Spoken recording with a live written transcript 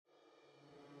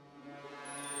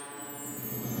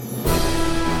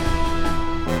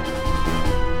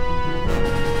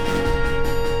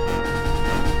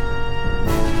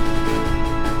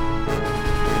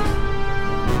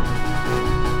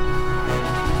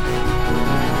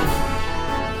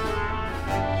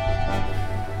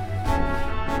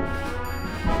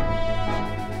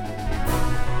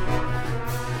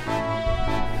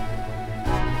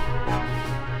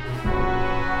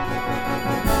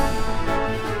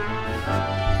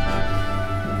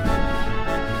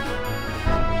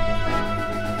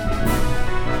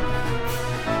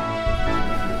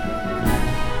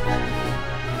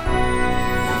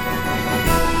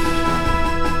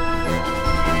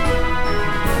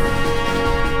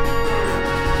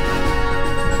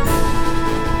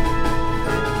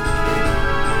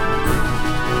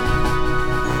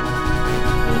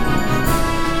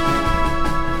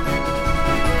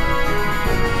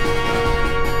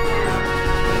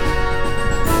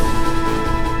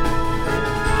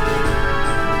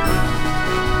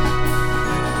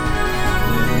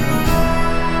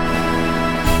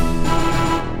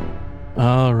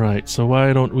so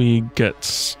why don't we get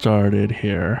started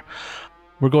here?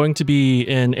 We're going to be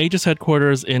in Aegis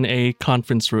headquarters in a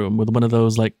conference room with one of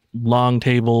those like long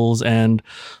tables and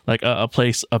like a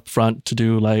place up front to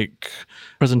do like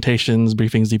presentations,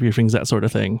 briefings, debriefings, that sort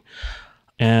of thing.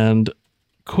 And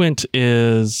Quint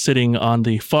is sitting on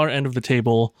the far end of the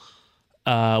table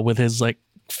with his like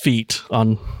feet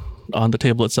on the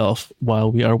table itself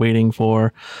while we are waiting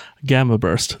for Gamma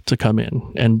Burst to come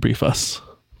in and brief us.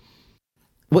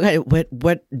 What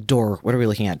door? What are we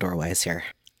looking at door-wise here?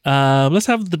 Let's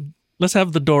have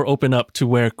the door open up to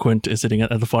where Quint is sitting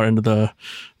at the far end of the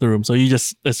room. So you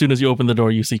just, as soon as you open the door,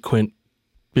 you see Quint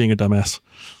being a dumbass.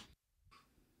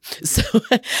 So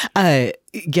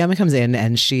Gamma comes in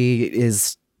and she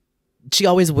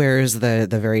always wears the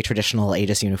very traditional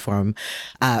Aegis uniform,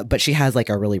 but she has like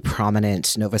a really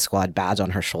prominent Nova Squad badge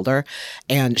on her shoulder.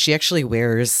 And she actually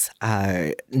wears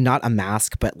not a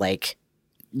mask, but like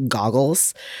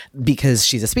goggles because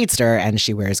she's a speedster and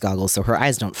she wears goggles so her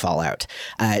eyes don't fall out.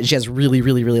 She has really,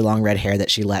 really, really long red hair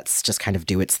that she lets just kind of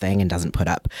do its thing and doesn't put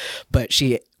up. But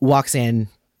she walks in,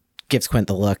 gives Quint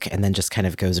the look, and then just kind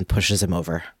of goes and pushes him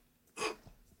over.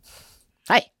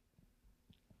 Hi.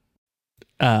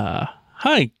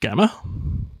 Hi, Gamma.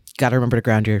 Gotta remember to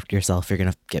ground yourself. You're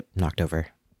gonna get knocked over.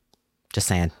 Just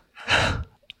saying.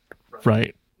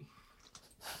 Right.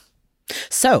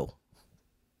 So,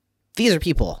 these are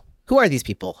people. Who are these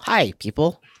people? Hi,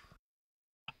 people.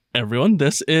 Everyone,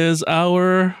 this is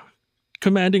our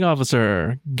commanding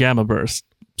officer, Gamma Burst.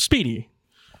 Speedy.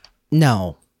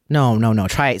 No.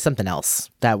 Try something else.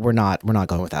 That we're not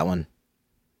going with that one.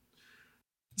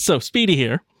 So, Speedy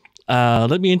here.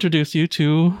 Let me introduce you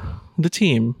to the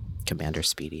team. Commander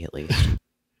Speedy, at least.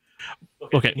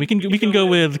 Okay, we can go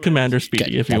with Commander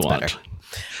Speedy. Good, if you want. Better.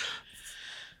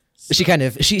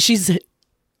 She's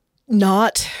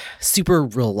not super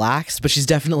relaxed, but she's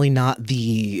definitely not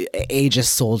the Aegis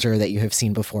soldier that you have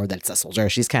seen before that's a soldier.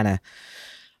 She's kind of,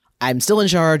 I'm still in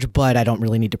charge, but I don't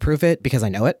really need to prove it because I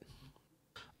know it.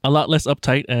 A lot less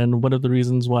uptight, and one of the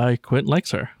reasons why Quint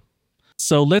likes her.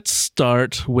 So let's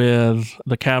start with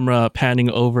the camera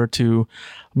panning over to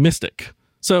Mystic.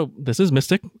 So this is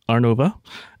Mystic, Arnova,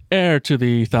 heir to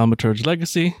the Thaumaturge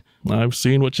legacy. I've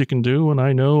seen what she can do, and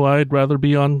I know I'd rather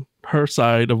be on her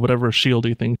side of whatever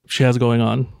shieldy thing she has going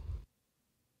on.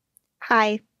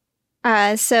 Hi.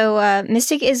 So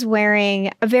Mystic is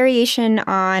wearing a variation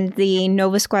on the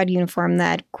Nova Squad uniform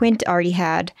that Quint already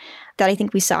had, that I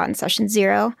think we saw in Session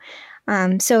 0.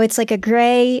 So it's like a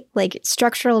gray, like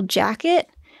structural jacket,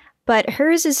 but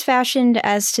hers is fashioned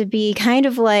as to be kind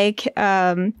of like,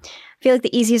 I feel like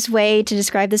the easiest way to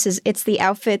describe this is it's the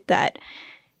outfit that,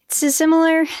 it's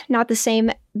similar, not the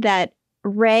same, that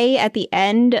Rey at the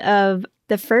end of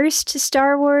the first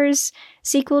Star Wars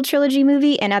sequel trilogy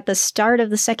movie and at the start of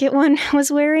the second one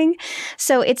was wearing.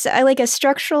 So it's like a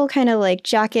structural kind of like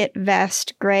jacket,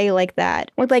 vest, gray like that,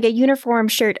 with like a uniform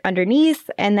shirt underneath.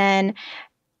 And then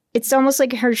it's almost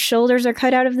like her shoulders are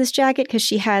cut out of this jacket because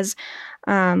she has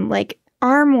like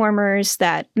arm warmers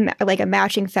that like a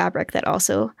matching fabric that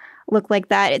also look like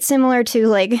that. It's similar to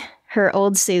like her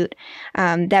old suit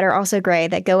that are also gray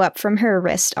that go up from her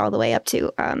wrist all the way up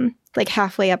to like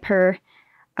halfway up her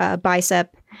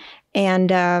bicep.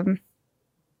 And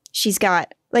she's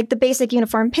got like the basic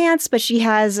uniform pants, but she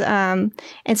has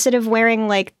instead of wearing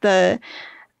like the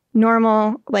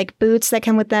normal like boots that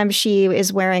come with them, she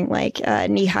is wearing like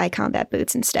knee-high combat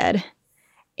boots instead.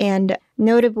 And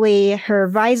notably, her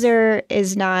visor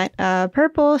is not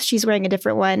purple. She's wearing a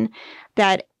different one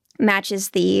that matches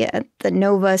the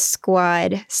Nova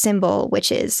Squad symbol,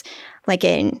 which is like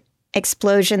an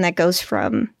explosion that goes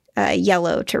from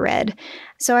yellow to red.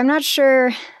 So I'm not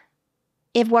sure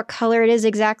if what color it is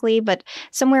exactly, but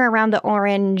somewhere around the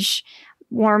orange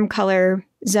warm color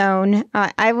zone.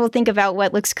 I will think about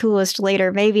what looks coolest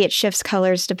later. Maybe it shifts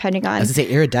colors depending on... I was going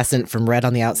to say iridescent from red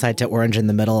on the outside to orange in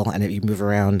the middle, and if you move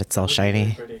around, it's all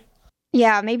shiny.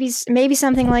 Yeah, maybe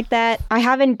something like that. I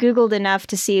haven't Googled enough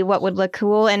to see what would look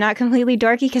cool and not completely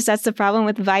dorky, because that's the problem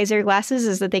with visor glasses,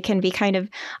 is that they can be kind of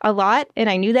a lot, and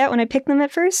I knew that when I picked them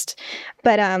at first.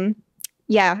 But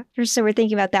yeah, so we're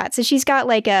thinking about that. So she's got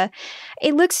like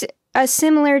it looks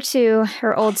similar to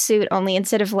her old suit, only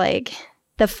instead of like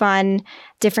the fun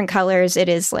different colors, it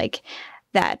is like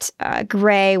that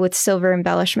gray with silver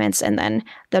embellishments and then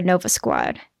the Nova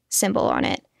Squad symbol on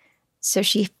it. So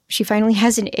she finally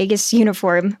has an Aegis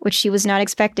uniform, which she was not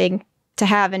expecting to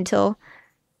have until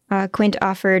Quint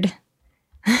offered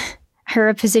her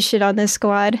a position on this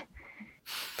squad.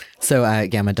 So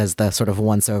Gamma does the sort of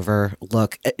once-over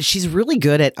look. She's really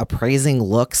good at appraising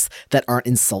looks that aren't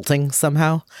insulting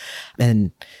somehow.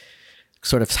 And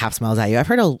sort of half smiles at you. I've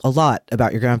heard a lot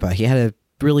about your grandpa. He had a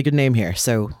really good name here.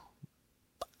 So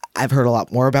I've heard a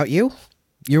lot more about you.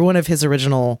 You're one of his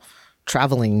original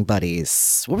traveling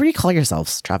buddies. What would you call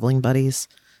yourselves? Traveling buddies?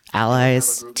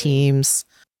 Allies? Teams?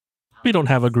 We don't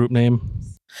have a group name.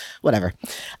 Whatever.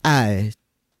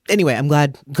 Anyway, I'm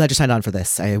glad you signed on for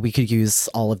this. We could use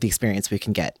all of the experience we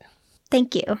can get.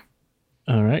 Thank you.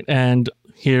 All right. And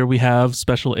here we have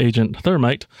Special Agent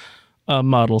Thermite, a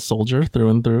model soldier through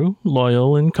and through,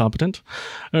 loyal and competent.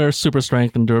 Her super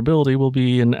strength and durability will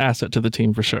be an asset to the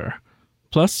team for sure.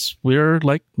 Plus, we're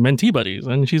like mentee buddies,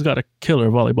 and she's got a killer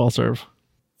volleyball serve.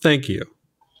 Thank you,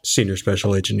 Senior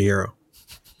Special Agent Nero.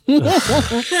 You can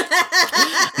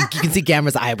see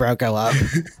Gamera's eyebrow go up.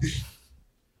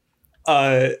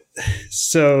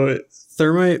 So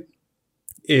Thermite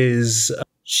is,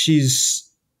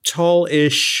 she's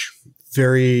tall-ish,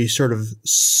 very sort of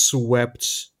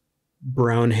swept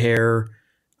brown hair,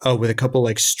 with a couple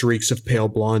like streaks of pale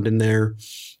blonde in there.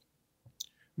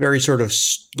 Very sort of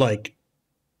like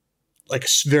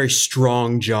very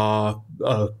strong jaw,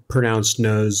 pronounced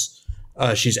nose.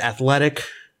 She's athletic,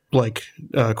 like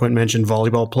Quint mentioned,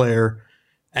 volleyball player,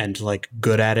 and like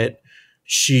good at it.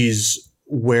 She's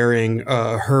wearing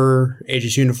her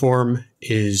Aegis uniform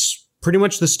is pretty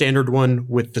much the standard one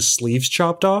with the sleeves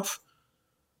chopped off.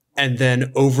 And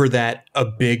then over that, a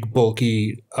big,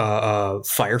 bulky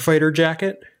firefighter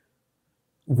jacket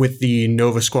with the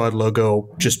Nova Squad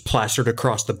logo just plastered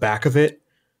across the back of it.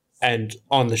 And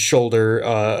on the shoulder,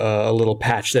 a little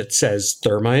patch that says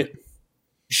Thermite.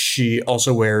 She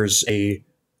also wears a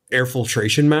air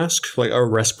filtration mask, like a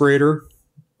respirator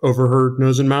over her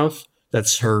nose and mouth.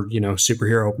 That's her,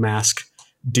 superhero mask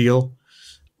deal.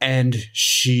 And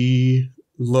she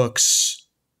looks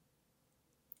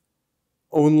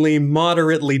only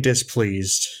moderately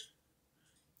displeased,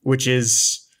 which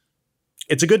is,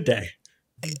 it's a good day.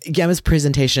 Gamma's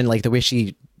presentation, like the way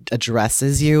she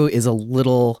addresses you, is a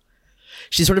little...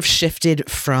 She sort of shifted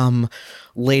from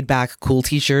laid back, cool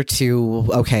teacher to,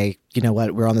 okay, you know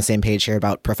what? We're on the same page here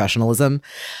about professionalism.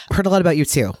 I heard a lot about you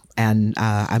too. And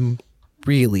I'm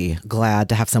really glad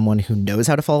to have someone who knows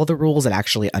how to follow the rules and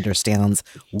actually understands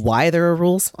why there are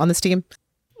rules on this team.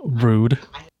 Rude.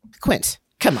 Quint,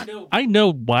 come on. I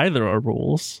know why there are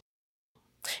rules.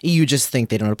 You just think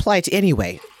they don't apply to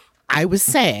anyway. I was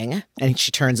saying, and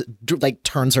she turns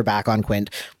her back on Quint,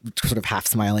 sort of half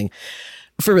smiling.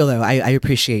 For real though, I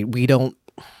appreciate I don't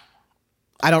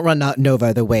run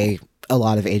Nova the way a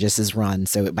lot of Aegis is run,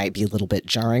 so it might be a little bit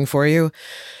jarring for you.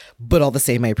 But all the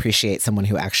same, I appreciate someone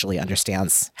who actually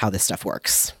understands how this stuff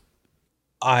works.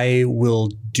 I will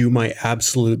do my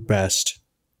absolute best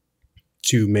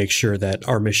to make sure that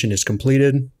our mission is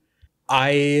completed.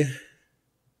 I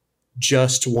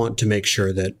just want to make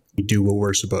sure that we do what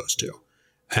we're supposed to.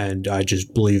 And I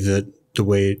just believe that the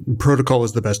way protocol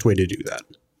is the best way to do that.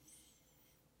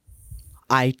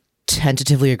 I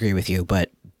tentatively agree with you,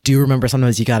 but do remember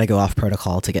sometimes you got to go off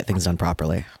protocol to get things done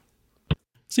properly.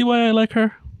 See why I like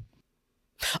her?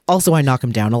 Also, I knock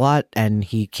him down a lot, and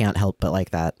he can't help but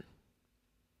like that.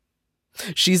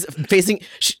 She's facing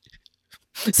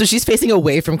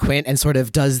away from Quint and sort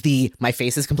of does my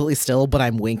face is completely still, but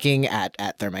I'm winking at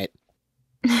Thermite.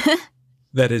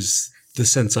 That is the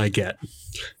sense I get.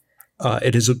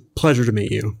 It is a pleasure to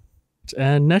meet you.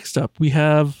 And next up, we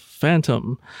have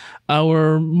Phantom,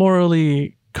 our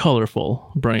morally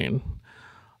colorful brain,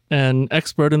 an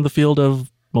expert in the field of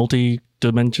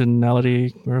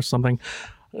multi-dimensionality or something.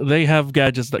 They have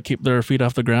gadgets that keep their feet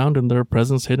off the ground and their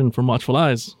presence hidden from watchful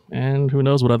eyes. And who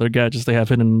knows what other gadgets they have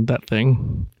hidden in that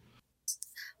thing.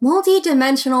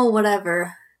 Multi-dimensional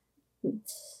whatever.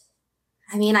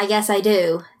 I mean, I guess I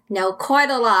do. Know quite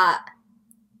a lot.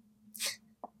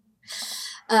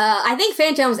 I think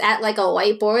Phantom's at like a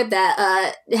whiteboard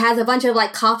that has a bunch of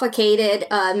like complicated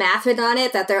math written on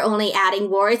it that they're only adding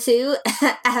more to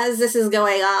as this is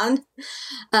going on.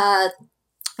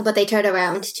 But they turn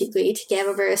around to greet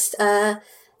Gamma Burst.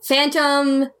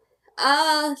 Phantom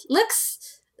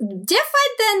looks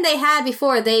different than they had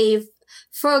before. They've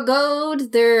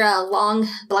forgoed their long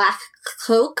black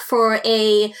cloak for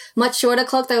a much shorter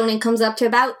cloak that only comes up to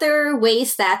about their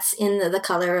waist. That's in the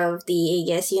color of the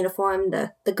Aegis uniform,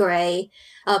 the gray.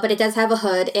 But it does have a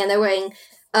hood, and they're wearing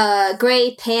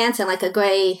gray pants and like a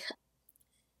gray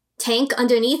tank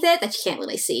underneath it that you can't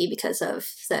really see because of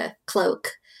the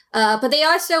cloak. But they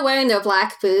are still wearing their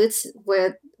black boots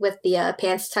with the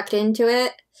pants tucked into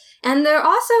it. And they're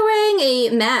also wearing a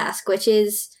mask, which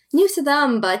is new to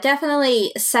them, but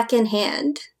definitely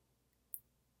secondhand.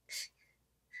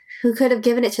 Who could have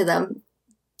given it to them?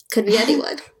 Could be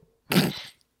anyone.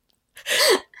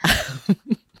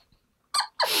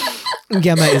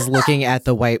 Gemma is looking at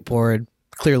the whiteboard,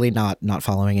 clearly not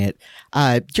following it.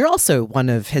 You're also one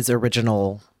of his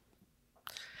original.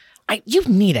 You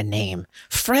need a name.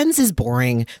 Friends is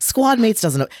boring. Squad mates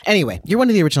doesn't know. Anyway, you're one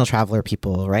of the original Traveler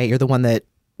people, right? You're the one that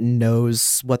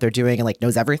knows what they're doing and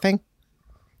knows everything.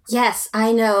 Yes,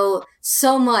 I know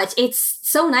so much. It's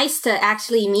so nice to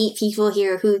actually meet people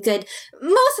here who could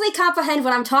mostly comprehend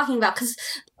what I'm talking about, because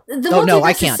no,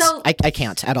 I can't. I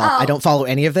can't at all. I don't follow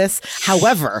any of this.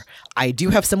 However, I do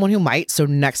have someone who might. So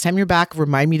next time you're back,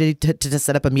 remind me to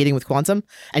set up a meeting with Quantum,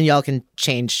 and y'all can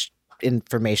change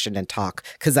information and talk,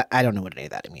 because I don't know what any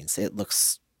of that means. It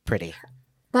looks pretty.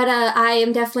 But I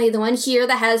am definitely the one here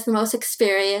that has the most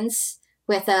experience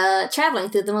with traveling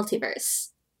through the multiverse.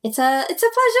 It's a pleasure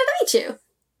to meet you.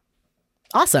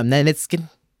 Awesome. Then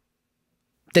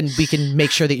we can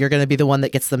make sure that you're going to be the one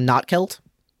that gets them not killed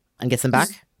and gets them back.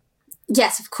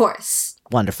 Yes, of course.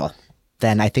 Wonderful.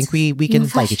 Then I think we can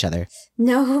like each other.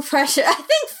 No pressure. I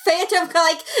think Phantom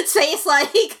face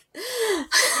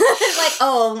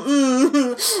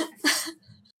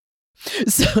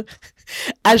So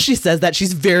as she says that,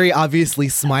 she's very obviously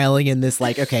smiling in this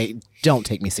okay, don't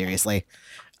take me seriously.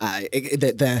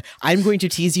 I'm going to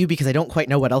tease you because I don't quite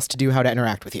know what else to do, how to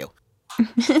interact with you.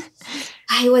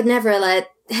 I would never let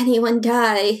anyone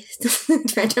die.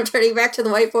 Phantom turning back to the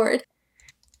whiteboard.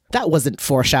 That wasn't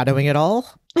foreshadowing at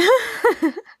all.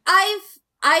 I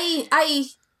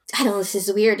don't know, this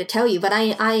is weird to tell you, but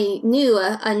I knew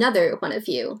another one of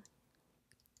you.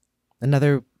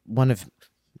 Another one of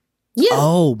you?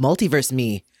 Oh, multiverse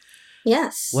me.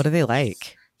 Yes. What are they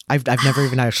like? I've never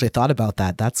even actually thought about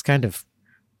that. That's kind of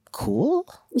cool.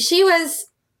 She was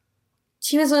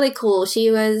really cool.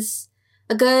 She was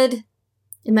a good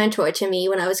mentor to me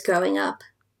when I was growing up.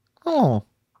 Oh.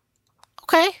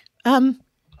 Okay.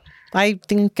 I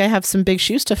think I have some big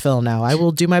shoes to fill now. I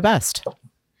will do my best.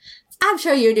 I'm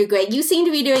sure you'll do great. You seem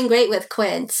to be doing great with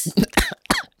Quint.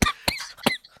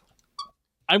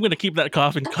 I'm going to keep that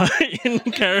cough in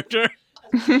character.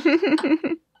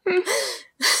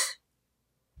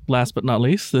 Last but not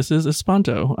least, this is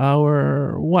Espanto,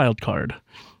 our wild card.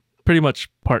 Pretty much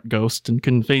part ghost and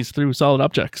can phase through solid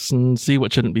objects and see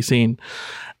what shouldn't be seen.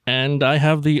 And I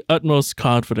have the utmost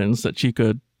confidence that she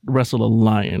could wrestle a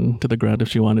lion to the ground if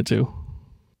she wanted to.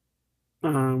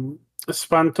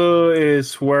 Espanto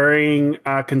is wearing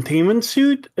a containment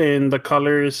suit in the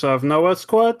colors of Nova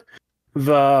Squad.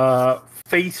 The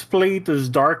faceplate is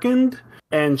darkened,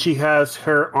 and she has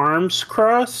her arms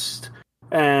crossed,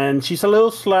 and she's a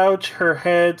little slouched. Her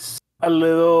head's a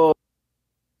little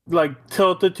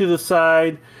tilted to the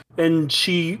side, and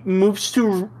she moves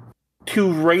to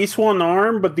raise one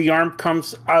arm, but the arm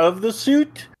comes out of the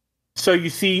suit. So you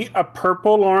see a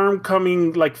purple arm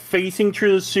coming, facing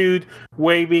through the suit,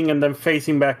 waving, and then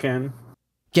facing back in.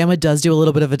 Gamma does do a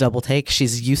little bit of a double take.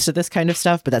 She's used to this kind of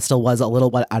stuff, but that still was a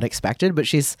little bit unexpected. But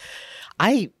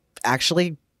I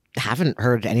actually haven't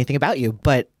heard anything about you.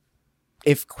 But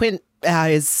if Quint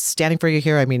is standing for you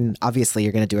here, I mean, obviously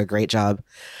you're going to do a great job.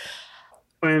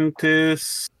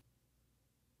 Quintus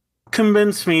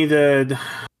convinced me that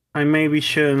I maybe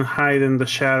shouldn't hide in the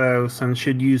shadows and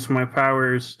should use my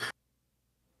powers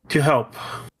to help.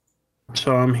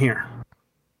 So I'm here.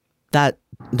 That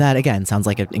again sounds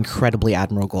like an incredibly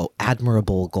admirable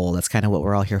goal. That's kind of what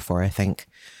we're all here for, I think.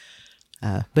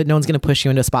 But no one's going to push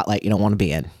you into a spotlight you don't want to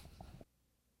be in.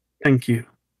 Thank you.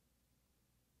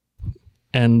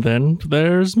 And then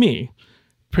there's me,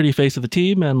 pretty face of the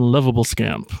team and lovable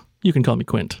scamp. You can call me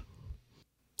Quint.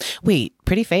 Wait,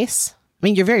 pretty face? I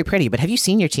mean, you're very pretty, but have you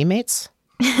seen your teammates?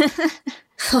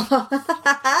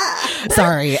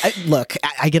 Sorry. Look,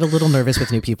 I get a little nervous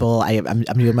with new people. I'm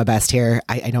doing my best here.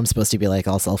 I know I'm supposed to be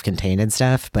all self-contained and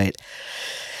stuff, but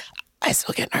I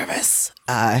still get nervous.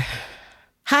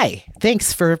 Hi.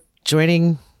 Thanks for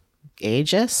joining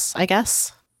Aegis, I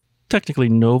guess. Technically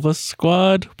Nova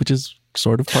Squad, which is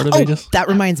sort of part of Aegis. That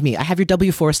reminds me. I have your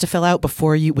W-4s to fill out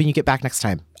when you get back next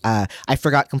time. I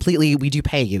forgot completely. We do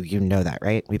pay you. You know that,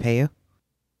 right? We pay you?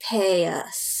 Pay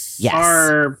us.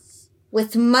 Yes.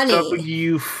 With money.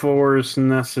 W-4s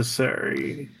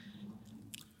necessary?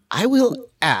 I will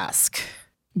ask.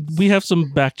 We have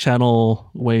some back channel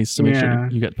ways to make sure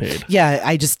you get paid.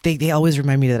 Yeah, they always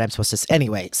remind me that I'm supposed to.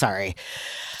 Anyway, sorry.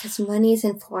 Because money's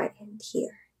important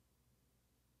here.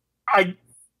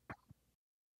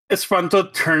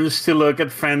 Espanto turns to look at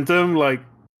Phantom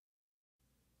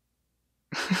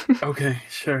okay,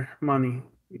 sure, money,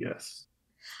 yes.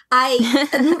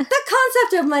 The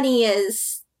concept of money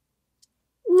is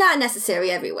not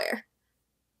necessary everywhere.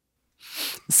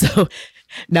 So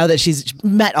Now that she's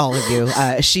met all of you,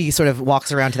 she sort of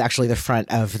walks around to actually the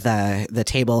front of the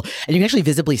table, and you can actually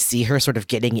visibly see her sort of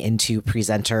getting into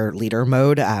presenter leader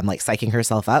mode, like psyching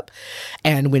herself up.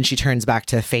 And when she turns back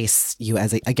to face you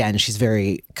again, she's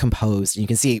very composed, and you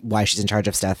can see why she's in charge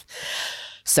of stuff.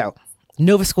 So,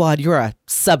 Nova Squad, you're a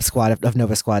sub-squad of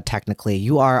Nova Squad, technically.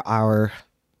 You are our...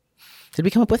 Did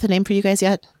we come up with a name for you guys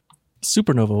yet?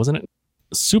 Supernova, wasn't it?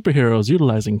 Superheroes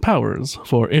utilizing powers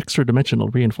for extra-dimensional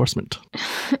reinforcement.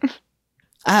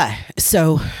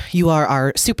 So you are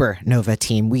our Supernova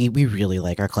team. We really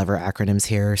like our clever acronyms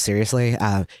here, seriously.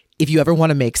 If you ever want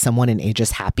to make someone in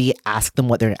Aegis happy, ask them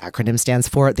what their acronym stands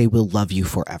for. They will love you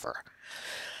forever.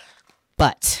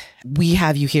 But we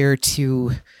have you here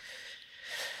to...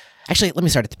 Actually, let me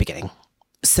start at the beginning.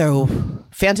 So,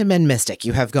 Phantom and Mystic,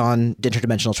 you have gone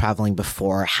interdimensional traveling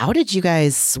before. What did you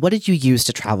use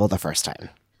to travel the first time?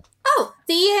 Oh,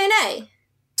 the ENA.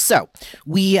 So,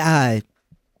 we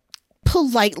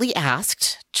politely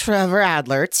asked Trevor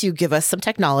Adler to give us some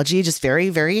technology, just very,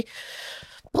 very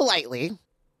politely.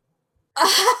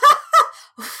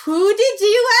 Who did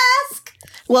you ask?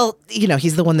 Well,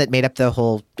 he's the one that made up the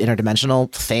whole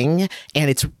interdimensional thing, and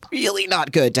it's really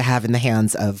not good to have in the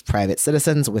hands of private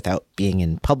citizens without being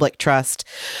in public trust.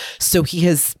 So he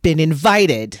has been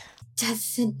invited.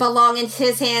 Doesn't belong in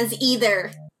his hands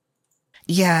either.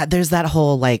 Yeah, there's that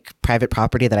whole, private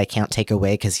property that I can't take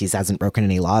away because he hasn't broken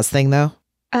any laws thing, though.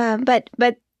 But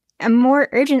more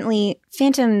urgently,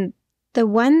 Phantom, the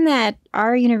one that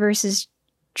our universe's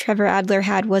Trevor Adler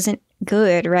had wasn't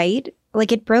good, right?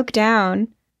 It broke down.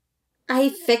 I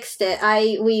fixed it.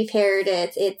 We repaired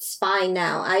it. It's fine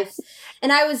now. I've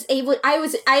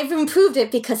improved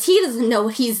it because he doesn't know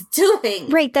what he's doing.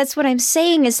 Right, that's what I'm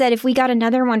saying, is that if we got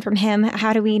another one from him,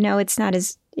 how do we know it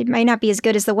might not be as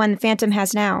good as the one Phantom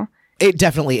has now? It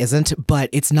definitely isn't, but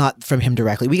it's not from him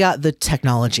directly. We got the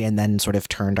technology and then sort of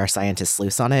turned our scientists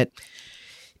loose on it.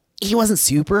 He wasn't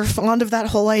super fond of that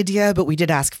whole idea, but we did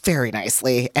ask very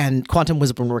nicely, and Quantum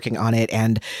was working on it,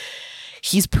 and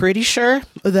he's pretty sure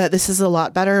that this is a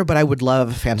lot better, but I would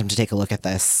love Phantom to take a look at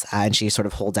this. And she sort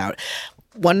of holds out.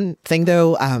 One thing,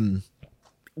 though,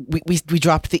 we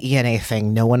dropped the ENA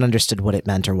thing. No one understood what it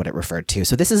meant or what it referred to.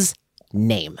 So this is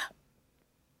name.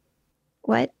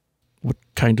 What? What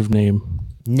kind of name?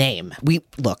 Name. We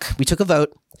took a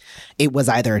vote. It was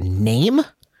either name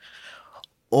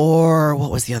or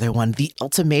what was the other one? The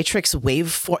Ultimatrix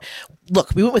waveform.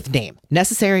 Look, we went with name.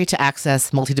 Necessary to access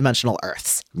multidimensional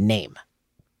Earths. Name.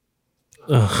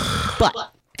 Ugh. But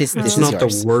this It's is not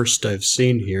yours. the worst I've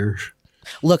seen here.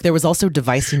 Look, there was also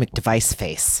Devicey McDevice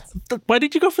Face. Why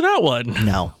did you go for that one?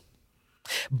 No.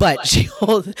 But she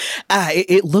holds,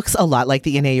 it looks a lot like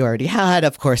the NA you already had.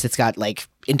 Of course, it's got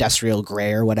industrial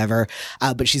gray or whatever.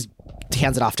 But she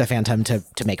hands it off to Phantom to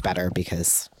make better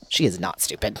because she is not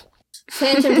stupid.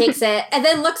 Phantom takes it and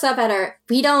then looks up at her.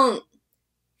 We don't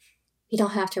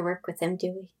have to work with him,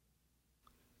 do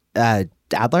we?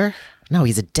 Adler? No,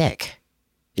 he's a dick.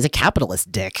 He's a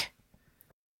capitalist dick.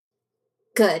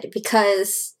 Good,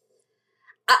 because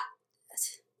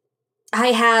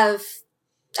I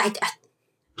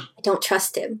don't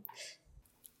trust him.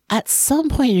 At some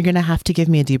point, you're going to have to give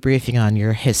me a debriefing on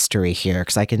your history here,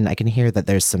 because I can hear that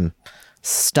there's some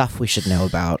stuff we should know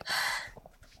about.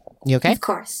 You okay? Of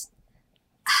course.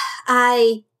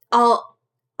 I'll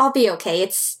be okay.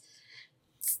 It's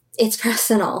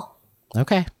personal.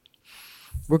 Okay.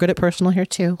 We're good at personal here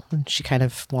too. And she kind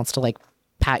of wants to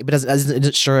pat, but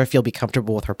isn't sure if you'll be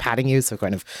comfortable with her patting you, so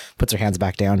kind of puts her hands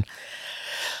back down.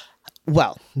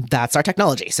 Well, that's our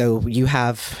technology. So you're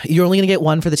only going to get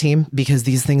one for the team because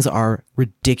these things are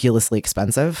ridiculously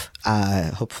expensive.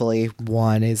 Hopefully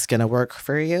one is going to work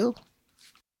for you.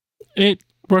 It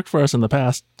worked for us in the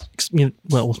past.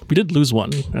 Well, we did lose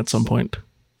one at some point.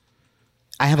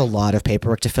 I have a lot of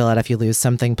paperwork to fill out. If you lose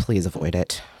something, please avoid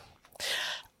it.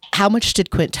 How much did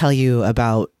Quint tell you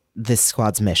about this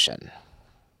squad's mission?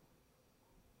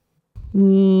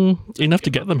 Enough to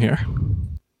get them here.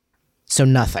 So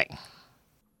nothing.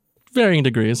 Varying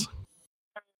degrees.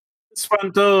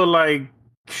 Spanto,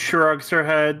 shrugs her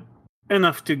head.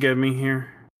 Enough to get me here.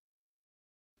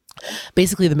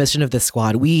 Basically, the mission of this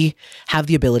squad, we have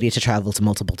the ability to travel to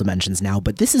multiple dimensions now,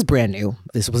 but this is brand new.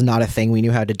 This was not a thing we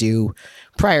knew how to do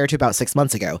prior to about 6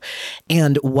 months ago.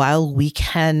 And while we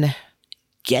can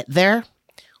get there,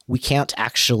 we can't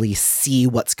actually see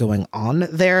what's going on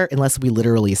there unless we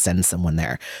literally send someone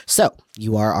there. So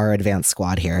you are our advanced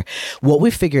squad here. What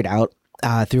we've figured out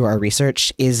through our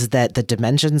research is that the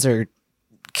dimensions are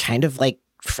kind of like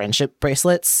friendship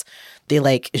bracelets.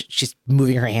 They she's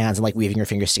moving her hands and weaving her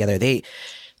fingers together. They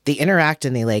interact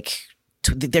and they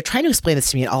they're trying to explain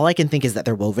this to me, and all I can think is that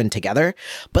they're woven together,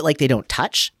 but like they don't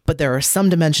touch. But there are some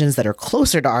dimensions that are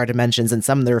closer to our dimensions and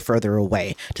some that are further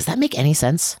away. Does that make any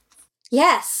sense?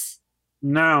 Yes.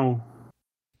 No.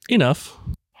 Enough.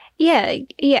 Yeah.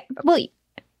 Well,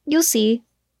 you'll see.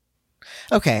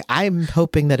 Okay, I'm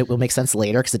hoping that it will make sense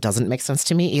later because it doesn't make sense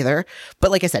to me either.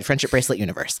 But like I said, Friendship Bracelet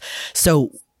universe.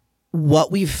 So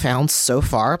what we've found so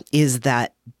far is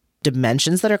that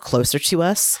dimensions that are closer to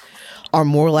us are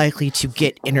more likely to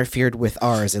get interfered with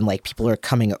ours, and like people are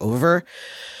coming over.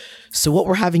 So what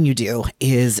we're having you do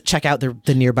is check out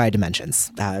the nearby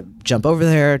dimensions. Jump over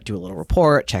there, do a little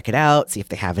report, check it out, see if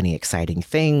they have any exciting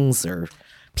things or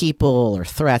people or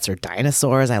threats or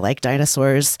dinosaurs. I like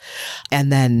dinosaurs.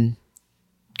 And then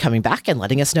coming back and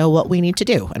letting us know what we need to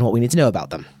do and what we need to know about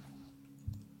them.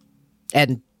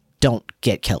 And don't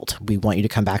get killed. We want you to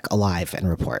come back alive and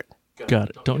report. Got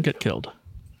it. Don't get killed.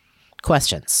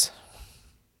 Questions?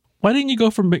 Why didn't you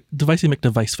go for Devicey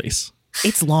McDeviceface?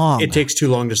 It's long. It takes too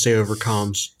long to say over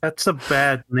comms. That's a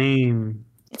bad name.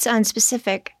 It's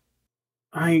unspecific.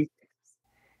 I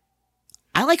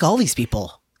like all these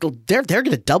people. They're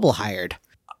gonna double hired.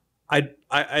 I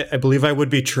believe I would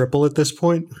be triple at this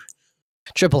point.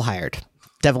 Triple hired.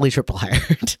 Definitely triple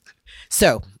hired.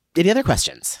 So, any other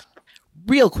questions?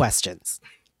 Real questions.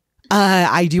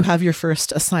 I do have your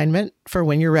first assignment for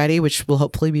when you're ready, which will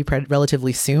hopefully be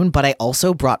relatively soon, but I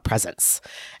also brought presents.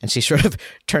 And she sort of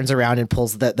turns around and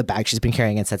pulls the bag she's been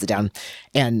carrying and sets it down.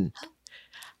 And,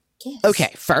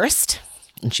 okay, first,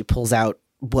 and she pulls out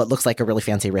what looks like a really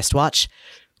fancy wristwatch.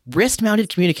 Wrist-mounted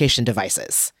communication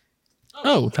devices.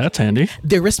 Oh, that's handy.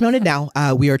 They're wrist-mounted now.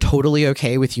 We are totally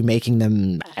okay with you making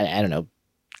them, I don't know,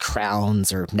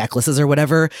 crowns or necklaces or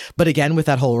whatever. But again, with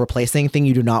that whole replacing thing,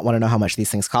 you do not want to know how much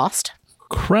these things cost.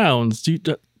 Crowns. Do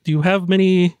you have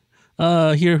many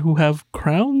here who have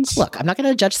crowns? Look, I'm not going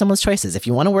to judge someone's choices. If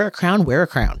you want to wear a crown, wear a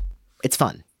crown. It's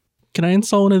fun. Can I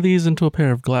install one of these into a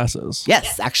pair of glasses?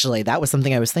 Yes, actually, that was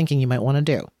something I was thinking you might want to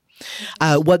do.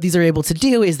 What these are able to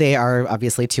do is they are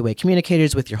obviously two-way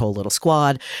communicators with your whole little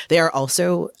squad.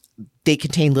 They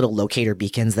contain little locator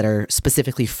beacons that are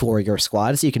specifically for your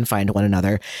squad, so you can find one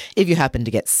another if you happen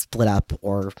to get split up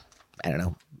or, I don't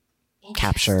know,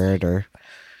 captured or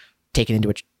taken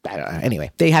into I don't know.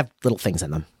 Anyway, they have little things in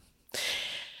them.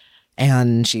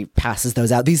 And she passes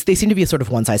those out. They seem to be a sort of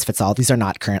one-size-fits-all. These are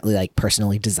not currently like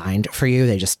personally designed for you.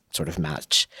 They just sort of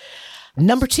match.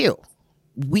 Number 2.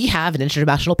 We have an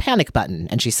international panic button,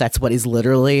 and she sets what is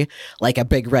literally like a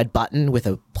big red button with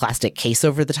a plastic case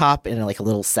over the top in like a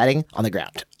little setting on the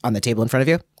ground, on the table in front of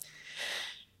you.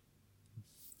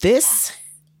 This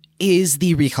is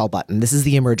the recall button. This is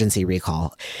the emergency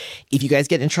recall. If you guys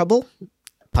get in trouble,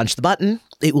 punch the button.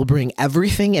 It will bring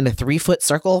everything in a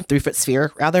 3-foot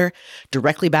sphere,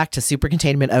 directly back to super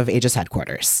containment of Aegis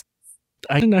headquarters.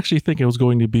 I didn't actually think it was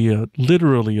going to be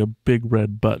literally a big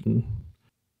red button.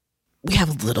 We have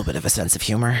a little bit of a sense of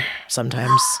humor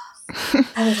sometimes.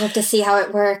 I would love to see how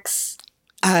it works.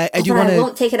 I do want to. I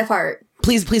won't take it apart.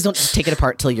 Please don't take it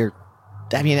apart till you're.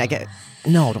 I mean,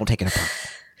 no, don't take it apart.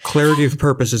 Clarity of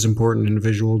purpose is important in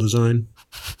visual design.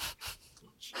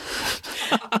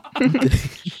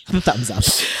 The thumbs up.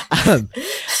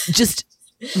 Just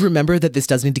remember that this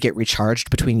does need to get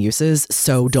recharged between uses,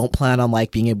 so don't plan on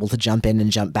like being able to jump in and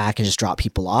jump back and just drop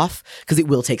people off, because it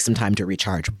will take some time to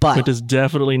recharge. But it is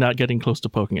definitely not getting close to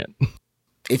poking it.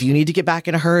 If you need to get back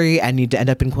in a hurry and need to end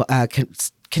up in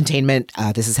containment,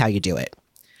 this is how you do it.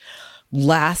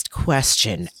 Last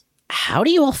question. How do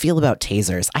you all feel about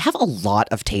tasers? I have a lot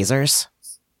of tasers.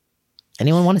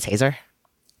 Anyone want a taser?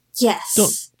 Yes.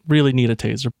 Don't really need a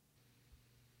taser.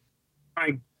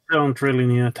 I don't really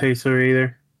need a taser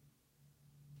either.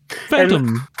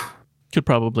 Phantom could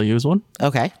probably use one.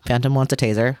 Okay, Phantom wants a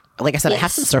taser. Like I said, I have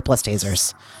Yes. some surplus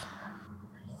tasers.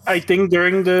 I think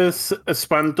during this,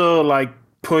 Espanto like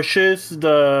pushes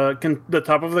the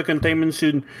top of the containment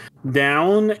suit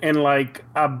down, and like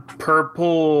a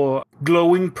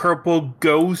glowing purple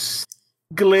ghost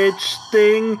glitch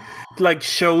thing like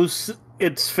shows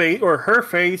its face or her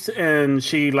face, and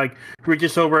she like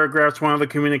reaches over, grabs one of the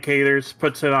communicators,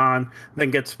 puts it on, then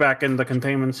gets back in the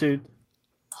containment suit.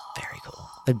 Very cool.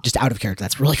 They're just out of character.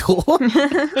 That's really cool.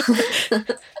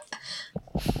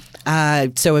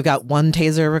 So we've got one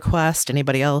taser request.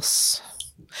 Anybody else?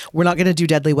 We're not going to do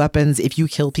deadly weapons. If you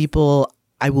kill people,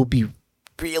 I will be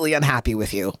really unhappy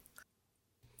with you.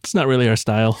 It's not really our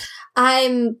style.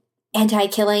 I'm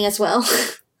anti-killing as well.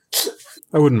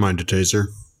 I wouldn't mind a taser.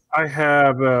 I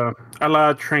have a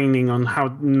lot of training on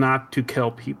how not to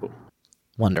kill people.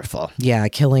 Wonderful. Yeah,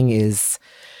 killing is,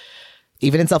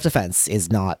 even in self-defense, is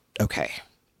not okay.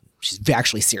 She's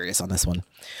actually serious on this one.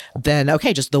 Then,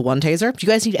 okay, just the one taser. Do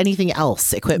you guys need anything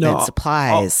else? Equipment, No,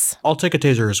 supplies? I'll take a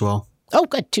taser as well. Oh,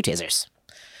 good. 2 tasers.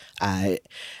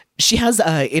 She has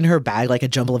in her bag like a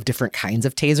jumble of different kinds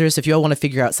of tasers. If you all want to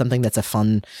figure out something that's a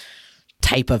fun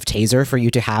type of taser for you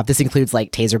to have, this includes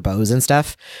like taser bows and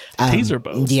stuff. Taser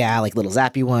bows? Yeah, like little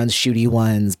zappy ones, shooty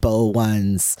ones, bow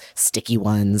ones, sticky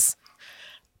ones.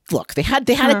 Look, they had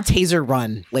a taser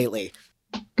run lately.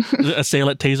 A sale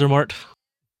at Taser Mart.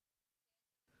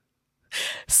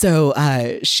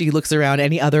 So she looks around.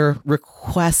 Any other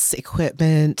requests,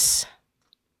 equipment?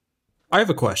 I have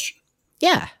a question.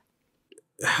 Yeah.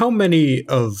 How many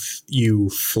of you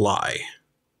fly?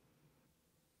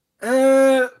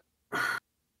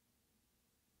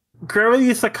 Gravity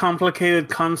is a complicated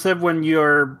concept when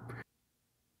you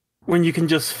can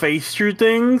just phase through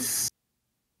things.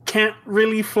 Can't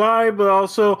really fly, but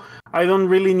also I don't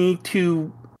really need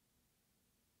to.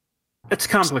 It's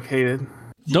complicated.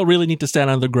 Don't really need to stand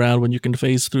on the ground when you can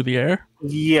phase through the air.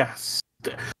 Yes.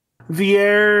 The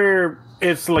air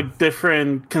is like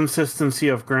different consistency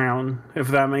of ground, if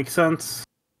that makes sense.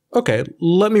 Okay,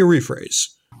 let me rephrase.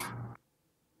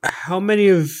 How many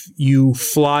of you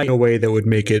fly in a way that would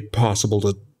make it possible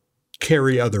to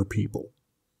carry other people?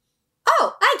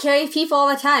 Oh, I carry people all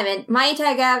the time, and my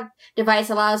anti-grav device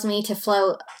allows me to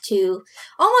float to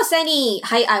almost any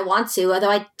height I want to, although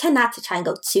I tend not to try and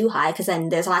go too high, because then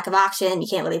there's a lack of oxygen, you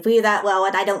can't really breathe that well,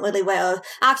 and I don't really wear an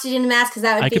oxygen mask, because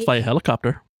that would I be... could fly a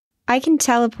helicopter. I can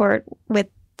teleport with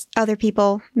other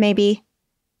people, maybe.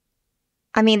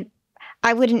 I mean,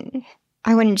 I wouldn't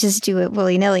just do it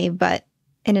willy-nilly, but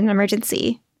in an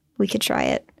emergency, we could try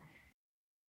it.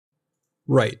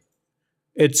 Right.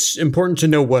 It's important to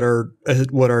know what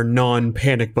our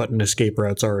non-panic button escape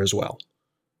routes are as well.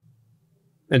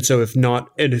 And so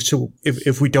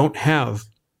if we don't have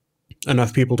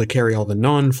enough people to carry all the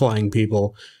non-flying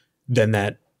people, then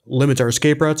that limits our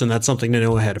escape routes, and that's something to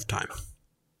know ahead of time.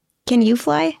 Can you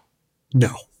fly?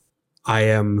 No. I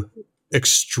am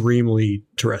extremely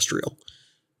terrestrial.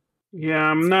 Yeah,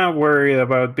 I'm not worried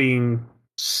about being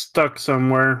stuck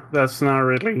somewhere. That's not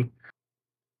really...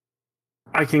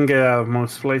 I can get out of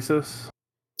most places.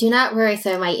 Do not worry,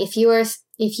 Thermite. If you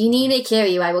need me to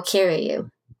carry you, I will carry you.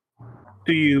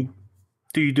 Do you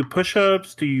do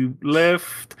push-ups? Do you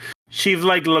lift? She's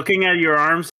like looking at your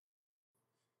arms.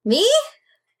 Me?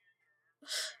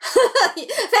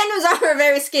 Phantom's arms are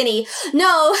very skinny.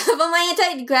 No, but my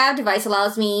anti-grav device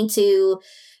allows me to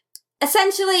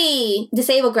essentially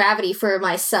disable gravity for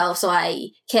myself, so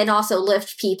I can also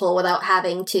lift people without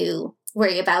having to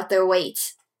worry about their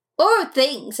weight. Or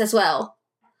things as well.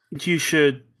 You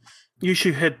should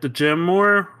hit the gym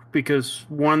more, because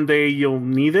one day you'll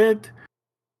need it.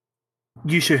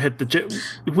 You should hit the gym.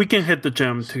 We can hit the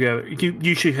gym together.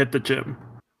 You should hit the gym.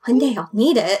 One day I'll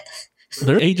need it.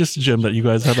 There's Aegis gym that you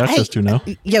guys have access to now.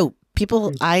 Yo,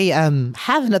 people, I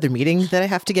have another meeting that I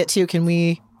have to get to. Can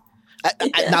we...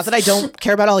 not that I don't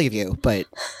care about all of you, but...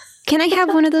 Can I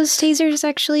have one of those tasers,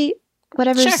 actually?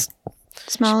 Whatever's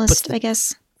smallest, I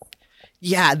guess.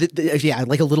 Yeah, yeah,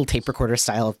 like a little tape recorder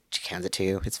style. She hands it to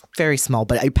you. It's very small,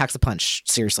 but it packs a punch.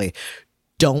 Seriously.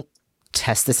 Don't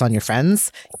test this on your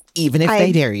friends, even if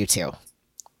they dare you to.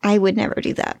 I would never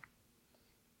do that.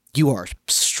 You are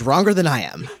stronger than I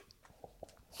am.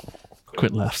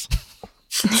 Quint laughs.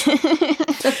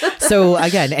 So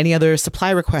again, any other supply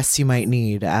requests you might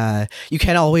need, you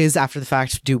can always, after the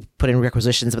fact, put in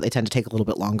requisitions, but they tend to take a little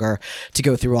bit longer to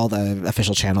go through all the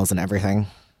official channels and everything.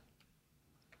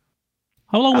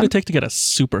 How long would it take to get a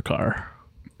supercar?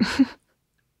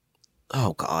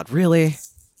 Oh God, really?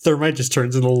 Thermite just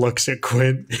turns and looks at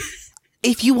Quinn.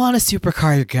 If you want a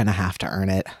supercar, you're gonna have to earn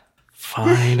it.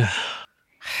 Fine.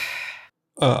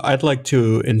 I'd like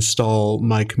to install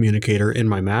my communicator in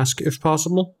my mask, if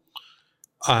possible.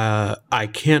 I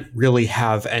can't really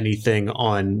have anything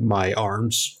on my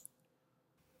arms.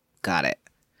 Got it.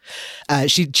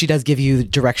 She does give you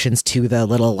directions to the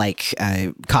little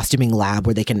costuming lab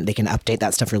where they can update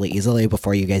that stuff really easily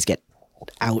before you guys get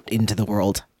out into the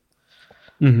world.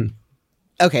 Mm-hmm.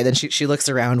 Okay, then she looks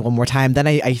around one more time. Then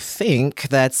I think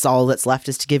that's all that's left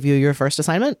is to give you your first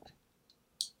assignment.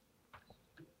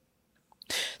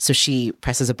 So she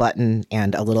presses a button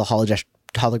and a little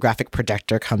holographic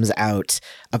projector comes out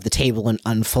of the table and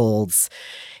unfolds.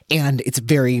 And it's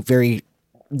very, very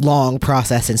long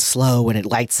process and slow when it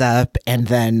lights up. And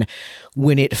then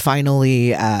when it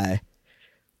finally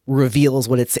reveals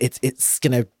what it's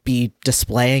going to be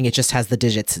displaying, it just has the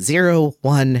digits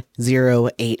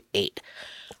 01088.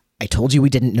 I told you we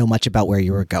didn't know much about where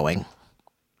you were going.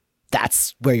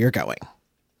 That's where you're going.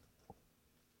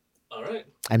 All right.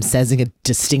 I'm sensing a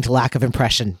distinct lack of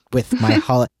impression with my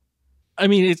holo. I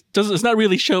mean, it's not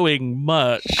really showing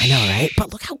much. I know, right?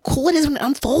 But look how cool it is when it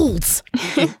unfolds.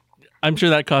 I'm sure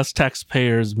that costs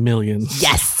taxpayers millions.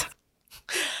 Yes.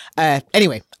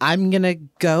 Anyway, I'm going to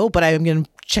go, but I'm going to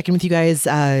check in with you guys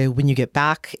when you get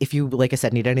back. If you, like I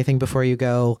said, need anything before you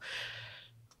go.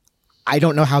 I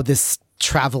don't know how this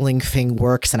traveling thing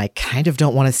works, and I kind of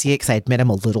don't want to see it because I admit I'm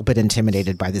a little bit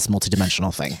intimidated by this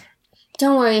multidimensional thing.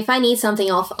 Don't worry, if I need something,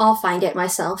 I'll find it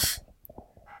myself.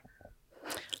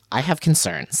 I have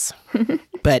concerns.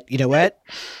 But you know what?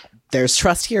 There's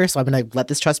trust here, so I'm going to let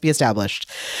this trust be established.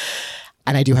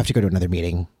 And I do have to go to another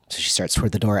meeting. So she starts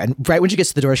toward the door. And right when she gets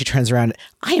to the door, she turns around.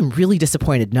 I am really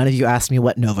disappointed none of you asked me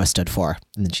what Nova stood for.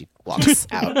 And then she walks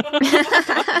out.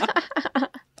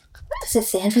 Does it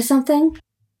stand for something?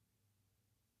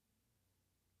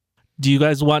 Do you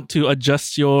guys want to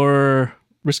adjust your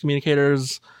risk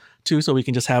communicators too, so we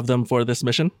can just have them for this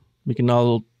mission? We can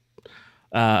all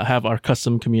have our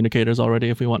custom communicators already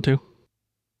if we want to.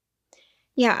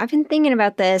 Yeah, I've been thinking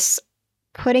about this,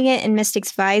 putting it in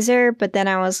Mystic's visor, but then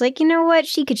I was like, you know what?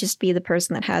 She could just be the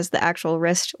person that has the actual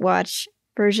wristwatch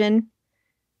version.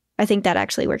 I think that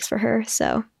actually works for her,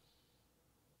 so.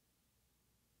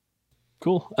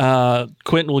 Cool.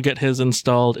 Quentin will get his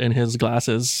installed in his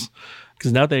glasses,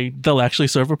 because now they'll actually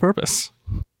serve a purpose.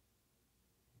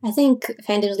 I think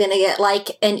Phantom's gonna get,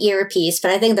 like, an earpiece,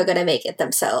 but I think they're gonna make it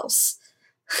themselves.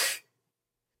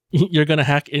 You're going to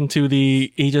hack into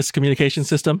the Aegis communication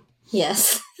system?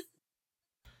 Yes.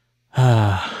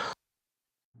 I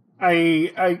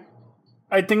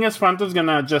think Espanto's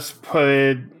gonna just put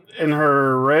it in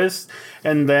her wrist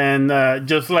and then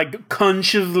just like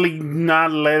consciously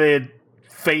not let it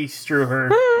phase through her.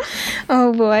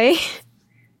 Oh boy.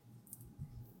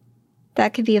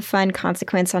 That could be a fun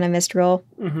consequence on a missed roll.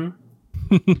 Mm-hmm.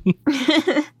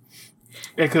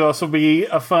 It could also be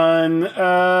a fun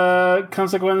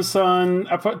consequence on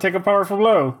take a powerful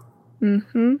blow.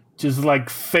 Mm-hmm. Just like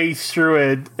face through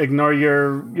it, ignore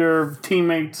your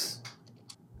teammates.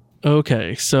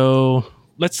 Okay, so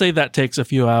let's say that takes a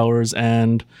few hours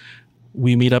and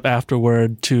we meet up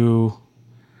afterward to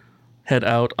head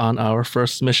out on our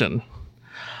first mission.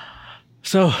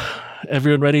 So,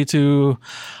 everyone ready to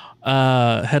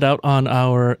head out on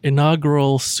our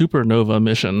inaugural supernova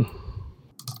mission?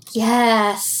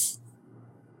 Yes.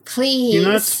 Please. You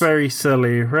know, it's very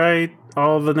silly, right?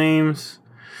 All the names.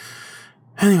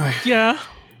 Anyway. Yeah.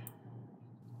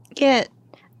 Yeah.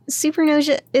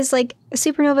 Supernova is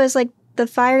like the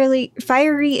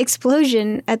fiery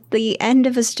explosion at the end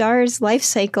of a star's life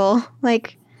cycle.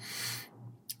 Like,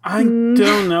 I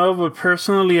don't know, but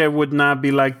personally I would not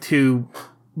be like to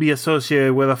be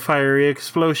associated with a fiery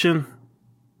explosion.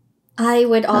 I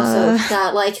would also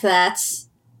not like that.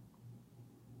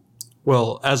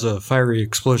 Well, as a fiery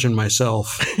explosion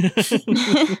myself.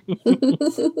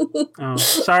 Oh,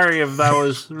 sorry if that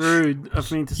was rude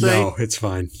of me to say. No, it's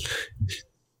fine.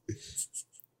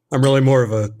 I'm really more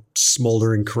of a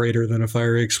smoldering crater than a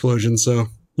fiery explosion, so,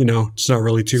 you know, it's not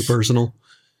really too personal.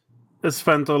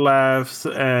 Espanto laughs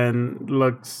and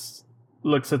looks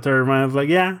at her and is like,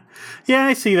 yeah,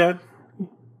 I see that.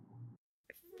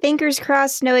 fingers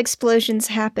crossed no explosions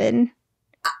happen.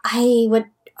 I would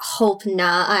hope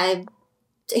not.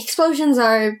 Explosions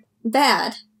are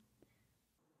bad.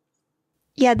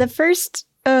 Yeah, the first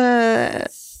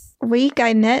week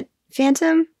I met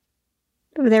Phantom,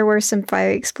 there were some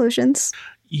fire explosions.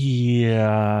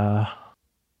 Yeah.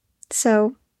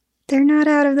 So they're not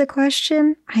out of the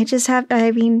question.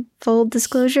 Full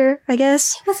disclosure, I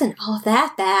guess. It wasn't all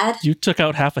that bad. You took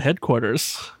out half of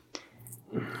headquarters.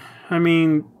 I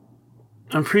mean,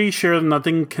 I'm pretty sure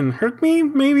nothing can hurt me,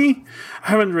 maybe? I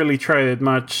haven't really tried it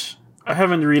much. I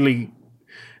haven't really...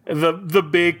 The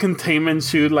big containment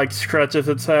suit, like, scratches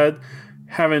its head.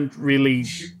 Haven't really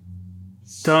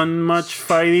done much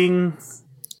fighting.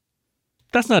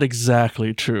 That's not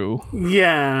exactly true.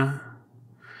 Yeah.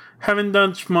 Haven't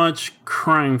done much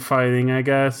crime fighting, I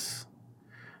guess.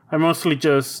 I mostly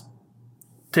just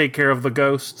take care of the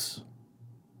ghosts.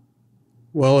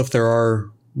 Well, if there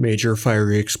are major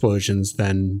fiery explosions,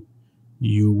 then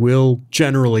you will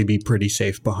generally be pretty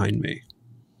safe behind me.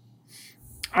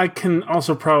 I can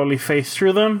also probably face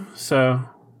through them, so...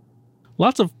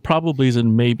 Lots of probablys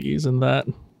and maybes in that.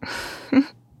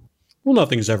 Well,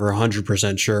 nothing's ever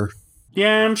 100% sure.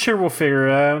 Yeah, I'm sure we'll figure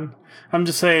it out. I'm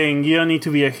just saying, you don't need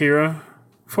to be a hero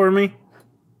for me.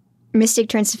 Mystic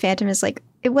turns to Phantom and is like,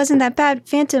 it wasn't that bad.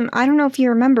 Phantom, I don't know if you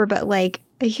remember, but like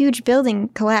a huge building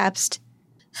collapsed.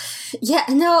 Yeah,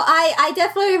 no, I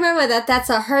definitely remember that. That's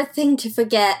a hard thing to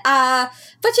forget. But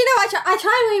you know, I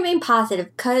try and remain positive,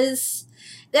 because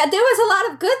there was a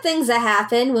lot of good things that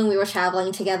happened when we were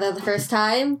traveling together the first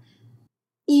time.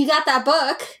 You got that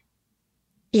book.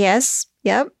 Yes.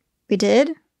 Yep. We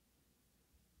did.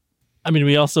 I mean,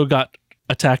 we also got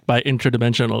attacked by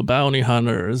interdimensional bounty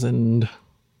hunters and,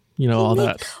 all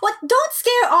that. What? Don't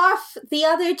scare off the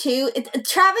other two.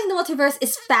 Traveling the multiverse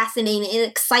is fascinating and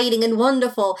exciting and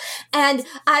wonderful. And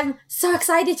I'm so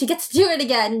excited to get to do it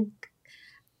again.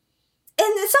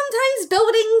 And sometimes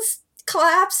buildings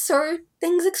collapse or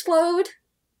things explode.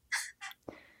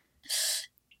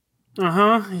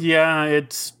 Yeah,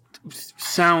 it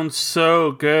sounds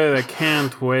so good. I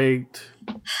can't wait.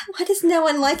 Why does no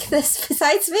one like this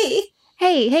besides me?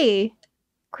 Hey.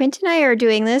 Quint and I are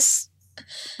doing this.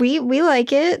 We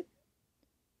like it.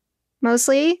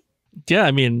 Mostly. Yeah,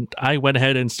 I mean, I went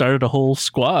ahead and started a whole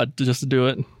squad just to do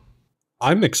it.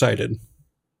 I'm excited.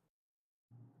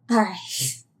 All right.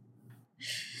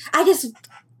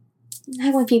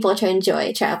 I want people to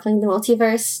enjoy traveling the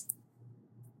multiverse.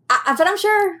 But I'm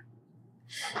sure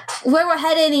where we're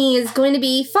heading is going to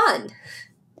be fun.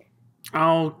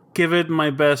 I'll give it my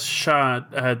best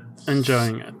shot at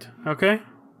enjoying it, okay?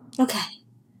 Okay.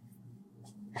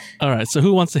 All right, so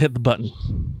who wants to hit the button?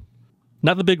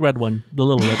 Not the big red one, the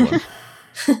little red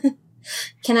one.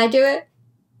 Can I do it?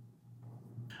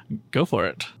 Go for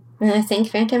it. I think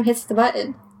Phantom hits the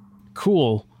button.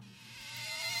 Cool.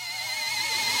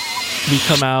 We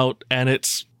come out and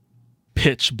it's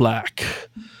pitch black.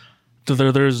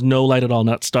 There's no light at all,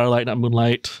 not starlight, not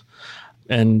moonlight.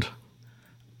 And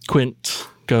Quint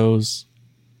goes,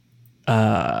 we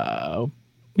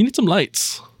need some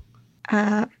lights.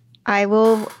 I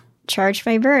will charge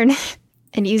my burn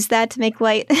and use that to make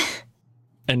light.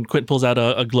 And Quint pulls out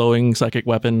a glowing psychic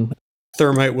weapon.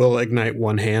 Thermite will ignite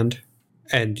one hand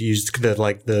and use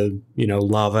the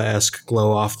lava-esque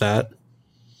glow off that.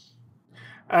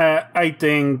 I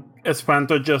think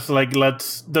Espanto just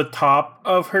lets the top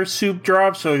of her soup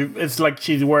drop, so it's like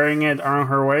she's wearing it on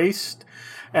her waist,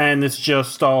 and it's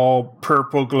just all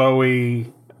purple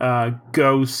glowy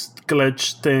ghost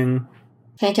glitch thing.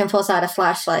 Phantom pulls out a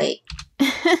flashlight.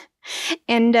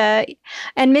 And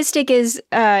Mystic is,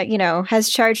 has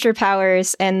charged her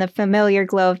powers, and the familiar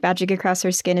glow of magic across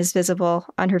her skin is visible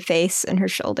on her face and her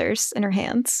shoulders and her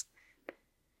hands.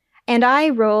 And I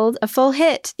rolled a full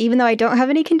hit, even though I don't have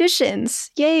any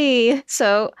conditions. Yay!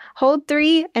 So hold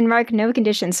 3 and mark no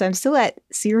conditions. So I'm still at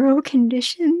 0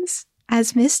 conditions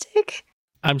as Mystic.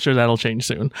 I'm sure that'll change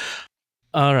soon.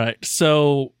 All right.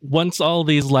 So once all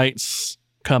these lights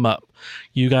come up,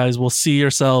 you guys will see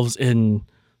yourselves in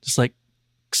just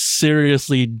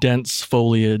seriously dense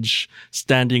foliage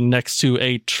standing next to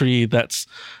a tree that's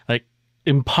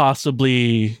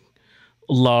impossibly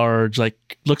large,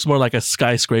 looks more like a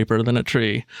skyscraper than a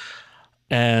tree.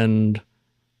 And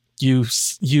you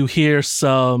hear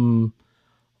some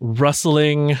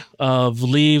rustling of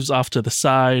leaves off to the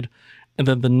side, and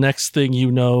then the next thing you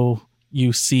know,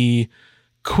 you see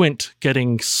Quint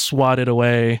getting swatted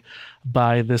away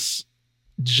by this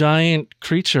giant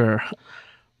creature.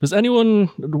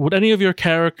 Would any of your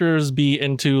characters be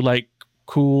into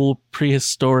cool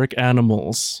prehistoric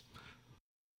animals?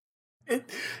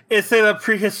 Is it a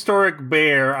prehistoric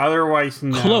bear? Otherwise,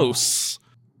 no. Close.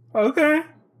 Okay.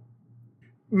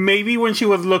 Maybe when she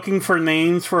was looking for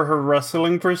names for her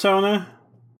wrestling persona?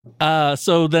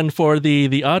 So then for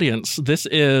the audience, this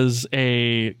is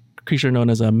a creature known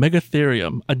as a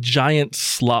Megatherium, a giant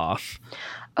sloth.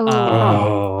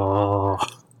 Oh.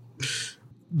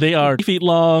 They are 3 feet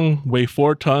long, weigh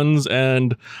 4 tons,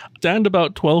 and stand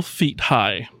about 12 feet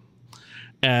high.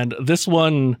 And this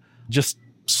one just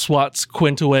swats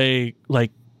Quint away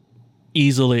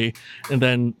easily, and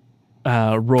then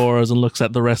roars and looks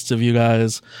at the rest of you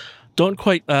guys. Don't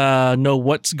quite know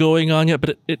what's going on yet,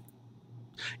 but it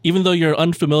even though you're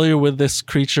unfamiliar with this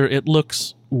creature, it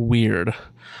looks weird.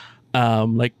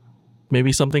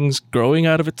 Maybe something's growing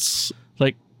out of its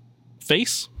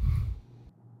face.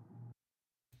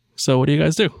 So what do you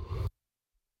guys do?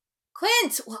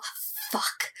 Quint! Well,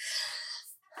 fuck.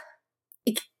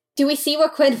 Do we see where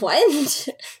Quint went?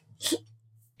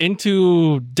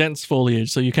 Into dense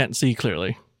foliage, so you can't see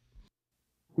clearly.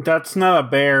 That's not a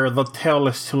bear. The tail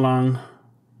is too long.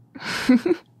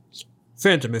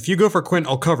 Phantom, if you go for Quint,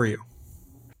 I'll cover you.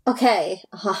 Okay,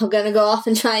 I'm gonna go off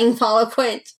and try and follow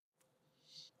Quint.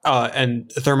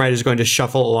 And Thermite is going to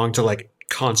shuffle along to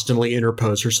constantly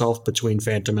interpose herself between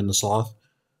Phantom and the sloth.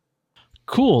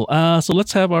 Cool. So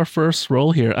let's have our first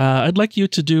roll here. I'd like you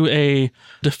to do a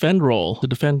defend roll to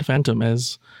defend Phantom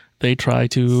as they try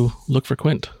to look for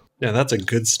Quint. Yeah, that's a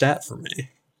good stat for me.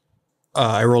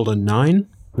 I rolled a 9.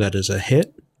 That is a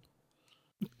hit.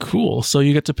 Cool. So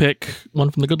you get to pick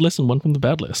one from the good list and one from the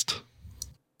bad list.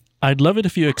 I'd love it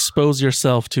if you expose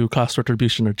yourself to cost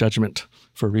retribution or judgment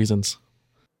for reasons.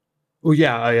 Well,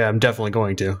 yeah, I'm definitely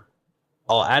going to.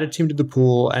 I'll add a team to the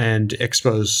pool and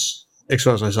expose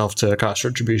myself to cost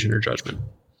retribution or judgment.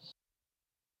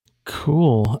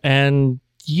 Cool. And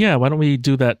yeah, why don't we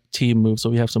do that team move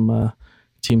so we have some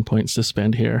team points to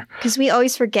spend here? Because we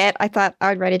always forget. I thought I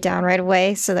would write it down right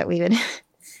away so that we would...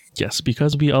 Yes,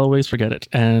 because we always forget it.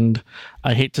 And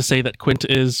I hate to say that Quint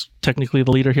is technically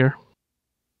the leader here.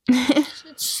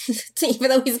 Even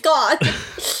though he's gone.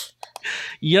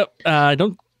 Yep. I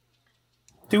don't...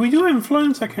 Did we do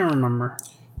influence? I can't remember.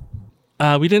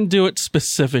 We didn't do it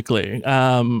specifically.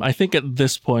 I think at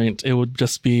this point it would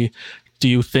just be, do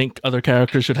you think other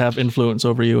characters should have influence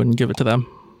over you, and give it to them?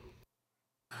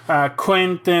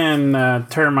 Quint and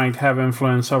Termite have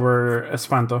influence over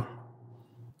Espanto.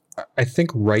 I think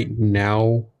right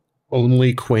now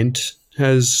only Quint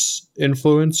has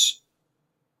influence.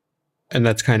 And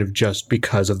that's kind of just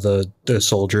because of the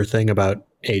soldier thing about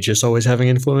Aegis always having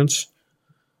influence.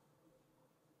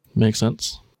 Makes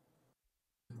sense.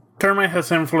 Termite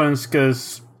has influence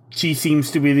because she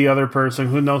seems to be the other person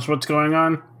who knows what's going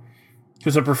on.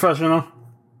 Who's a professional.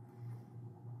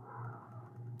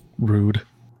 Rude.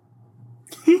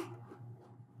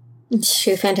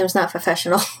 True, Phantom's not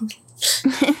professional.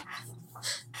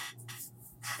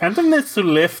 Phantom needs to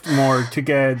lift more to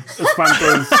get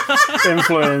Espanto's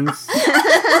influence.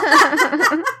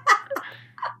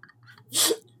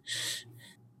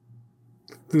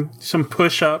 Some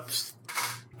push-ups.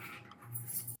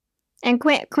 And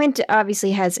Quint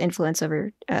obviously has influence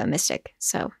over Mystic,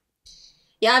 so...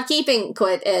 Yeah, I'm keeping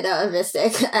Quint and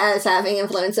Mystic as having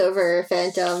influence over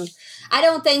Phantom. I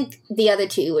don't think the other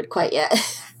two would quite yet.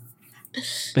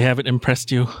 They haven't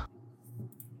impressed you.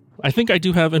 I think I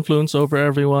do have influence over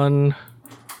everyone.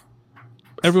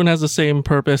 Everyone has the same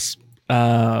purpose.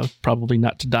 Probably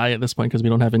not to die at this point because we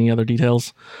don't have any other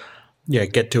details. Yeah,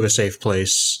 get to a safe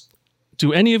place.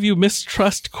 Do any of you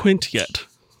mistrust Quint yet?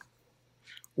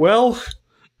 Well...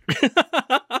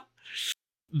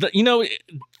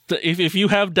 If you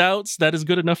have doubts, that is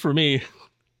good enough for me.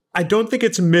 I don't think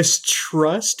it's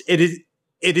mistrust. It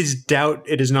is doubt.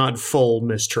 It is not full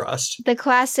mistrust. The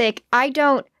classic, I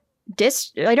don't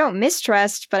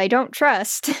mistrust, but I don't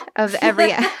trust of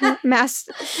every mass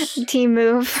team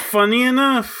move. Funny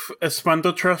enough,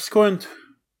 Espanto trusts Quint.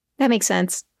 That makes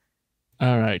sense.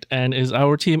 All right. And is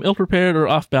our team ill-prepared or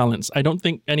off balance? I don't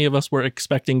think any of us were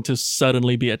expecting to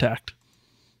suddenly be attacked.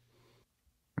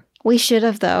 We should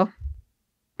have, though.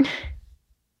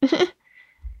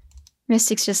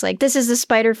 Mystic's just like, this is the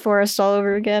spider forest all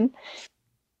over again.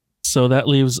 So that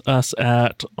leaves us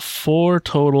at 4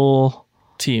 total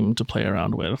team to play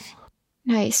around with.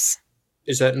 Nice.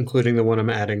 Is that including the one I'm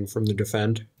adding from the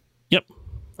defend? Yep.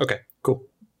 Okay, cool.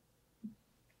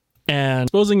 And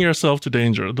exposing yourself to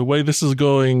danger, the way this is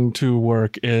going to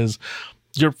work is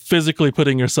you're physically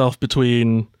putting yourself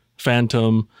between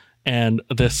Phantom and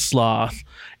this sloth,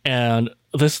 and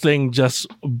this thing just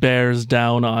bears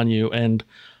down on you and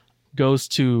goes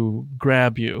to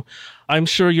grab you. I'm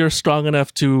sure you're strong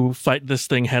enough to fight this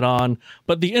thing head on,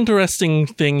 but the interesting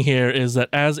thing here is that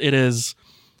as it is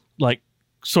like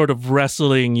sort of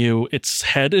wrestling you, its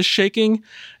head is shaking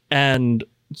and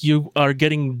you are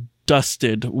getting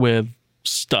dusted with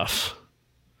stuff.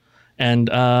 And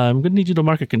I'm going to need you to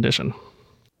mark a condition.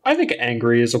 I think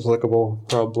angry is applicable,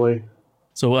 probably.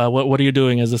 So what are you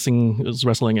doing as this thing is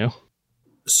wrestling you?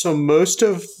 So most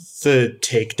of the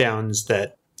takedowns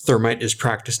that Thermite is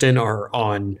practiced in are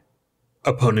on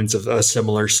opponents of a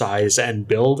similar size and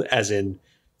build, as in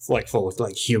like full of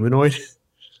like humanoid.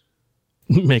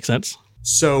 Makes sense.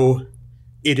 So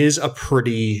it is a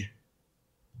pretty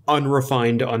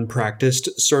unrefined,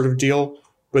 unpracticed sort of deal,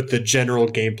 but the general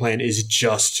game plan is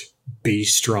just be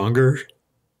stronger.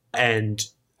 And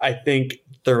I think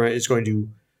Thermite is going to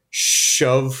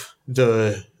shove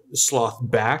the sloth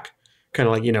back, kind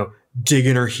of like, dig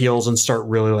in her heels and start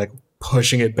really like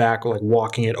pushing it back, like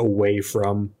walking it away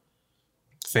from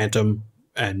Phantom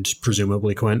and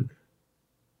presumably Quint.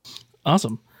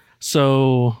 Awesome.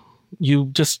 So you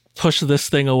just push this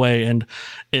thing away and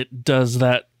it does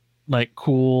that like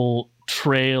cool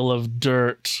trail of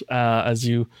dirt as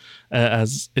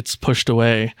it's pushed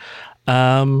away.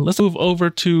 Let's move over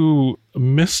to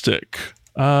Mystic.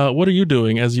 What are you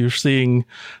doing as you're seeing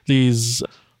this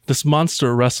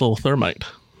monster wrestle Thermite?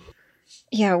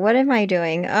 Yeah, what am I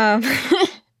doing?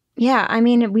 Yeah, I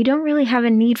mean, we don't really have a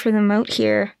need for the moat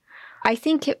here. I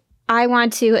think I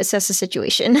want to assess the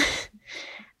situation.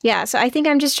 Yeah, so I think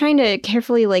I'm just trying to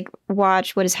carefully like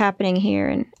watch what is happening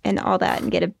here and all that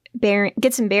and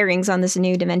get some bearings on this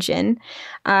new dimension.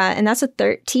 And that's a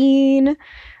 13.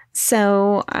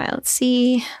 So let's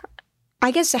see.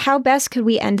 I guess how best could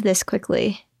we end this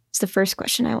quickly? It's the first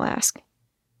question I will ask.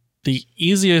 The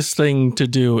easiest thing to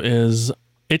do is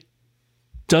it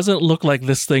doesn't look like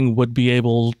this thing would be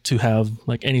able to have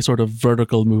like any sort of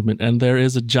vertical movement. And there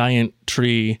is a giant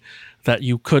tree that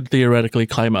you could theoretically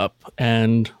climb up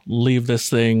and leave this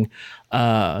thing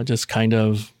just kind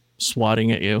of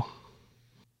swatting at you.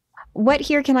 What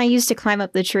here can I use to climb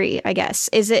up the tree, I guess?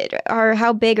 Or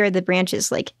how big are the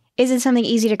branches? Like, is it something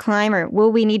easy to climb, or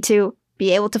will we need to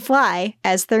be able to fly,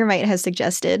 as Thermite has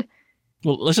suggested?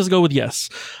 Well, let's just go with yes.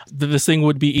 This thing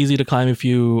would be easy to climb if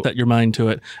you set your mind to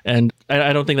it. And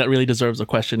I don't think that really deserves a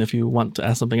question if you want to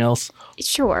ask something else.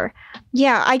 Sure.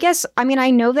 Yeah, I guess, I mean, I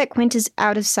know that Quint is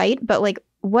out of sight, but like,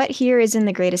 what here is in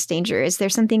the greatest danger? Is there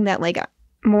something that like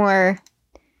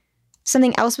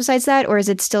something else besides that? Or is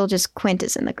it still just Quint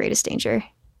is in the greatest danger?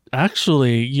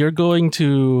 Actually, you're going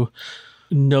to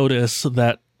notice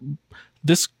that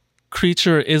this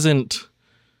creature isn't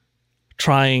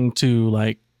trying to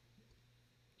like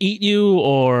eat you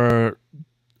or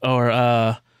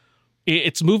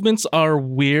its movements are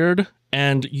weird,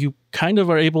 and you kind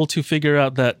of are able to figure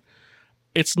out that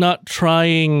it's not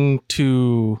trying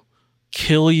to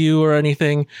kill you or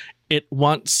anything. It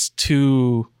wants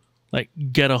to like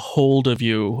get a hold of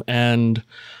you and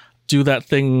do that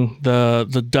thing,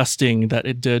 the dusting that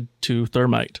it did to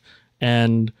Thermite.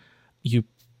 And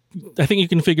I think you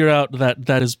can figure out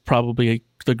that is probably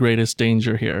the greatest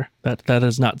danger here. That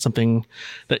is not something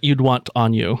that you'd want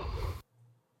on you.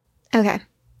 Okay.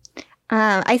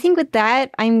 I think with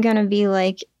that, I'm going to be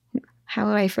like, how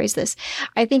would I phrase this?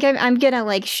 I think I'm going to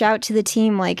like shout to the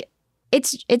team, like,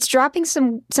 it's dropping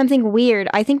something weird.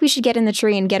 I think we should get in the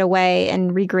tree and get away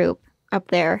and regroup up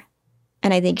there.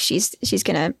 And I think she's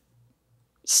going to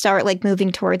start like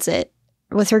moving towards it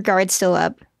with her guard still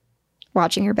up,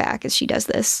 watching her back as she does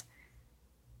this.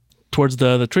 Towards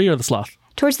the tree or the sloth?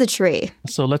 Towards the tree.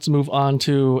 So let's move on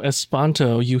to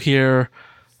Espanto. You hear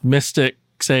Mystic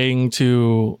saying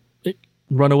to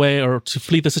run away or to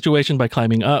flee the situation by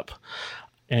climbing up.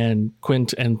 And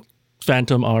Quint and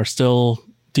Phantom are still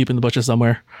deep in the bushes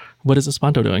somewhere. What is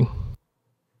Espanto doing?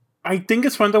 I think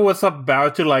Espanto was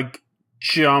about to like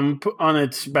jump on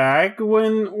its back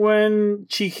when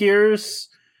she hears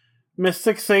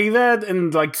Mystic say that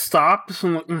and like stops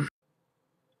and like,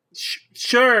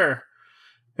 sure,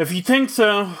 if you think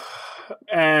so.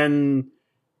 And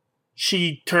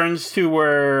she turns to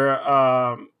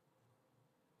where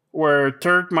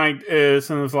Thermite is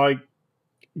and is like,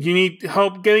 you need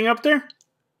help getting up there?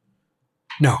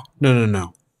 No.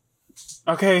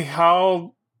 Okay,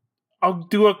 I'll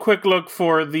do a quick look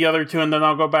for the other two and then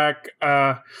I'll go back.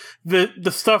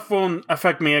 The stuff won't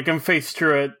affect me. I can face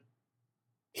through it.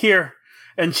 Here.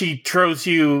 And she throws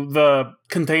you the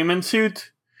containment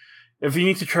suit. If you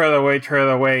need to throw it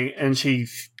away. And she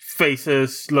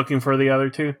faces looking for the other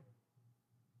two.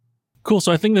 Cool.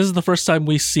 So I think this is the first time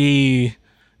we see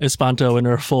Espanto in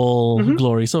her full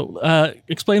glory. So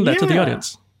explain that to the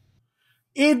audience.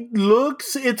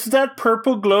 It's that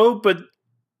purple glow, but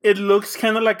it looks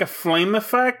kind of like a flame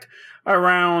effect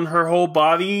around her whole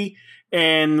body.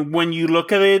 And when you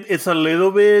look at it, it's a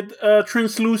little bit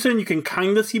translucent. You can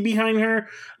kind of see behind her,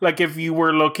 like if you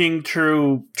were looking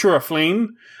through a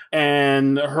flame.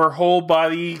 And her whole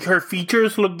body, her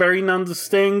features look very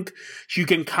non-distinct. You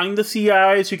can kind of see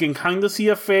eyes. You can kind of see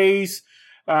a face.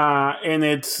 And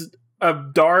it's a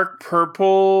dark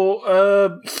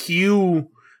purple hue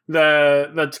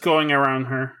that's going around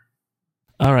her.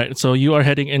 All right, so you are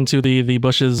heading into the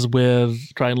bushes with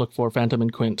try and look for Phantom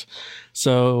and Quint.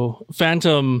 So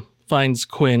Phantom finds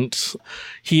Quint.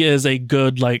 He is a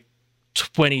good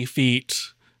 20 feet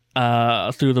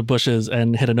through the bushes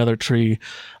and hit another tree.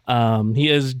 He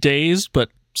is dazed,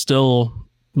 but still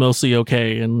mostly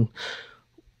okay. And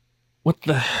what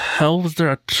the hell? Was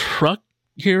there a truck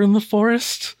here in the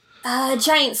forest? A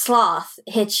giant sloth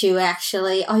hit you,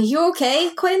 actually. Are you okay,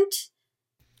 Quint?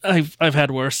 I've had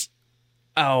worse.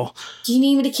 Ow. Do you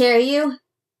need me to carry you?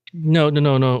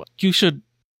 No. You should...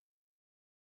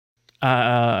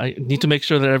 I need to make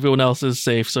sure that everyone else is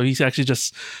safe. So he actually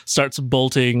just starts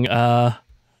bolting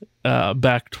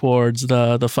back towards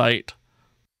the fight.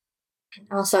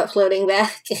 I'll start floating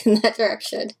back in that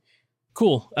direction.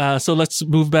 Cool. So let's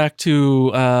move back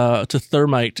to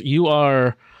Thermite. You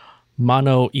are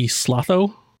Mono y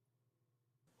Slotho.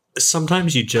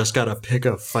 Sometimes you just gotta pick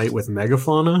a fight with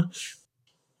megafauna.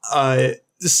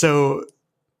 So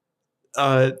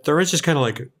Thermite's just kind of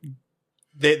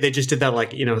They just did that,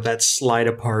 like, that slide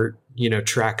apart,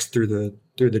 tracks through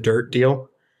the dirt deal.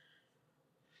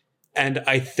 And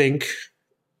I think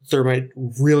Thermite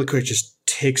really quick just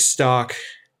takes stock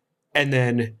and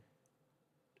then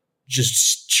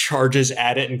just charges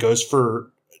at it and goes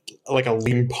for like a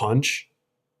lean punch.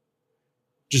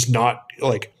 Just not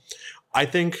like, I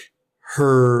think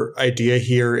her idea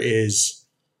here is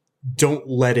don't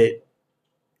let it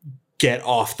get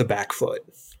off the back foot.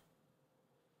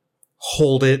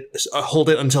 Hold it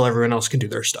until everyone else can do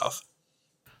their stuff.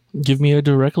 Give me a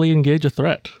directly engage a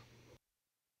threat.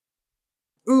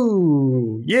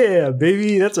 Ooh, yeah,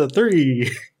 baby, that's a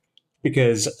 3.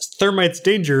 Because Thermite's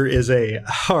danger is a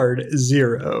hard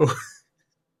 0.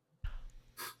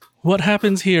 What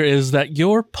happens here is that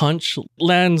your punch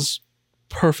lands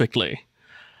perfectly.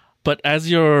 But as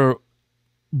your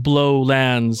blow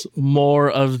lands, more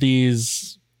of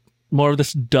this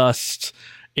dust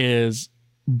is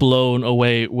blown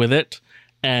away with it,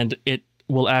 and it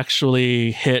will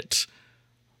actually hit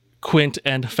Quint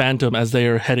and Phantom as they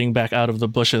are heading back out of the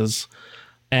bushes.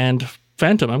 And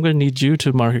Phantom, I'm going to need you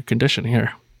to mark a condition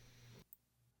here.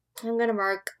 I'm going to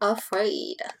mark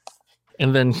afraid.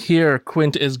 And then here,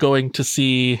 Quint is going to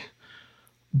see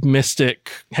Mystic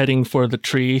heading for the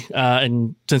tree.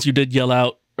 And since you did yell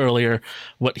out earlier,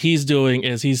 what he's doing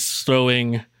is he's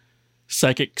throwing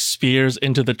psychic spears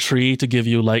into the tree to give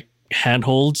you like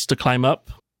handholds to climb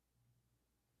up.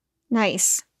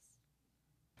 Nice.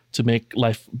 To make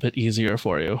life a bit easier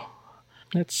for you.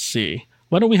 Let's see.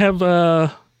 Why don't we have,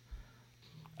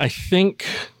 I think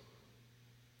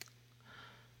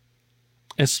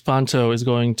Espanto is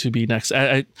going to be next.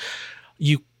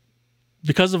 You,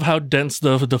 because of how dense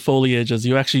the foliage is,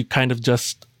 you actually kind of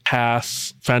just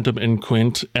pass Phantom and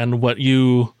Quint, and what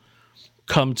you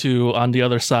come to on the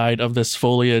other side of this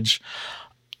foliage,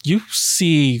 you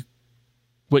see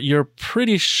what you're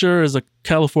pretty sure is a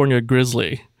California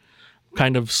grizzly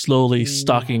kind of slowly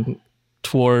stalking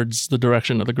towards the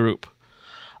direction of the group.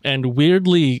 And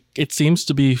weirdly, it seems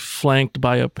to be flanked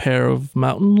by a pair of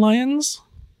mountain lions.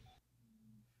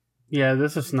 Yeah,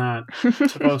 this is not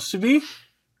supposed to be.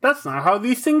 That's not how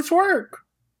these things work.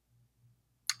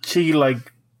 She,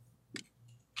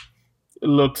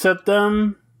 looks at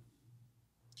them,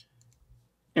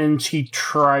 and she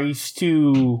tries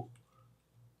to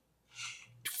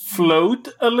float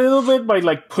a little bit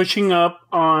by, pushing up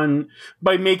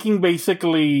by making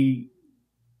basically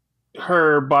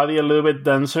her body a little bit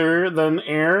denser than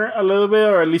air a little bit,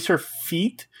 or at least her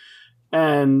feet,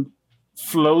 and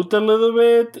float a little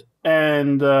bit,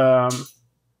 and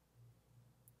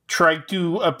try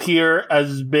to appear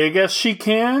as big as she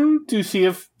can to see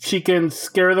if she can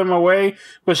scare them away,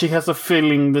 but she has a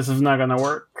feeling this is not going to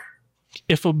work.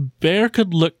 If a bear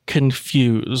could look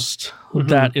confused,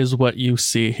 that is what you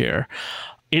see here.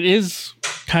 It is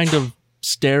kind of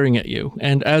staring at you,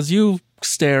 and as you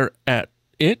stare at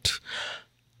it,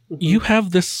 you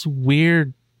have this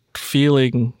weird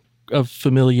feeling of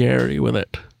familiarity with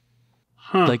it.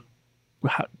 Huh. Like,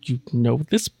 how you know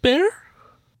this bear?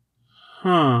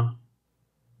 Huh.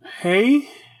 Hey?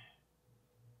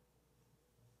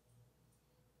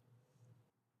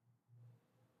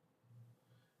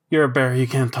 You're a bear, you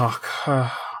can't talk.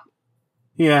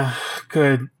 Yeah,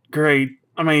 good, great,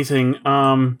 amazing.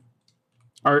 Are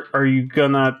you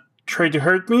gonna try to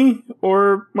hurt me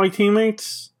or my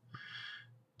teammates?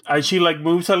 As she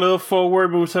moves a little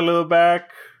forward, moves a little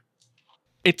back.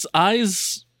 Its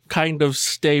eyes kind of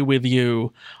stay with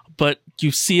you, but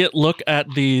you see it look at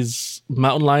these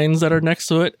mountain lions that are next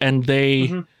to it, and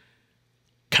they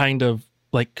kind of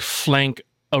flank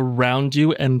around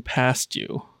you and past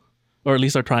you, or at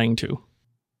least are trying to.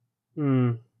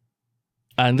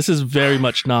 And this is very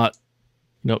much not,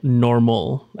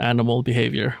 normal animal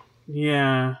behavior.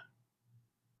 Yeah.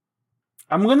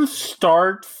 I'm gonna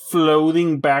start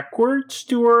floating backwards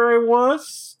to where I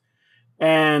was,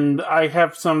 and I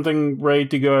have something ready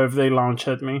to go if they launch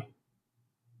at me.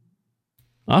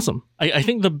 Awesome. I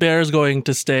think the bear is going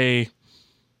to stay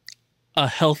a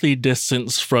healthy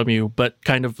distance from you, but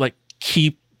kind of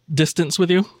keep distance with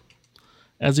you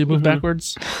as you move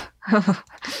backwards.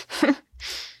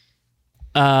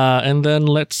 And then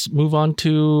let's move on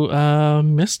to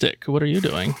Mystic. What are you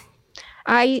doing?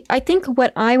 I think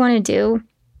what I want to do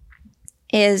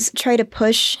is try to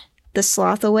push the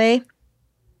sloth away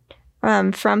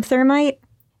from Thermite.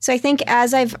 So I think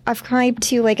as I've climbed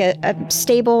to a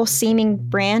stable seeming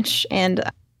branch, and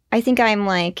I think I'm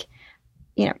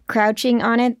crouching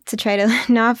on it to try to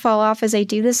not fall off as I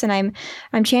do this, and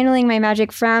I'm channeling my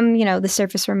magic from the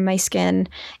surface from my skin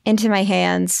into my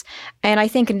hands, and I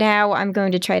think now I'm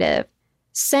going to try to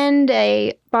send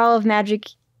a ball of magic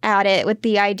at it with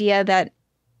the idea that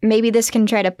maybe this can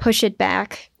try to push it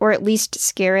back or at least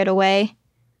scare it away.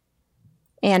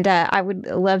 And I would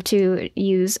love to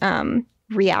use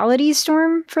Reality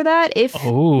Storm for that if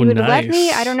you would let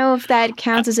me. I don't know if that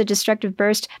counts as a destructive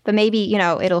burst, but maybe,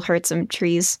 it'll hurt some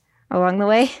trees along the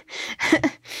way.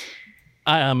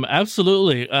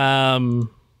 Absolutely. Are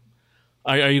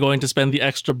you going to spend the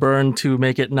extra burn to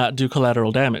make it not do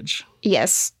collateral damage?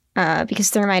 Yes, because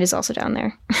Thermite is also down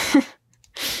there.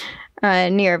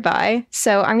 Nearby.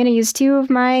 So I'm going to use 2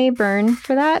 of my burn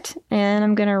for that, and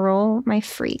I'm going to roll my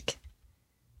freak.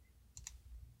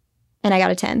 And I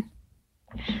got a 10.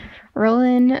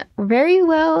 Rolling very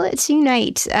well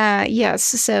tonight. Yes,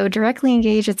 so directly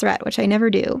engage a threat, which I never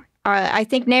do. I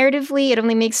think narratively it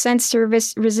only makes sense to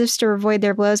resist or avoid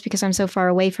their blows because I'm so far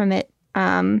away from it.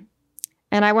 And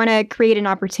I want to create an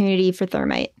opportunity for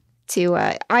Thermite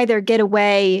to either get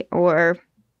away or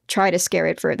try to scare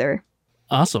it further.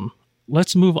 Awesome.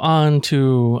 Let's move on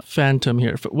to Phantom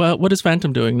here. Well, what is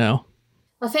Phantom doing now?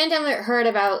 Well, Phantom heard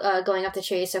about going up the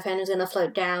tree, so Phantom's going to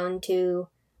float down to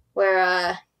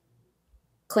where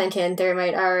Clint and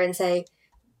Thermite are and say,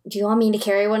 do you want me to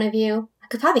carry one of you? I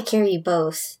could probably carry you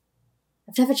both.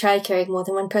 I've never tried carrying more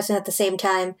than one person at the same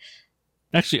time.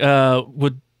 Actually,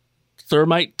 would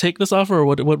Thermite take this offer, or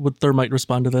what would Thermite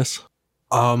respond to this?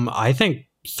 I think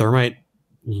Thermite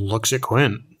looks at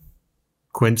Quint.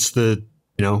 Quint's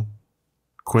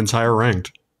Quint's higher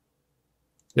ranked.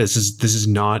 This is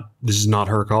not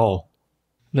her call.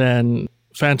 Then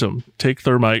Phantom, take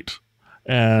Thermite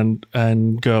and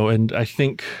go. And I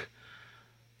think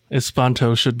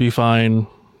Espanto should be fine.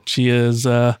 She is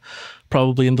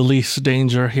probably in the least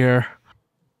danger here.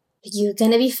 You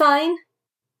gonna be fine,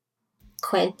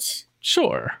 Quint?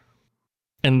 Sure.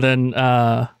 And then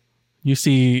you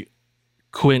see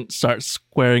Quint start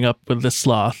squaring up with the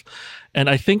sloth. And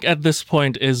I think at this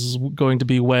point is going to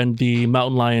be when the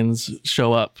mountain lions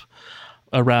show up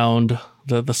around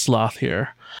the sloth here.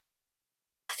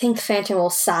 I think Phantom will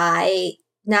sigh,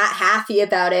 not happy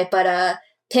about it, but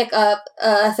pick up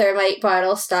Thermite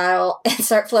bridle style and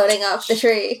start floating up the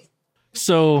tree.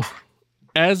 So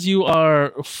as you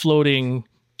are floating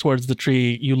towards the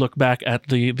tree, you look back at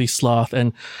the sloth,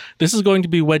 and this is going to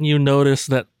be when you notice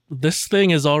that this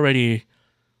thing is already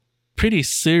pretty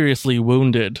seriously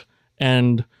wounded.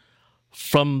 And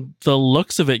from the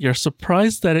looks of it, you're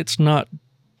surprised that it's not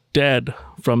dead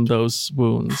from those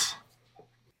wounds.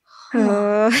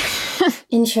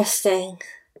 Interesting.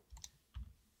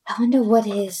 I wonder what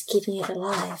is keeping it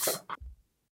alive.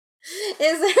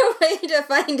 Is there a way to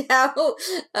find out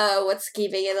what's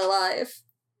keeping it alive?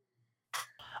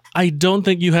 I don't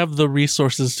think you have the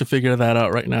resources to figure that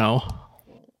out right now.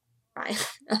 Fine.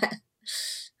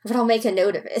 But I'll make a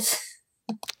note of it.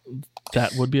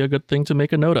 That would be a good thing to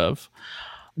make a note of.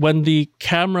 When the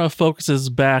camera focuses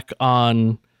back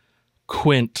on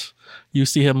Quint, you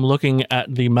see him looking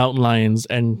at the mountain lions,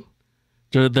 and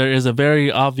there is a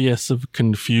very obvious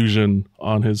confusion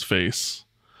on his face.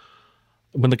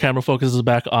 When the camera focuses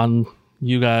back on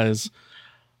you guys,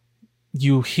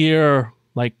 you hear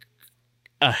like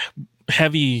a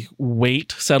heavy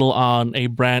weight settle on a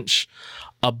branch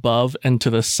above and to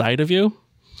the side of you,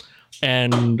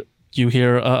 and you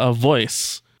hear a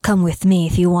voice. Come with me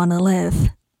if you want to live.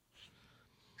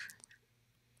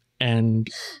 And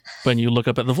when you look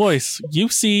up at the voice, you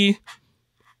see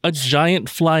a giant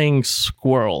flying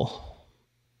squirrel.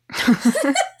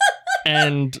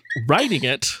 And riding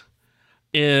it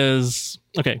is...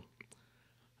 Okay.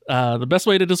 The best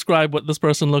way to describe what this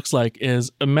person looks like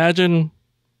is imagine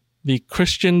the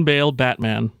Christian Bale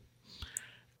Batman.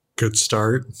 Good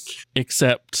start.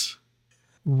 Except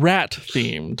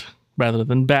rat-themed rather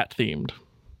than bat-themed.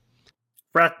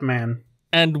 Ratman.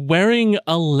 And wearing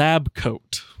a lab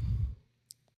coat.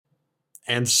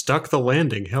 And stuck the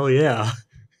landing. Hell yeah.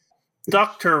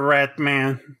 Dr.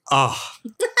 Ratman. Oh,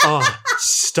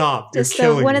 stop. You're Just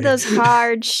killing one me. of those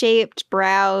hard-shaped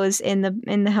brows in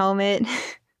the helmet.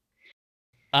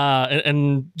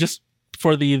 And just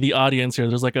for the audience here,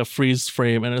 there's like a freeze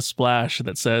frame and a splash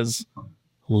that says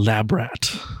lab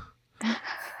rat.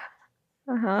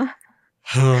 Uh-huh.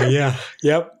 Oh, yeah.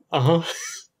 Yep. Uh-huh.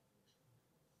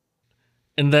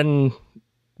 And then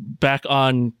back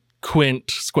on Quint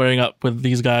squaring up with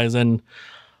these guys, and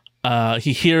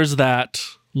he hears that,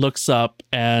 looks up,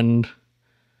 and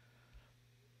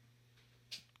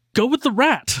go with the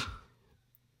rat.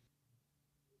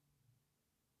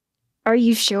 Are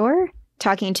you sure?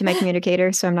 Talking to my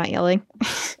communicator, so I'm not yelling.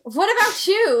 What about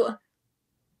you?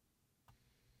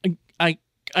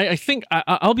 I think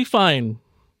I'll be fine.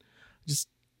 Just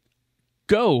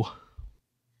go.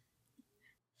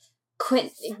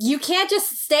 Quint, you can't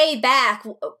just stay back.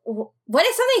 What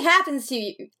if something happens to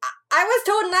you? I was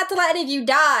told not to let any of you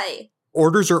die.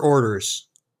 Orders are orders.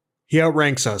 He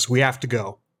outranks us. We have to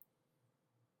go.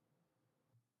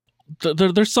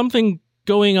 There's something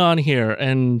going on here,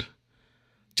 and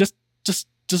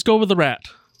just go with the rat.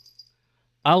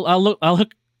 I'll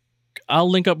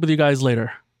link up with you guys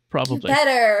later, probably. You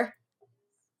better.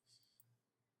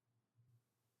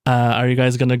 Are you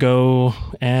guys gonna go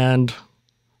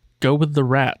with the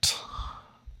rat?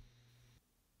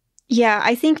 Yeah,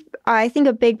 I think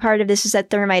a big part of this is that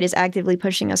Thermite is actively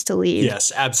pushing us to leave.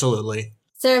 Yes, absolutely.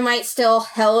 Thermite still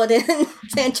held in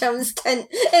Phantom's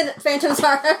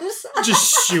arms.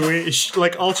 Just shoo it.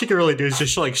 Like, all she can really do is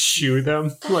just, like, shoo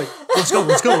them. Like, let's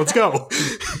go.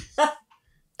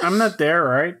 I'm not there,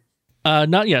 right?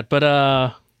 Not yet, but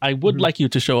I would like you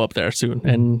to show up there soon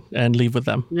and leave with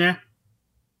them. Yeah.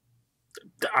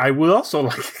 I would also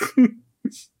like.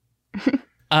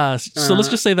 So let's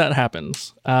just say that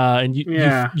happens, and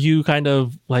you kind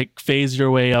of like phase your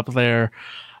way up there,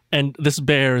 and this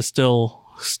bear is still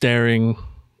staring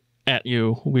at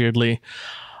you weirdly.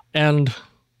 And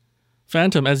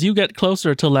Phantom, as you get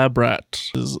closer to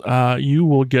Labrat, you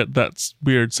will get that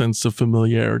weird sense of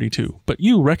familiarity too, but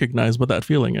you recognize what that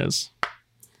feeling is.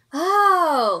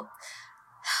 Oh,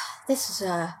 this is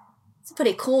it's a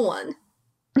pretty cool one.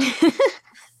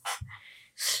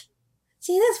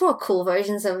 See, there's more cool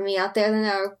versions of me out there than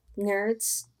our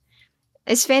nerds.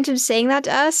 Is Phantom saying that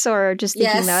to us, or just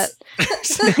thinking that?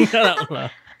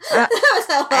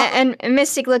 And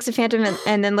Mystic looks at Phantom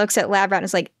and then looks at Labrat and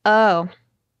is like, "Oh,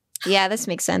 yeah, this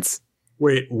makes sense."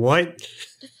 Wait, what?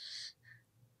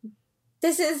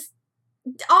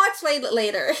 I'll explain it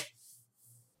later.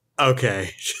 Okay.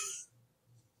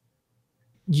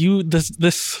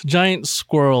 This giant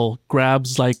squirrel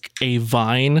grabs like a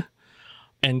vine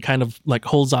and kind of like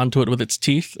holds onto it with its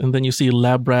teeth, and then you see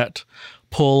Labrat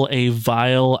pull a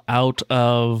vial out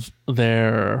of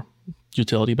their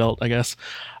utility belt, I guess,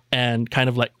 and kind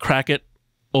of like crack it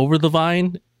over the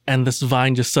vine, and this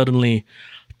vine just suddenly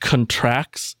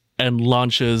contracts and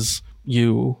launches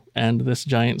you and this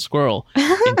giant squirrel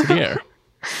into the air.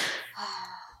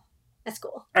 That's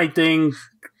cool. I think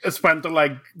Espanto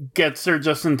like gets her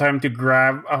just in time to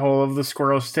grab a hold of the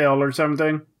squirrel's tail or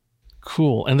something.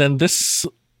 Cool. And then this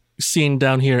scene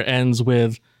down here ends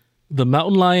with the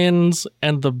mountain lions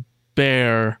and the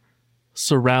bear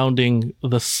surrounding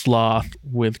the sloth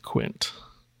with Quint.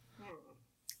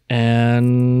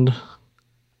 And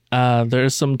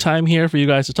there's some time here for you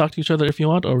guys to talk to each other if you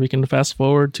want, or we can fast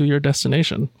forward to your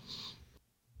destination.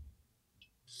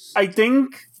 I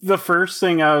think the first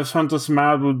thing out of Santos'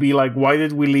 mouth would be like, why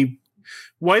did we leave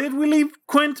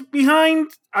Quint behind?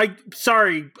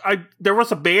 There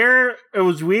was a bear. It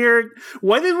was weird.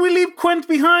 Why did we leave Quint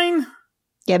behind?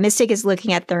 Yeah, Mystic is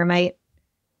looking at Thermite.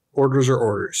 Orders are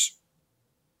orders.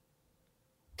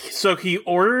 So he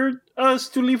ordered us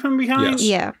to leave him behind? Yes.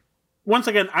 Yeah. Once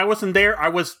again, I wasn't there.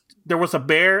 There was a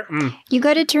bear. You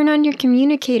got to turn on your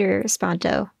communicator,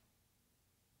 Spanto.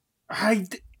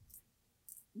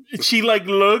 She like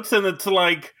looks and it's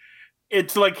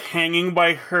like hanging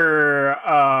by her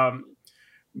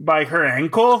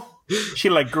ankle. She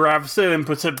like grabs it and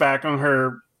puts it back on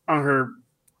her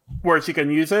where she can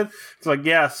use it. It's like,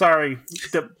 yeah, sorry.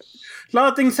 A lot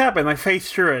of things happen. I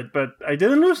faced through it, but I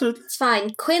didn't lose it. It's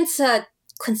fine. Quint's an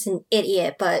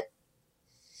idiot, but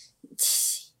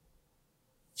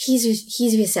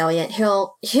he's resilient.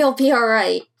 He'll be all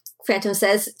right. Phantom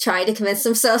says, trying to convince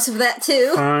themselves of that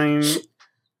too. Fine.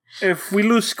 If we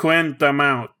lose Quint, I'm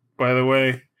out. By the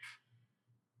way,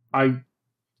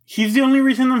 he's the only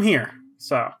reason I'm here.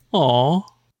 So. Aww.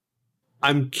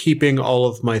 I'm keeping all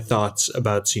of my thoughts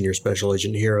about Senior Special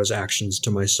Agent Hero's actions to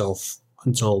myself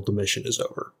until the mission is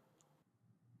over.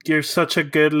 You're such a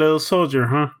good little soldier,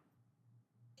 huh?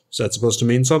 Is that supposed to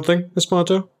mean something,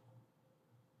 Espanto?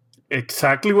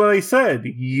 Exactly what I said.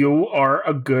 You are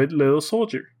a good little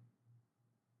soldier.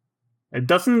 I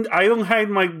don't hide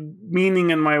my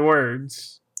meaning in my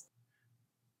words.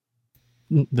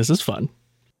 This is fun.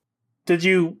 Did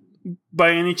you,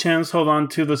 by any chance, hold on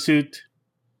to the suit?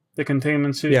 The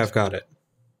containment suit? Yeah, I've got it.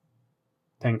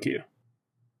 Thank you.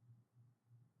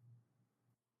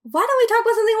 Why don't we talk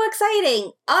about something more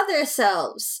exciting? Other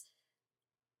selves.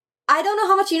 I don't know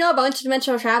how much you know about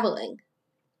interdimensional traveling.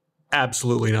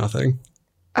 Absolutely nothing.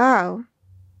 Oh.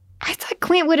 I thought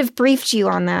Quint would have briefed you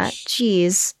on that.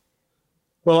 Jeez.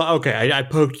 Well, okay, I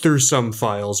poked through some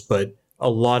files, but a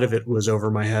lot of it was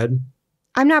over my head.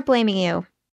 I'm not blaming you.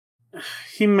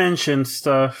 He mentioned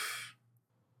stuff.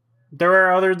 There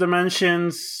are other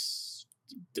dimensions.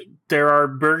 there are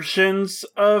versions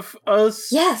of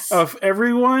us. Yes. Of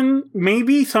everyone,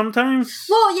 maybe sometimes.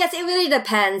 Well, yes, it really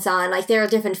depends on, like, there are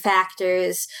different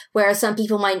factors where some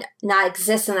people might not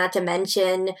exist in that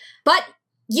dimension, but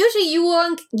usually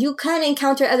you can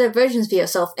encounter other versions of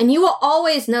yourself, and you will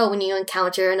always know when you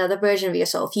encounter another version of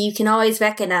yourself. You can always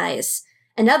recognize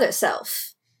another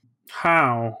self.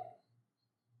 How?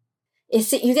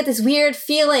 You get this weird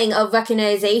feeling of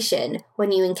recognition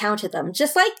when you encounter them.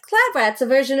 Just like Labrat's a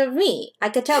version of me. I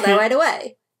could tell that right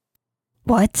away.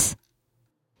 What?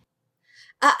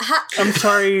 I'm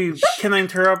sorry, can I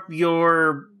interrupt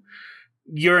your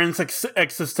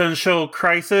existential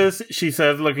crisis? She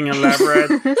says, looking at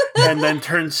Labrat, and then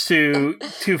turns to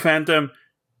Phantom.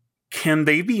 Can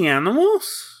they be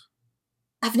animals?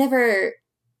 I've never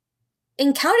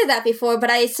encountered that before, but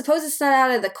I suppose it's not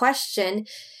out of the question.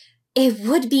 It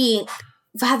would be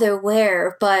rather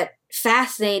rare, but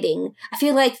fascinating. I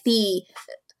feel like the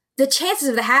chances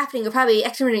of that happening are probably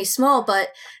extremely small, but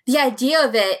the idea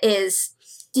of it is,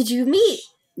 did you meet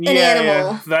an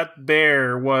animal? Yeah, that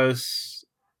bear was...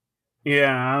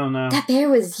 Yeah, I don't know. That bear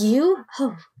was you?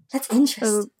 Oh, that's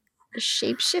interesting. A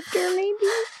shapeshifter,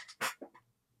 maybe?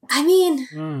 I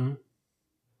mean...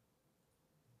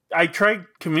 I tried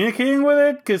communicating with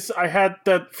it because I had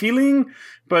that feeling,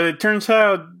 but it turns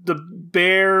out the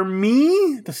bear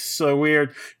this is so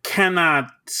weird,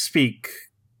 cannot speak.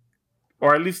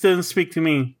 Or at least didn't speak to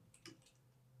me.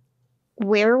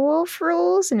 Werewolf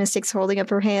rules? And Mystic's holding up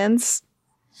her hands.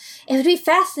 It would be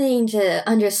fascinating to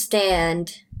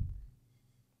understand.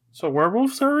 So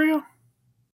werewolves are real?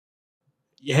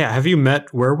 Yeah, have you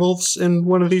met werewolves in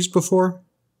one of these before?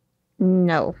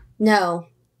 No. No.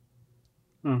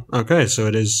 Okay, so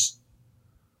it is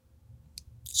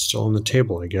still on the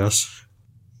table, I guess.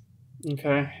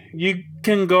 Okay. You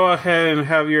can go ahead and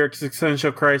have your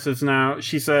existential crisis now,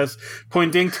 she says,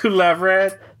 pointing to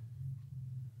Labrat.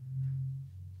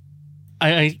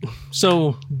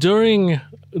 So during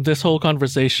this whole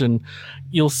conversation,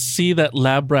 you'll see that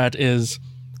Labrat is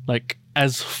like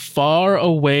as far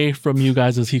away from you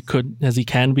guys as he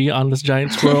can be on this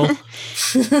giant squirrel,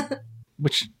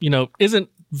 which, isn't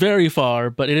very far,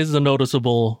 but it is a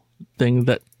noticeable thing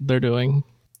that they're doing.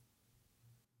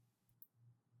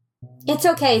 It's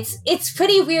okay. It's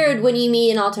pretty weird when you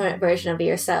meet an alternate version of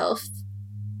yourself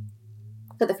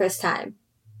for the first time.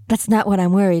 That's not what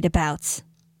I'm worried about.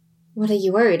 What are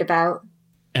you worried about?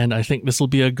 And I think this will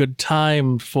be a good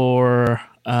time for...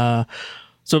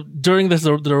 So during this,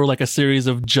 there were like a series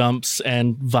of jumps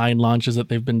and vine launches that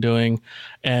they've been doing,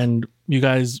 and you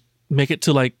guys make it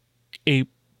to like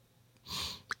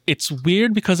it's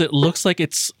weird because it looks like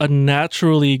it's a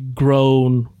naturally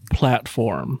grown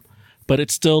platform, but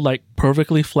it's still like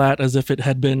perfectly flat as if it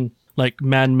had been like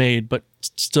man-made, but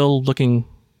still looking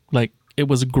like it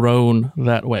was grown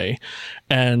that way.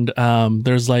 And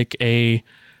there's like a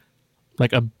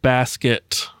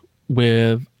basket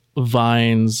with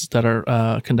vines that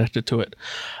are connected to it,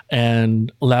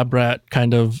 and Labrat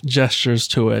kind of gestures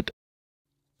to it.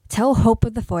 Tell Hope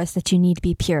of the Force that you need to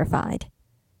be purified,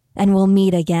 and we'll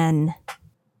meet again.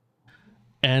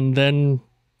 And then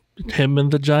him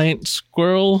and the giant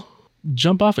squirrel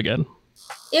jump off again.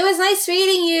 It was nice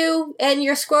meeting you and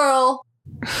your squirrel.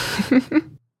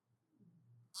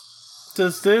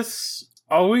 Does this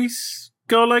always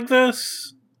go like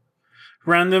this?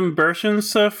 Random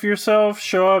versions of yourself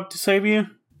show up to save you?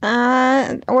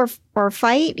 Or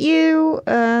fight you,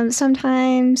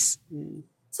 sometimes.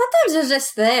 Sometimes they're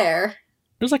just there.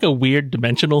 There's like a weird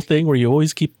dimensional thing where you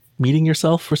always keep meeting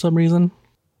yourself for some reason.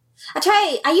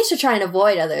 I used to try and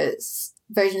avoid other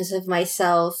versions of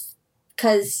myself,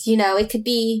 because, it could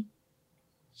be...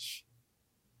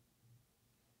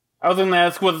 I was going to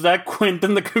ask, was that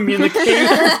Quentin the communicator?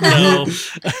 No.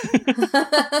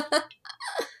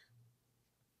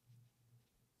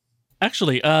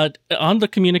 Actually, on the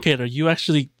communicator, you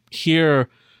actually hear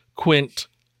Quint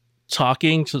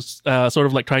talking, to, sort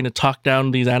of like trying to talk down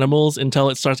these animals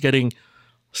until it starts getting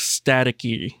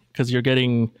staticky, because you're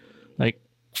getting like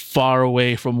far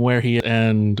away from where he is,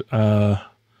 and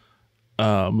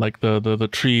like the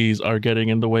trees are getting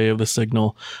in the way of the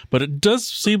signal. But it does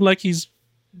seem like he's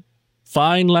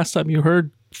fine last time you heard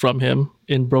from him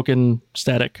in broken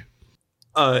static.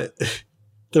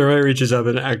 Thermite reaches up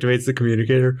and activates the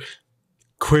communicator.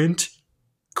 Quint!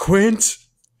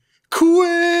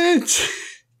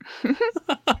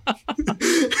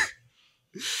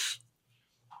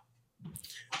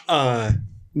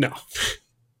 No.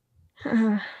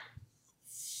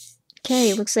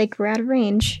 Okay, looks like we're out of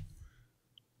range.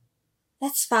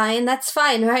 That's fine,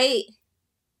 right?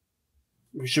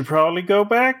 We should probably go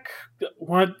back.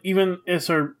 What even is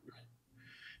our...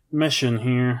 mission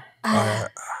here? Our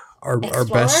Explorer?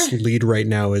 best lead right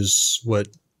now is what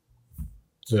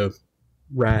the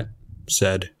rat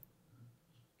said.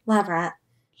 Lab rat.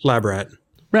 Lab rat.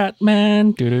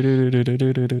 Ratman.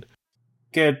 Do-do-do-do-do-do-do-do.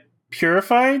 Get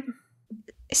purified?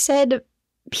 Said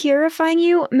purifying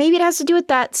you? Maybe it has to do with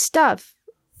that stuff.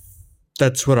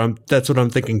 That's what I'm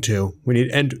thinking too. We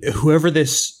need, and whoever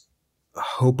this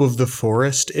Hope of the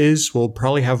Forest is will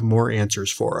probably have more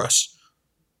answers for us.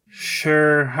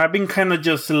 Sure. I've been kind of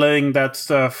just letting that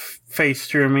stuff phase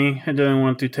through me. I didn't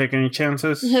want to take any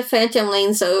chances. Phantom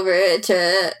leans over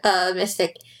to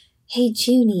Mystic. Hey,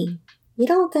 Junie, you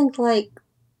don't think, like,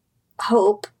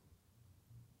 hope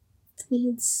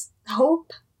means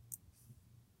hope?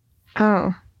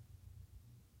 Oh.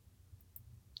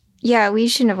 Yeah, we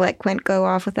shouldn't have let Quint go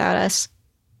off without us.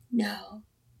 No.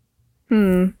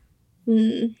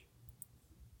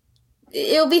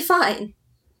 It'll be fine.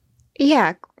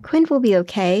 Yeah, Quint will be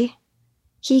okay.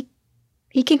 He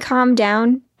can calm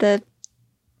down the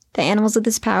animals with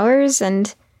his powers,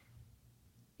 and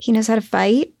he knows how to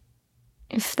fight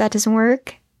if that doesn't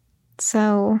work.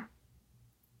 So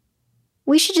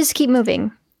we should just keep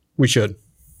moving. We should.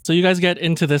 So you guys get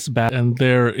into this bat, and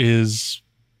there is...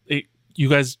 you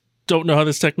guys don't know how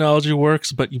this technology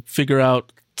works, but you figure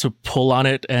out to pull on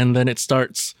it, and then it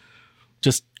starts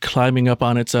just climbing up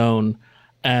on its own.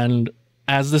 And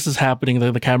as this is happening,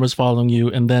 the camera's following you,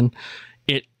 and then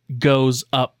it goes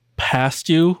up past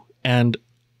you and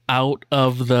out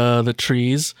of the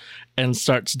trees and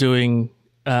starts doing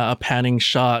a panning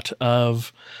shot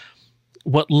of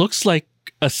what looks like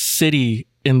a city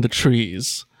in the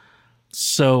trees.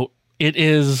 So it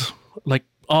is like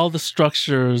all the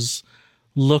structures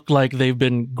look like they've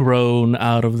been grown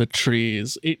out of the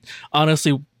trees.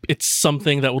 Honestly, it's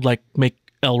something that would like make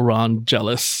Elrond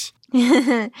jealous.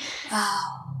 Wow.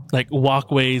 Like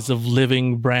walkways of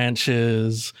living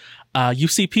branches. You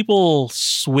see people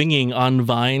swinging on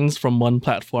vines from one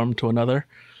platform to another.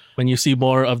 When you see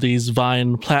more of these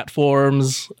vine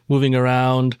platforms moving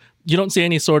around, you don't see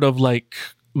any sort of like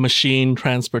machine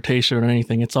transportation or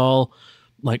anything. It's all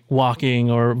like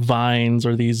walking or vines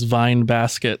or these vine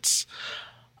baskets.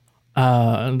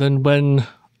 And then when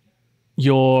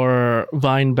your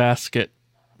vine basket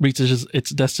reaches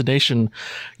its destination,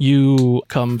 you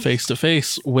come face to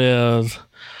face with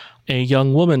a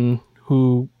young woman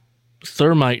who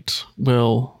Thermite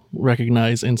will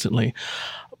recognize instantly.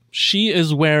 She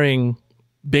is wearing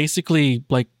basically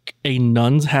like a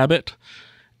nun's habit,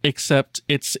 except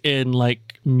it's in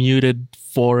like muted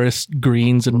forest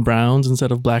greens and browns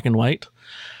instead of black and white.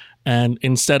 And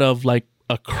instead of like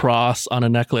a cross on a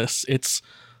necklace, it's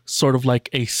sort of like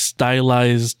a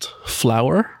stylized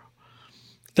flower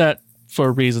that,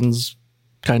 for reasons,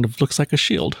 kind of looks like a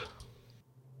shield.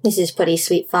 This is pretty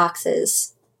sweet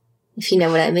foxes, if you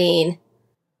know what I mean.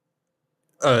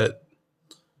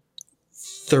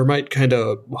 Thermite kind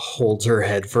of holds her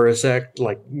head for a sec,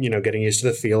 like, you know, getting used to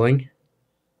the feeling.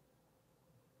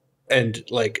 And,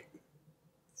 like,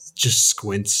 just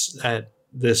squints at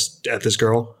this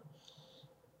girl.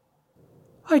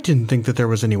 I didn't think that there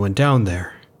was anyone down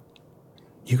there.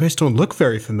 You guys don't look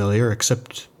very familiar,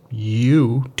 except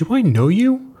you. Do I know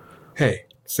you? Hey,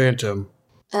 Phantom.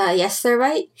 Yes, they're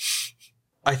right.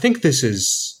 I think this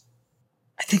is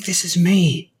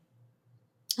me.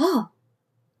 Oh.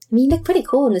 I mean, you look pretty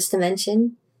cool in this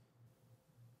dimension.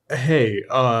 Hey,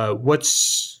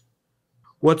 what's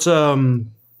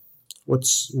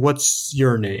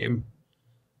your name?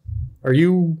 Are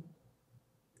you...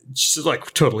 She's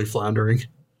like totally floundering.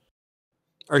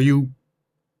 Are you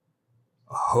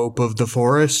Hope of the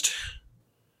Forest?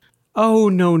 Oh,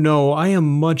 no, I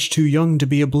am much too young to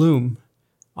be a bloom.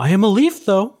 I am a leaf,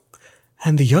 though,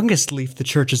 and the youngest leaf the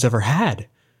church has ever had.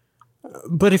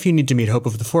 But if you need to meet Hope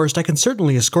of the Forest, I can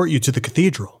certainly escort you to the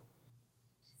cathedral.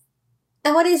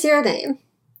 And what is your name?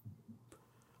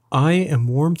 I am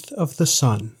Warmth of the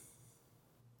Sun.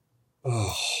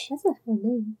 Oh. That's a fun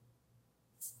name.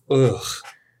 Ugh.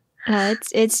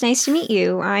 It's nice to meet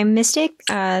you. I'm Mystic.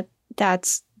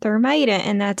 That's Thermite,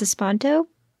 and that's Espanto.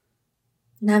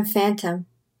 And I'm Phantom.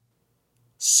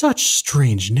 Such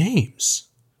strange names.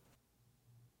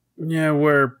 Yeah,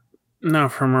 we're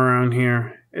not from around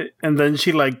here. And then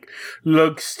she, like,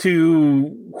 looks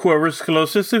to whoever's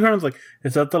closest to her and is like,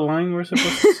 is that the line we're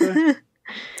supposed to say?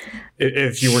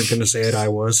 If you weren't going to say it, I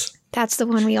was. That's the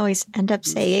one we always end up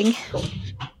saying.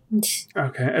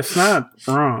 Okay, it's not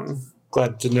wrong.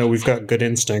 Glad to know we've got good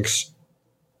instincts.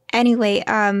 Anyway,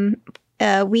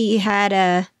 we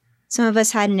had some of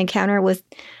us had an encounter with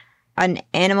an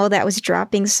animal that was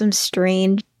dropping some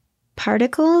strange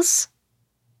particles.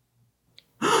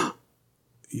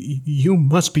 You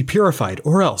must be purified,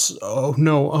 or else. Oh,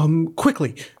 no,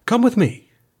 quickly, come with me.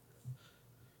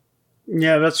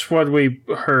 Yeah, that's what we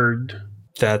heard.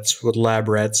 That's what Lab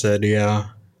Rat said, yeah.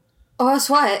 Or else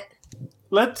what?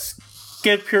 Let's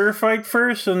get purified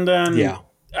first and then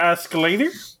ask later.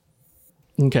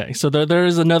 Okay, so there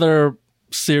is another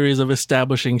series of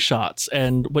establishing shots,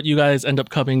 and what you guys end up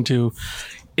coming to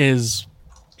is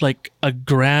like a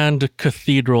grand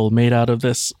cathedral made out of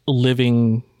this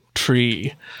living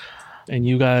tree. And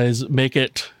you guys make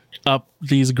it up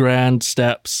these grand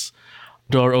steps,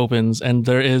 door opens, and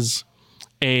there is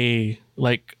a,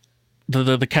 like,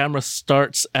 the camera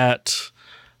starts at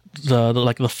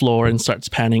the floor and starts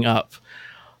panning up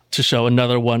to show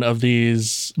another one of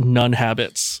these nun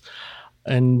habits.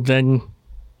 And then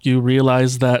you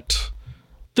realize that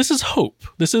this is Hope.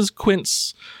 This is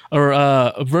Quint's, or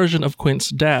a version of Quint's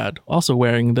dad, also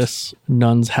wearing this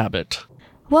nun's habit.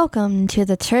 Welcome to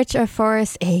the Church of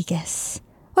Forest Aegis.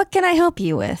 What can I help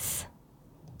you with?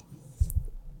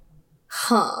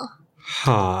 Huh.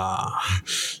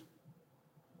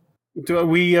 Do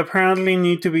we apparently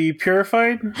need to be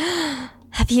purified?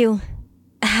 Have you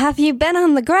been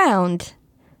on the ground?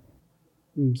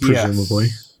 Presumably.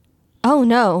 Oh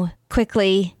no.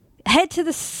 Quickly, head to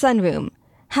the sunroom.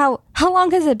 How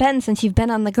long has it been since you've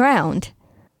been on the ground?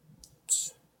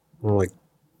 Well, like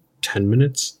 10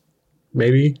 minutes,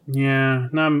 maybe? Yeah,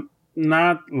 not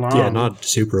long. Yeah, not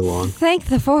super long. Thank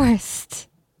the forest.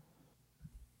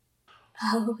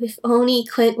 Oh, if only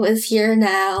Quint was here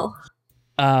now.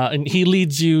 And he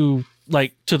leads you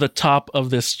like to the top of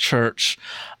this church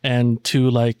and to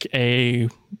like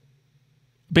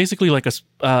basically like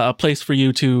a place for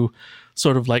you to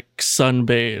sort of like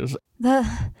sunbathe.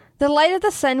 The light of the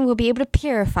sun will be able to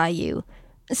purify you,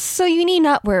 so you need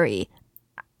not worry.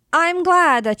 I'm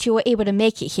glad that you were able to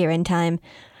make it here in time,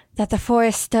 that the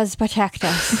forest does protect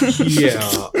us. Yeah,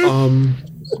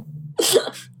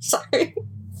 Sorry.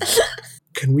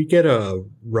 Can we get a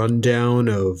rundown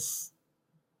of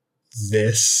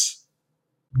this?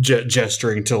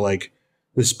 Gesturing to, like,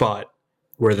 the spot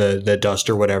where the dust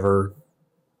or whatever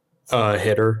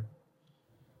hit her.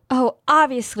 Oh,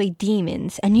 obviously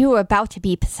demons, and you were about to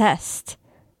be possessed.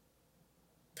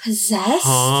 Possessed?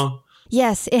 Huh?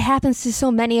 Yes, it happens to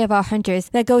so many of our hunters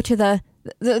that go to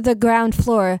the ground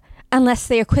floor unless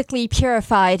they are quickly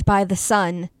purified by the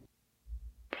sun.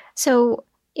 So,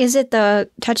 is it the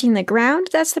touching the ground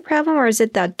that's the problem, or is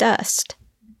it the dust?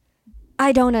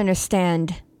 I don't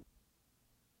understand.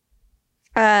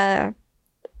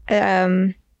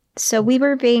 So we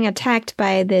were being attacked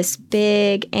by this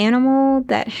big animal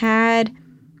that had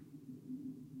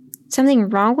something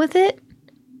wrong with it.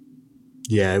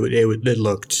 Yeah, it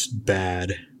looked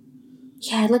bad.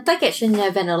 Yeah, it looked like it shouldn't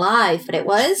have been alive, but it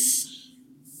was.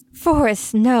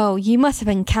 Forrest, no, you must have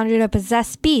encountered a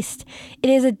possessed beast. It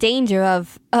is a danger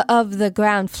of the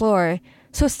ground floor.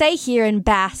 So stay here and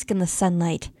bask in the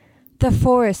sunlight. The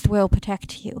forest will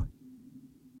protect you.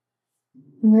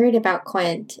 I'm worried about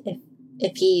Quint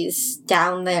if he's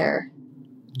down there.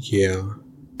 Yeah.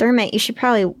 Thermite, you should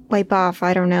probably wipe off.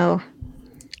 I don't know,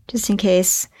 just in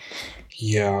case.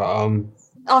 Yeah.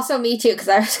 Also, me too, because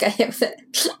I was gonna hit with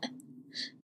it.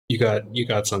 You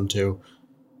got some too.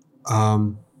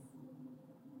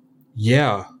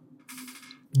 Yeah.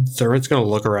 Thermite's gonna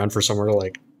look around for somewhere to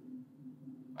like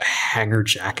hang her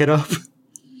jacket up.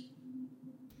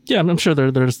 Yeah, I'm sure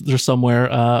there's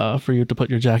somewhere for you to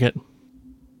put your jacket.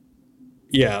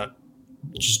 Yeah.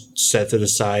 Just sets it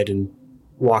aside and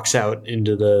walks out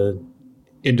into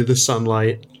the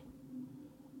sunlight.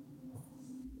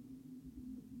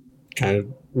 Kind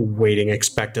of waiting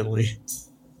expectantly.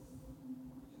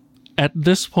 At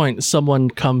this point, someone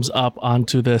comes up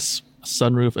onto this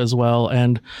sunroof as well,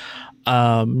 and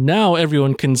now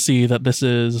everyone can see that this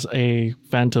is a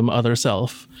phantom other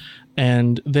self,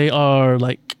 and they are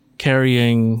like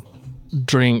carrying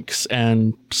drinks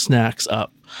and snacks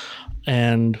up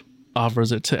and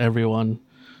offers it to everyone.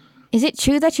 Is it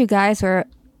true that you guys were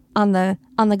on the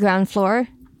ground floor?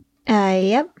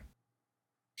 Yep.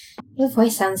 Your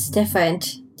voice sounds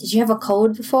different. Did you have a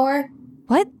cold before?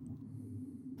 What?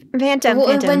 Phantom.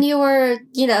 When you were,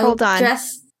 Hold on.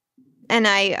 dressed. And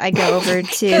I go over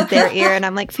to their ear and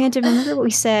I'm like, Phantom, remember what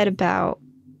we said about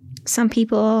some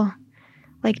people,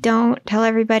 like, don't tell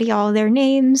everybody all their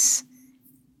names?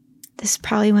 This is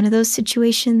probably one of those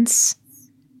situations.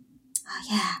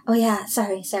 Oh yeah.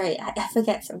 Sorry. I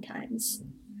forget sometimes.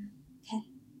 Okay.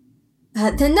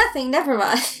 Then nothing. Never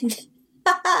mind.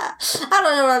 I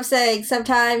don't know what I'm saying.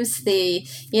 Sometimes the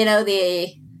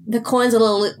coin's a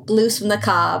little loose from the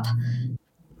cob.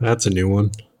 That's a new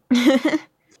one.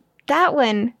 That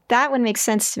one makes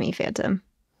sense to me, Phantom.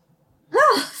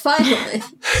 Finally.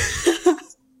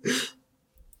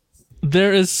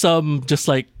 There is some just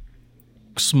like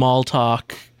small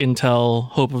talk until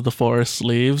Hope of the Forest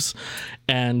leaves,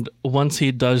 and once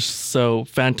he does so,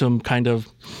 Phantom kind of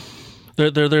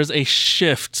there's a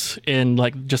shift in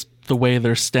like just the way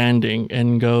they're standing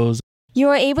and goes, You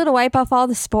were able to wipe off all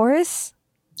the spores?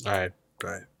 I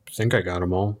think I got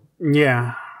them all.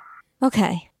 Yeah.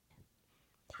 Okay.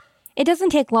 It doesn't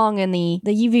take long in the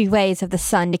UV rays of the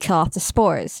sun to kill off the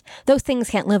spores. Those things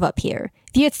can't live up here.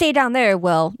 If you had stayed down there,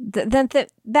 well, then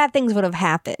that things would have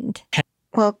happened.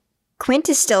 Well, Quint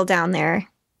is still down there.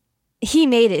 He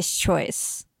made his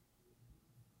choice.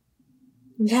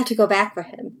 We had to go back for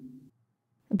him.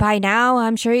 By now,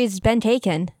 I'm sure he's been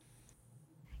taken.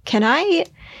 Can I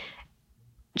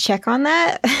check on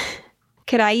that?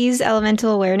 Could I use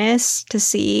elemental awareness to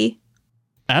see?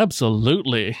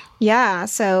 absolutely. Yeah,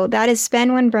 so that is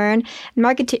spend one burn.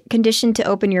 Mark a condition to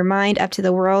open your mind up to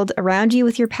the world around you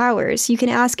with your powers. You can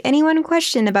ask anyone a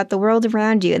question about the world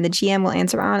around you, and the GM will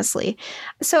answer honestly.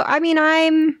 So, I mean,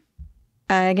 I'm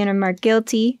going to mark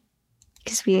guilty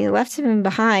because we left him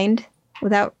behind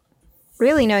without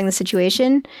really knowing the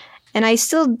situation. And I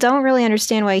still don't really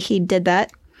understand why he did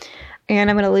that. And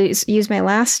I'm going to use my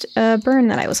last burn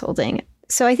that I was holding.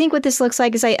 So I think what this looks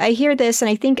like is I hear this, and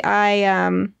I think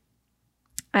I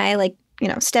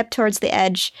step towards the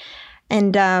edge,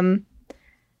 and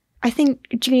I think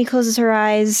Junie closes her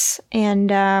eyes,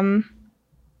 and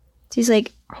she's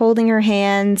like holding her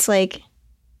hands, like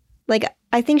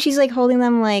I think she's like holding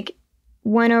them like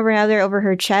one over another over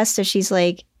her chest, as she's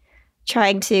like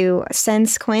trying to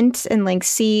sense Quint and like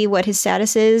see what his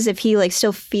status is, if he like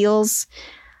still feels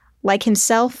like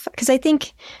himself. Because I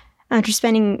think after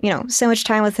spending, so much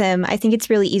time with him, I think it's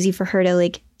really easy for her to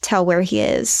like tell where he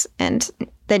is. And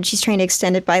then she's trying to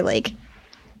extend it by like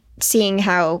seeing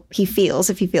how he feels,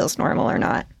 if he feels normal or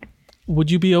not.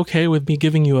 Would you be okay with me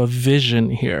giving you a vision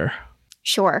here?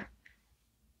 Sure.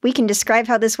 We can describe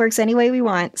how this works any way we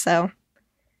want, so.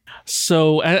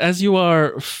 So as you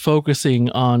are focusing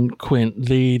on Quint,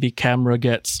 the camera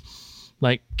gets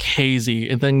like hazy,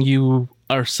 and then you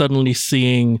are suddenly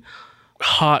seeing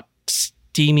hot,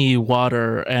 steamy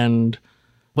water, and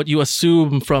what you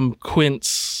assume from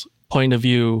Quint's point of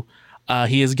view,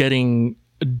 he is getting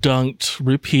dunked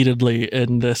repeatedly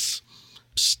in this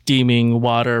steaming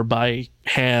water by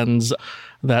hands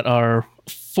that are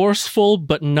forceful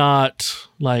but not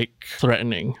like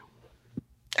threatening.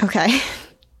 Okay.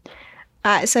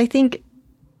 So I think,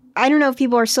 I don't know if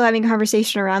people are still having a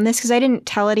conversation around this, because I didn't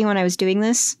tell anyone I was doing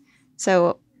this.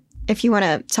 So if you want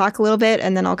to talk a little bit,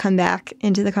 and then I'll come back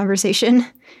into the conversation.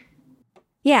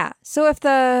 Yeah, so if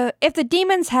the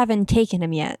demons haven't taken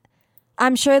him yet,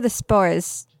 I'm sure the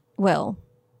spores will.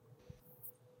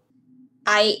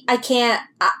 I can't,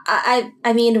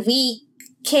 I mean, we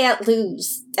can't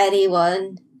lose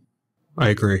anyone. I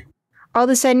agree. All of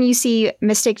a sudden you see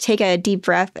Mystic take a deep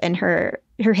breath, and her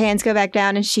hands go back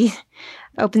down, and she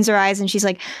opens her eyes, and she's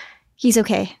like, he's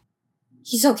okay.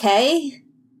 He's okay?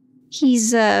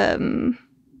 He's, I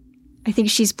think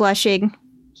she's blushing.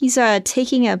 He's,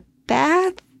 taking a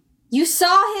bath? You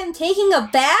saw him taking a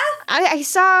bath? I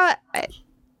saw,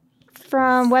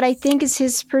 from what I think is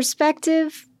his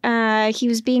perspective, he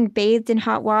was being bathed in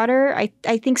hot water.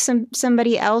 I think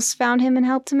somebody else found him and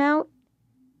helped him out.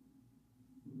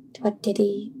 What, did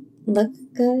he look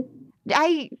good?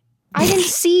 I didn't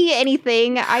see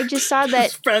anything. I just saw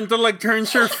that. Fanta like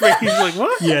turns her face like,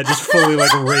 what? Yeah, just fully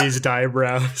like raised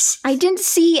eyebrows. I didn't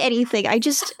see anything. I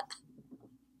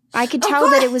could tell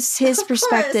that it was his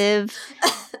perspective,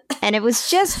 and it was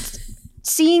just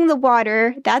seeing the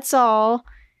water. That's all.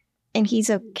 And he's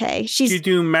okay. You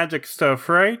do magic stuff,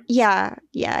 right? Yeah.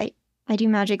 I do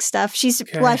magic stuff. She's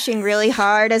blushing really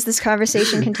hard as this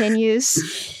conversation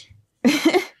continues.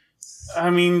 I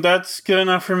mean, that's good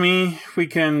enough for me. We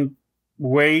can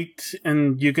wait,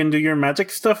 and you can do your magic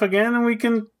stuff again, and we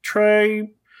can try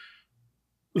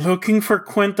looking for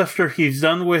Quint after he's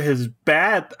done with his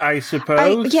bat, I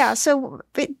suppose. So,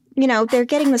 they're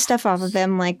getting the stuff off of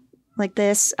him like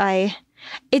this.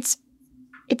 It's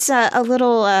a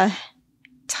little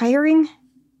tiring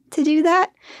to do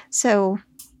that. So,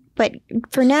 but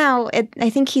for now, I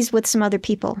think he's with some other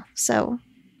people, so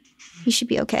he should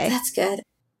be okay. That's good.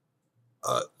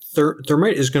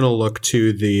 Thermite is going to look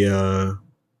to the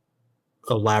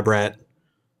lab rat,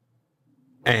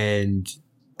 and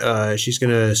she's going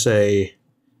to say,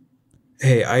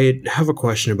 "Hey, I have a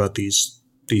question about these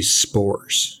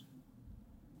spores.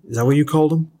 Is that what you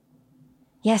called them?"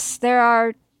 Yes, there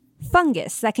are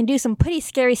fungus that can do some pretty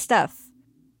scary stuff.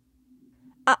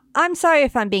 I'm sorry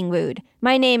if I'm being rude.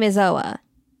 My name is Oa.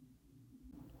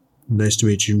 Nice to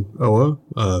meet you, Oa.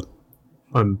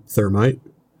 I'm Thermite.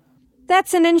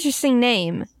 That's an interesting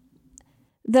name.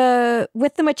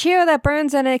 With the material that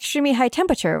burns at an extremely high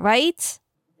temperature, right?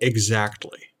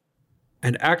 Exactly.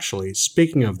 And actually,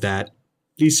 speaking of that,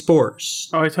 these spores.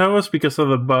 Oh, I thought it was because of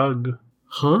the bug.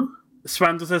 Huh?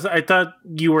 Spanto says, I thought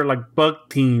you were like bug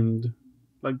themed.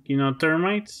 Like,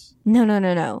 termites?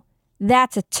 No.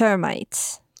 That's a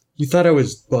termite. You thought I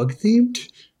was bug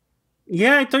themed?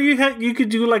 Yeah, I thought you could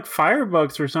do like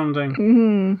firebugs or something.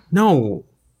 Mm. No.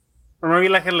 Or maybe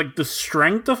like had like the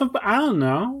strength of I don't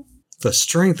know. The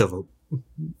strength of a...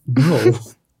 No.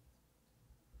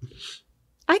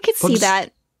 I could see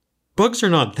that. Bugs are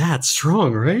not that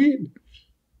strong, right?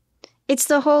 It's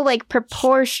the whole, like,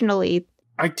 proportionally.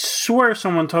 I swear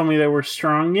someone told me they were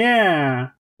strong. Yeah.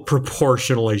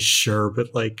 Proportionally, sure,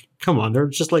 but like, come on, they're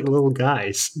just like little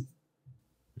guys.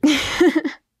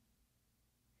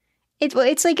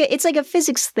 It's like a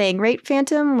physics thing, right,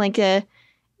 Phantom? Like a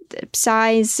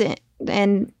size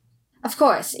and... Of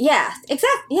course, yeah,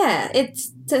 exactly. Yeah,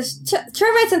 it's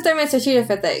termites and thermites are two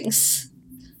different things.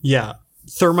 Yeah,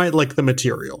 thermite like the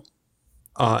material.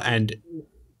 And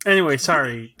anyway,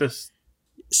 sorry.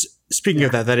 Speaking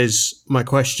of that is my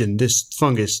question. This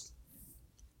fungus,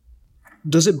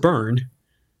 does it burn?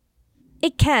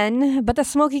 It can, but the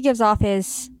smoke it gives off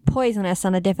is poisonous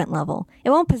on a different level.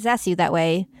 It won't possess you that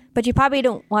way, but you probably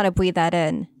don't want to breathe that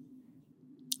in.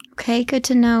 Okay, good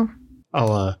to know.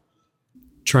 I'll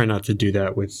try not to do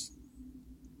that with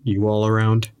you all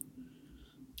around.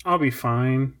 I'll be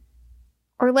fine.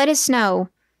 Or let us know.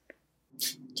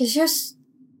 Does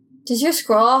your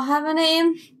scroll have a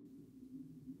name?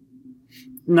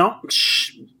 No,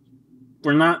 shh.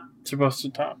 We're not supposed to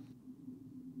talk.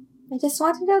 I just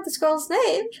want to know the scroll's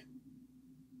name.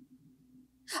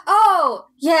 Oh,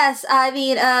 yes, I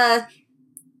mean,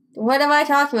 what am I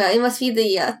talking about? It must be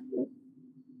the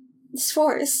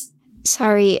spores.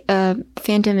 Sorry,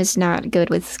 Phantom is not good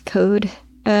with code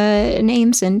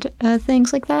names and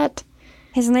things like that.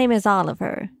 His name is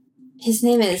Oliver. His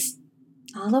name is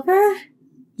Oliver?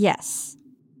 Yes.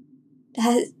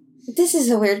 This is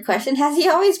a weird question. Has he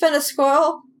always been a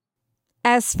squirrel?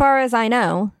 As far as I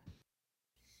know.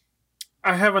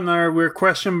 I have another weird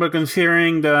question, but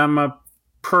considering that I'm a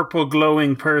purple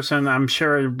glowing person, I'm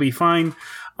sure it'll be fine.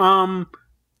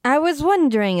 I was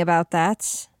wondering about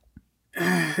that.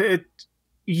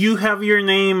 You have your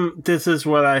name. This is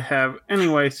what I have.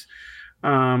 Anyways,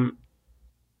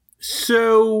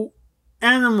 so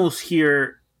animals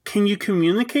here, can you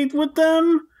communicate with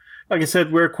them? Like I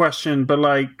said, weird question, but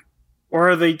like, or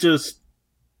are they just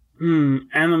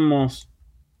animals?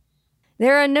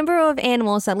 There are a number of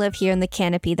animals that live here in the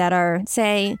canopy that are,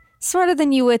 say, smarter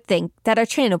than you would think, that are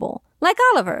trainable, like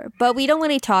Oliver, but we don't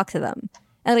really talk to them.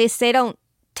 At least they don't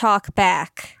talk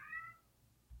back.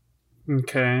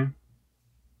 Okay.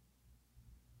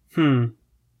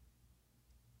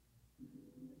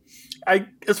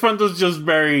 Espanto's just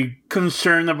very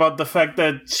concerned about the fact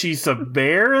that she's a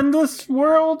bear in this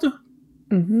world.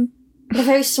 Mm-hmm. A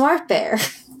very smart bear.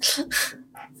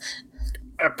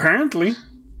 Apparently.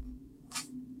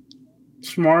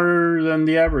 Smarter than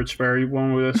the average bear,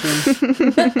 one would assume.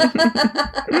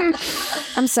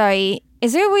 I'm sorry.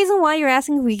 Is there a reason why you're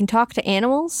asking if we can talk to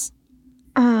animals?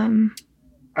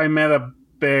 I met a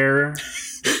bear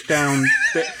down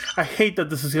there. I hate that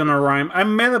this is gonna rhyme. I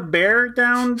met a bear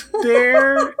down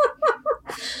there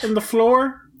in the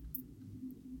floor.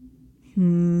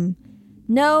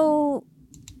 No.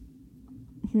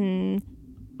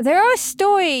 There are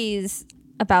stories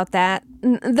about that.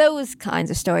 Those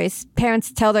kinds of stories.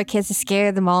 Parents tell their kids to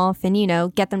scare them off and,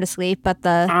 get them to sleep, but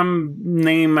I'm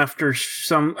named after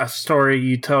a story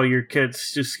you tell your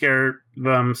kids to scare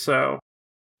them, so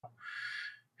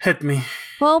hit me.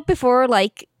 Well, before,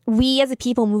 we as a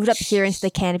people moved up here into the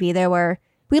canopy,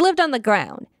 we lived on the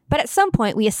ground, but at some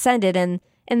point we ascended and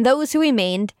those who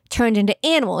remained turned into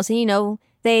animals, and,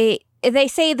 they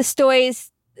say the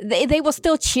stories, they were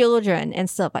still children and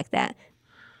stuff like that.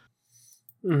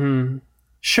 Mm-hmm.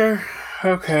 Sure.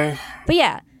 Okay. But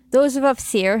yeah, those of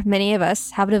us here, many of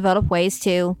us, have developed ways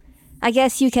to, I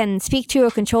guess you can speak to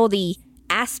or control the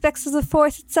aspects of the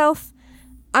forest itself.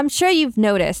 I'm sure you've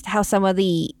noticed how some of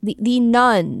the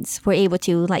nuns were able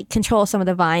to, control some of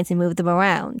the vines and move them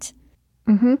around.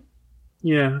 Mm-hmm.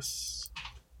 Yes.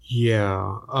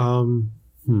 Yeah,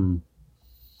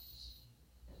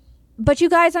 But you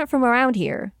guys aren't from around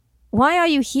here. Why are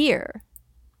you here?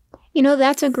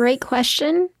 That's a great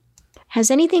question. Has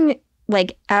anything,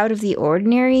 out of the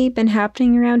ordinary been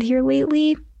happening around here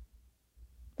lately?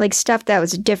 like stuff that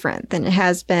was different than it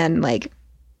has been like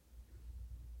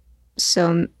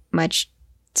so much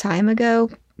time ago.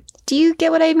 Do you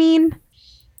get what I mean?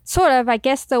 Sort of. I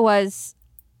guess there was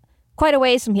quite a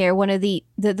ways from here. One of the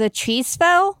trees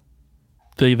fell.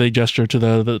 They gesture to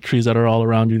the trees that are all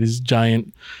around you, these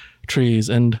giant trees.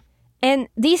 And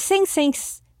these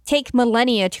things take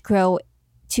millennia to grow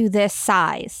to this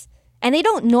size. And they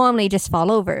don't normally just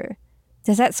fall over.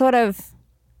 Does that sort of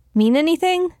mean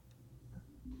anything?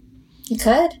 You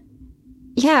could.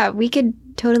 Yeah, we could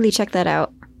totally check that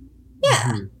out.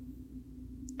 Yeah.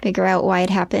 Figure out why it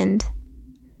happened.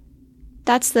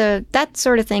 That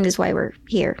sort of thing is why we're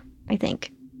here, I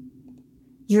think.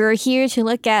 You're here to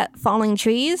look at falling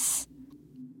trees?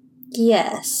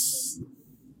 Yes.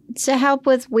 To help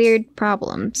with weird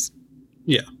problems.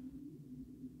 Yeah.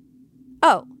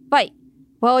 Oh, right.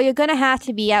 Well, you're gonna have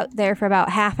to be out there for about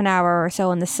half an hour or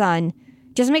so in the sun.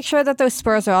 Just make sure that those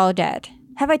spurs are all dead.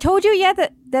 Have I told you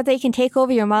yet that they can take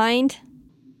over your mind?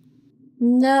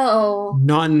 No.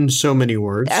 Not in so many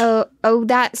words.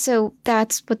 That's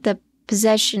what the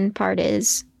possession part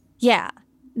is. Yeah.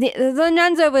 The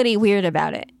nuns are really weird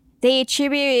about it. They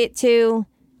attribute it to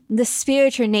the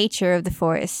spiritual nature of the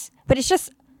forest. But it's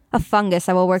just a fungus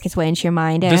that will work its way into your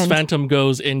mind. This phantom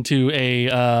goes into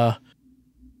an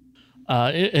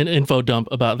info dump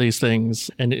about these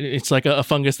things. And it's like a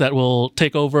fungus that will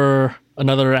take over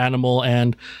another animal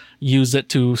and use it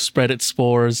to spread its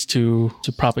spores to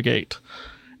propagate.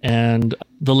 And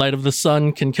the light of the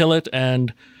sun can kill it.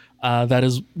 And that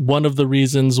is one of the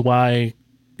reasons why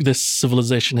this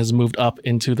civilization has moved up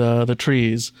into the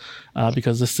trees,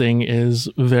 because this thing is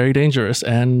very dangerous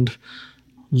and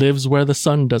lives where the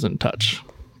sun doesn't touch.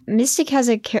 Mystic has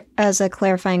a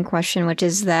clarifying question, which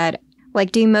is that,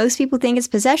 like, do most people think it's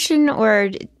possession,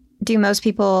 or do most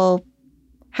people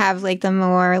have like the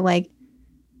more like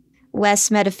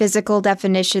less metaphysical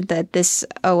definition that this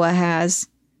Oa has?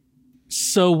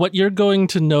 So what you're going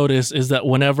to notice is that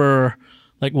whenever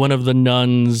like one of the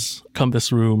nuns come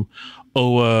this room,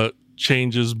 Oa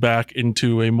changes back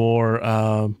into a more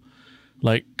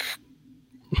like,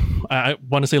 I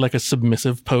want to say like a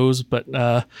submissive pose, but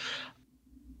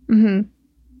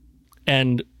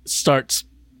and starts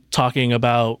talking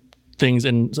about things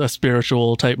in a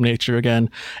spiritual type nature again,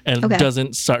 and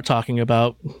doesn't start talking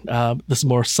about this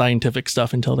more scientific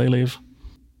stuff until they leave.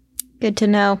 Good to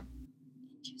know.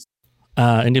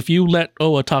 And if you let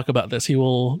Oa talk about this, they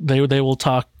will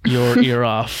talk your ear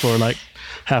off for like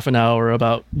half an hour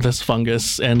about this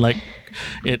fungus and like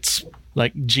its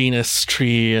like genus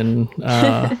tree and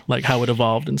like how it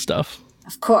evolved and stuff.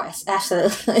 Of course,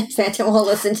 absolutely. Phantom will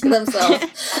listen to themselves.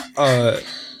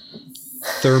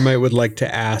 Thermite would like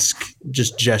to ask,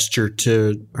 just gesture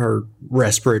to her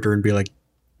respirator and be like,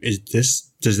 does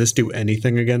this do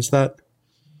anything against that?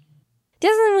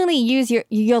 Doesn't really use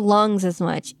your lungs as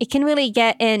much. It can really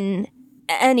get in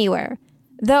anywhere.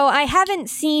 Though I haven't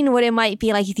seen what it might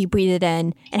be like if you breathe it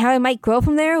in and how it might grow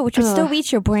from there, which would still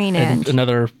reach your brain and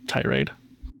another tirade.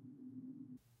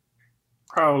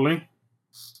 Probably.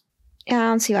 Yeah, I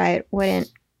don't see why it wouldn't.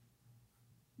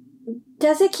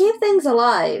 Does it keep things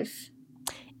alive?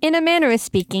 In a manner of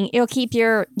speaking, it'll keep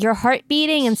your heart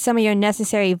beating and some of your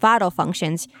necessary vital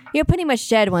functions. You're pretty much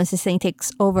dead once this thing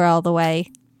takes over all the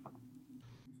way.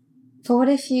 But what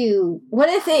if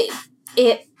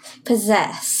it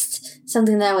possessed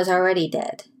something that was already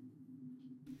dead?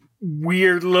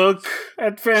 Weird look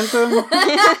at Phantom.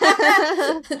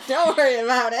 Don't worry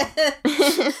about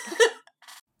it.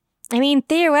 I mean,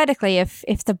 theoretically,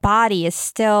 if the body is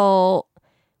still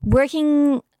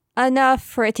working enough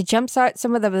for it to jumpstart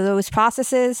some of those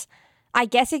processes, I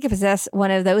guess it could possess one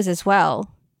of those as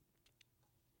well.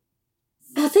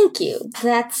 Oh, thank you.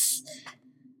 That's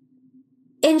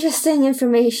interesting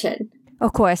information.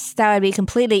 Of course, that would be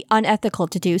completely unethical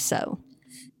to do so.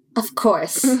 Of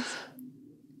course.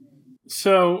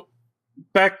 So,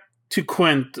 back to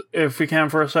Quint, if we can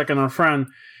for a second, our friend.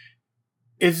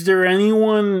 Is there any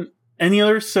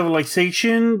other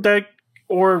civilization that,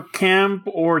 or camp,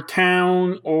 or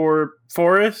town, or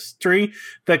forest tree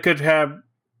that could have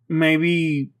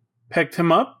maybe picked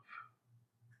him up?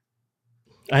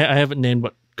 I haven't named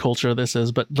what culture this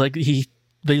is, but like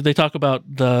they talk about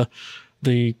the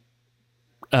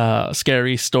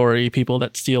scary story, people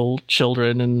that steal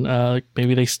children, and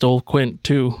maybe they stole Quint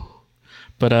too.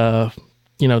 But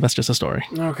that's just a story.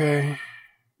 Okay.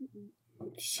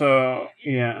 So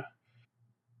yeah,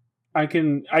 I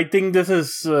think this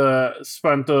is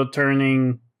Spanto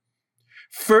turning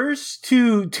first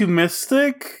to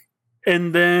Mystic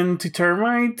and then to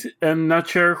Termite, and not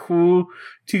sure who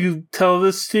to tell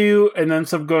this to, and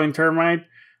ends up going Termite.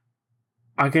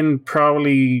 I can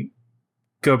probably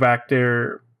go back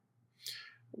there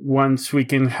once we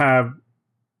can have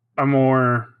a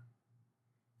more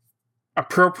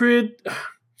appropriate.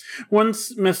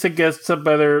 Once Mystic gets a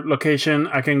better location,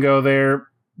 I can go there.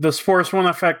 The spores won't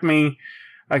affect me.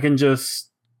 I can just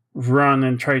run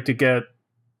and try to get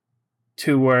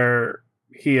to where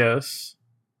he is.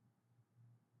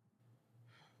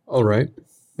 All right.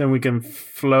 Then we can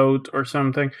float or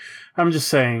something. I'm just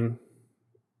saying,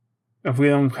 if we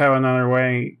don't have another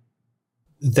way,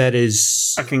 That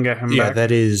is... I can get him yeah, back.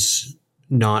 that is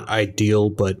not ideal,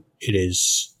 but it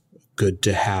is good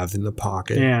to have in the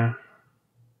pocket. Yeah.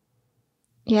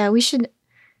 Yeah, we should.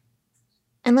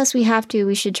 Unless we have to,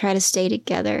 we should try to stay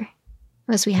together.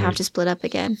 Unless we have Right. to split up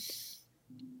again.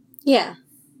 Yeah.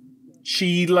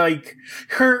 She, like,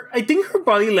 I think her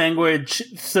body language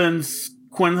since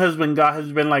Quinn has been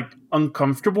like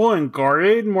uncomfortable and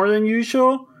guarded more than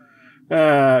usual.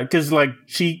 Because, like,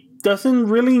 she doesn't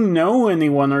really know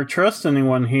anyone or trust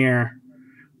anyone here.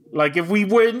 Like, if we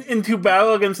went into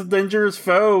battle against a dangerous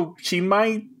foe, she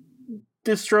might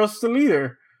distrust the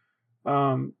leader.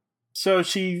 So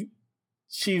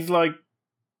she's like,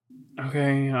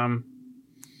 okay,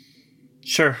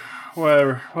 sure,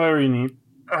 whatever you need.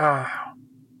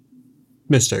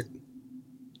 Mystic.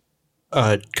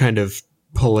 Kind of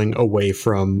pulling away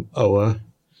from Oa.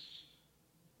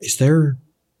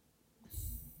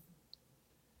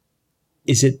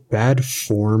 Is it bad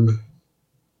form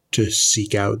to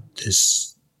seek out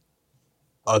this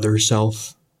other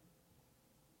self?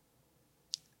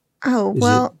 Oh, Is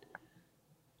well.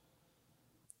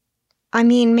 I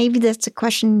mean, maybe that's a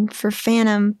question for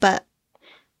Phantom, but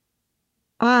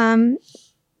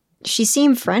she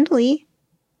seemed friendly.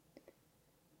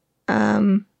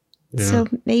 So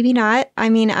maybe not. I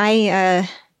mean, I've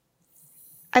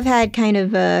had kind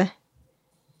of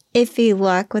iffy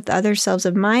luck with other selves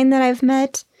of mine that I've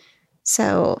met.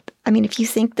 So, I mean, if you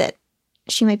think that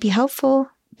she might be helpful,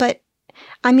 but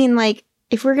I mean, like,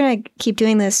 if we're gonna keep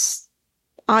doing this,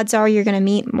 odds are you're gonna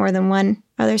meet more than one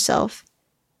other self.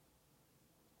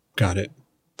 Got it.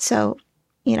 So,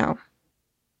 you know.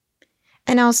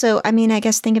 And also, I mean, I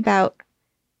guess think about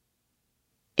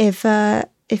if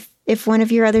one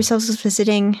of your other selves was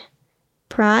visiting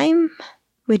Prime,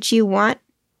 would you want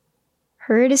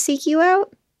her to seek you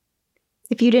out?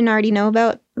 If you didn't already know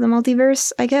about the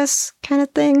multiverse, I guess, kind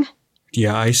of thing.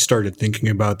 Yeah, I started thinking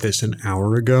about this an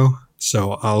hour ago,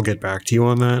 so I'll get back to you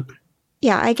on that.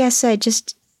 Yeah, I guess I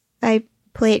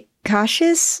play it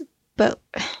cautious, but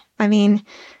I mean,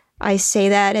 I say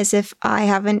that as if I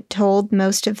haven't told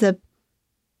most of the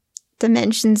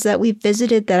dimensions that we've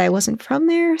visited that I wasn't from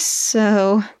there,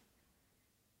 so...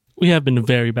 We have been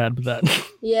very bad with that.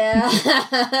 Yeah.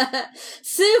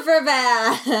 Super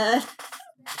bad.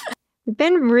 We've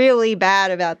been really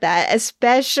bad about that,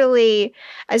 especially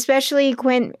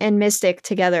Quint and Mystic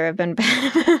together have been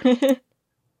bad about it.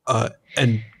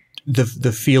 And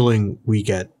the feeling we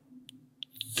get,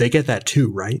 they get that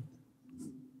too, right?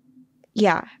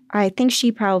 Yeah, I think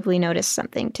she probably noticed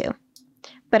something too.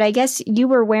 But I guess you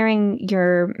were wearing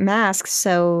your mask,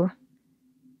 so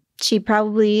she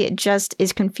probably just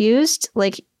is confused,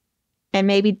 like, and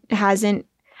maybe hasn't.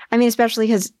 I mean, especially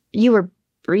because you were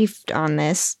briefed on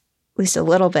this, at least a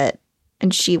little bit,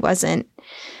 and she wasn't.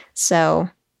 So,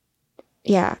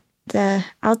 yeah,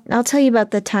 I'll tell you about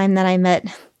the time that I met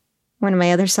one of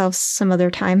my other selves some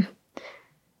other time.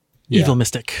 Yeah. Evil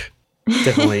Mystic.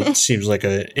 Definitely seems like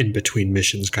a in-between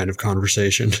missions kind of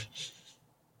conversation.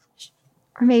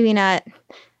 Or maybe not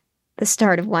the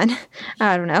start of one.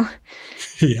 I don't know.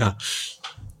 Yeah.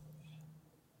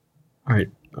 All right.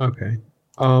 Okay.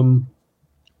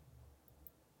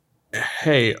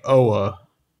 Hey, Oa.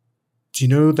 Do you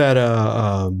know that,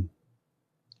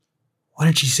 what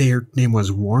did she say her name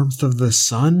was? Warmth of the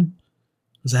Sun?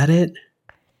 Was that it?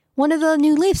 One of the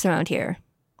new leaves around here.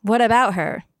 What about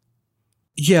her?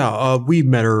 Yeah, we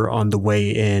met her on the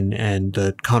way in, and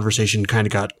the conversation kind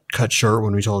of got cut short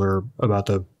when we told her about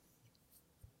the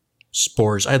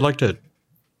spores. I'd like to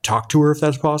talk to her if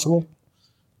that's possible.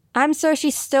 I'm sure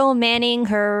she's still manning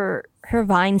her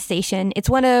vine station. It's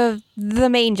one of the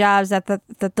main jobs that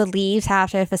the leaves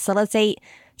have to facilitate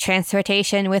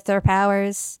transportation with their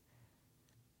powers.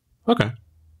 Okay.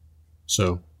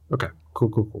 So, okay.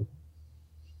 Cool.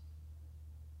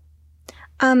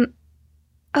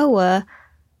 Oa,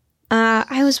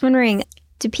 I was wondering,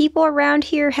 do people around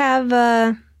here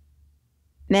have,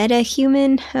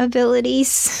 meta-human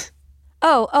abilities?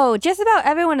 Oh, just about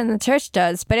everyone in the church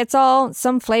does, but it's all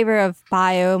some flavor of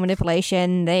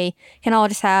bio-manipulation. They can all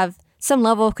just have some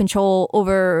level of control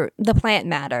over the plant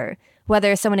matter,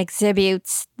 whether someone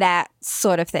exhibits that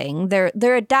sort of thing.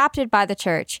 They're adopted by the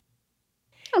church.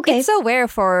 Okay. It's so rare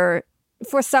for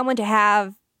someone to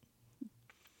have.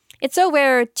 It's so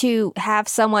rare to have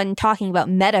someone talking about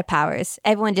meta powers.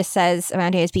 Everyone just says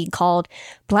around here is being called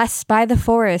blessed by the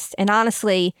forest, and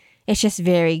honestly, it's just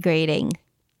very grating.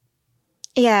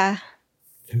 Yeah.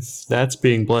 If that's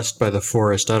being blessed by the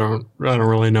forest, I don't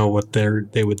really know what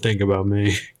they would think about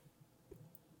me.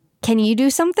 Can you do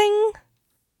something?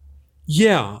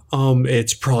 Yeah,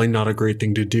 it's probably not a great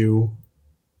thing to do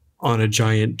on a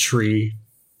giant tree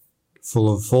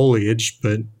full of foliage,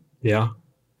 but yeah.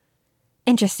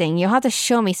 Interesting. You'll have to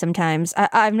show me sometimes.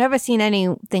 I've never seen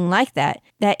anything like that.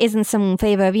 That isn't some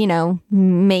flavor of,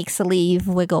 makes-believe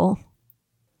wiggle.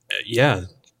 Yeah.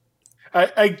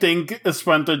 I think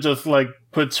Espanta just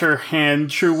puts her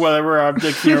hand through whatever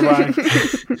objects nearby.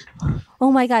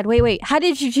 Oh my god, wait. How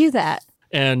did you do that?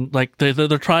 And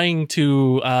they're trying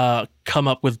to come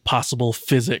up with possible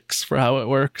physics for how it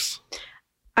works.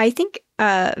 I think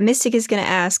Mystic is going to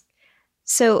ask,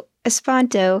 so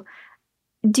Espanto,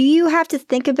 do you have to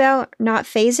think about not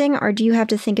phasing, or do you have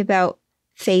to think about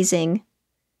phasing?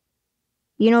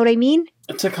 You know what I mean?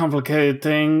 It's a complicated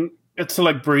thing. It's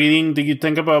like breathing. Do you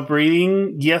think about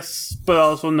breathing? Yes, but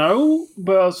also no,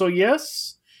 but also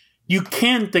yes. You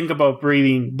can think about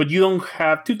breathing, but you don't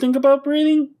have to think about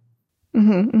breathing.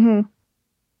 Mm-hmm.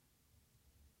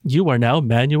 You are now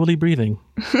manually breathing.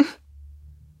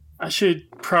 I should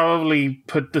probably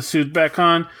put the suit back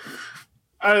on.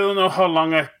 I don't know how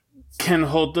long I can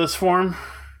hold this form.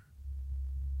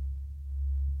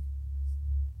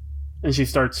 And she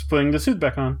starts putting the suit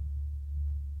back on.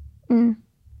 Mm.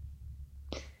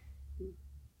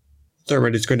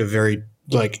 Thermite is going to very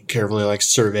carefully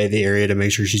survey the area to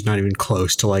make sure she's not even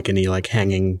close to any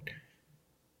hanging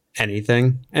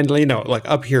anything. And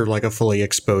up here, a fully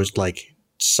exposed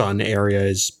sun area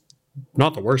is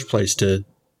not the worst place to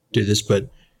do this, but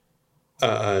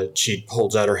she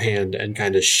holds out her hand and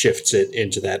kind of shifts it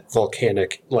into that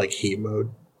volcanic heat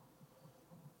mode.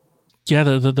 Yeah,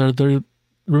 they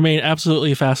remain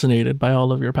absolutely fascinated by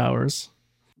all of your powers.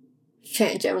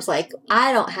 Phantom's like,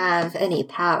 I don't have any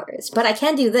powers, but I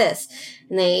can do this.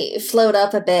 And they float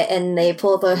up a bit and they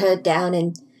pull the hood down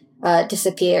and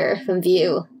disappear from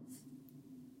view.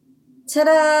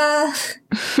 Ta-da!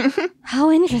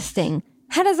 How interesting.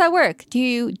 How does that work? Do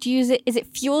you use it? Is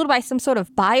it fueled by some sort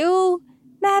of bio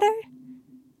matter?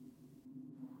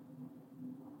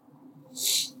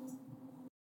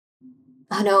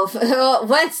 Oh no,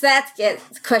 once that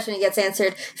question gets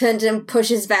answered, Phantom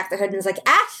pushes back the hood and is like,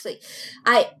 actually,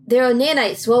 there are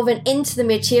nanites woven into the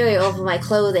material of my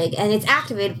clothing, and it's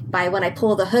activated by when I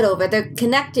pull the hood over. They're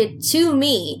connected to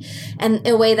me in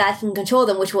a way that I can control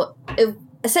them, which will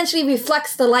essentially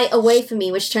reflects the light away from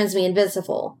me, which turns me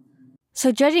invisible.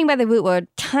 So judging by the root word,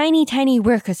 tiny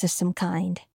workers of some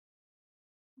kind.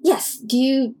 Yes. Do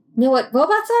you know what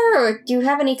robots are, or do you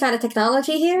have any kind of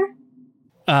technology here?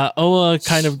 Oa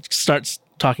kind of starts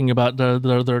talking about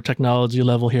their technology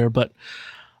level here, but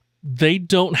they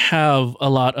don't have a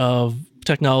lot of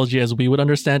technology as we would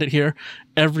understand it here.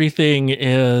 Everything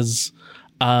is,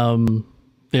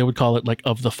 they would call it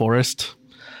of the forest.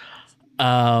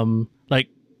 Oa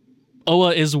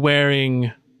is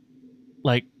wearing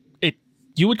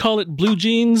you would call it blue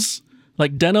jeans,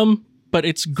 denim, but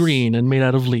it's green and made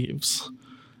out of leaves.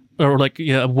 Or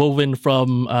woven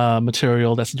from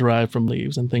material that's derived from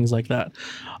leaves and things like that.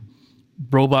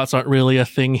 Robots aren't really a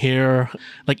thing here.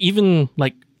 Even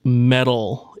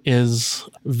metal is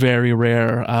very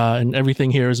rare, and everything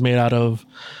here is made out of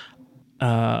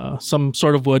some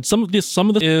sort of wood. Some of this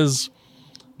is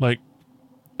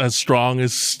as strong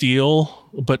as steel,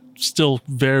 but still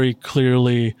very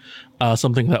clearly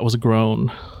something that was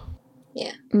grown.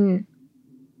 Yeah. Mm.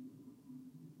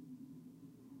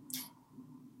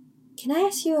 Can I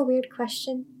ask you a weird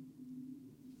question?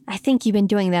 I think you've been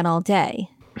doing that all day.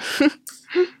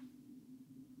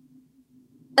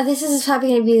 This is probably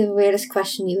going to be the weirdest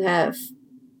question you have.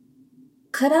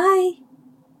 Could I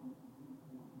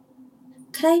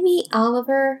meet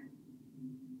Oliver?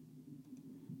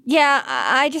 Yeah,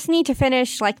 I just need to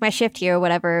finish my shift here or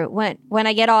whatever when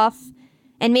I get off,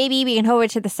 and maybe we can go over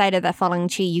to the site of that falling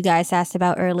tree you guys asked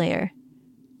about earlier.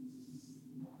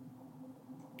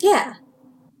 Yeah.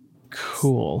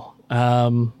 Cool.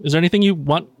 Is there anything you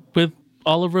want with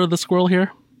Oliver the squirrel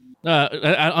here?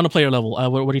 On a player level,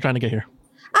 what are you trying to get here?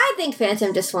 I think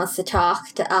Phantom just wants to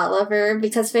talk to Oliver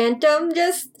because Phantom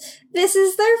this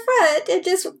is their friend.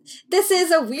 This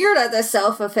is a weird other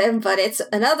self of him, but it's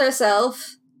another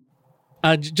self.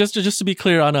 Just to be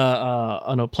clear on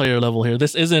a player level here,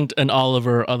 this isn't an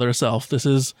Oliver other self. This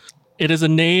is It is a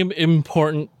name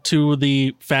important to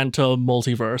the Phantom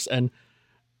multiverse, and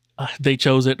they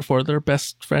chose it for their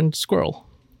best friend squirrel.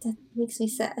 That makes me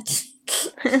sad. It's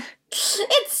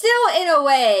still, in a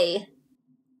way,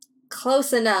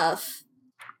 close enough.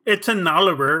 It's an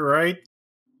Oliver, right?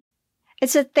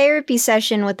 It's a therapy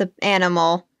session with the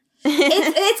animal.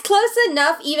 It's close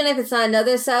enough, even if it's not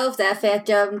another self, that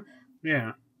Phantom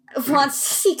wants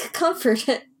to seek comfort.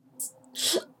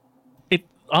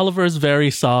 Oliver is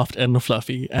very soft and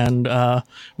fluffy, and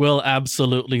will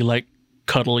absolutely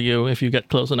cuddle you if you get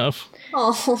close enough.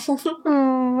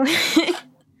 Oh.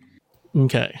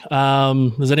 Okay.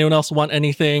 Does anyone else want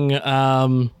anything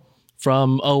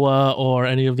from Oa or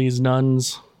any of these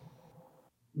nuns?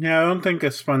 Yeah, I don't think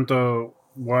Espanto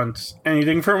wants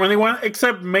anything from anyone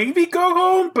except maybe go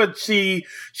home, but she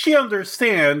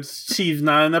understands she's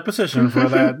not in a position for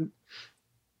that.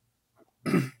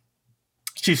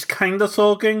 She's kind of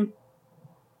sulking.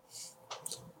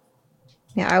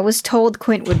 Yeah, I was told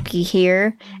Quint would be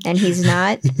here, and he's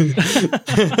not.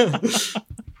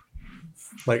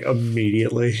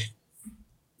 Immediately.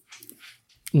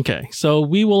 Okay, so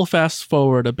we will fast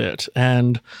forward a bit,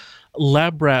 and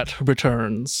Labrat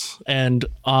returns, and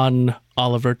on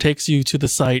Oliver takes you to the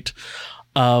site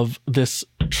of this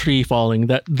tree falling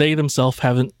that they themselves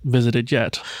haven't visited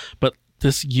yet. But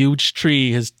this huge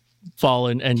tree has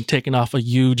fallen and taken off a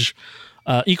huge,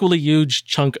 equally huge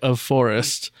chunk of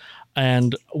forest.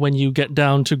 And when you get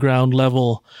down to ground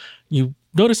level, you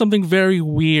notice something very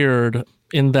weird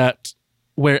in that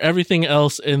where everything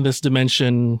else in this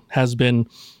dimension has been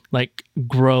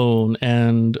grown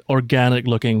and organic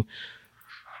looking,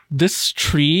 this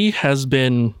tree has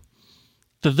been,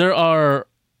 there are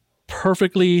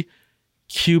perfectly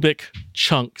cubic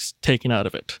chunks taken out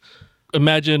of it.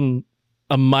 Imagine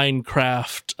a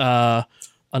Minecraft,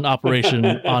 an operation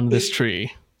on this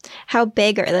tree. How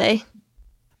big are they?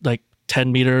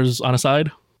 10 meters on a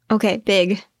side. Okay,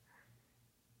 big.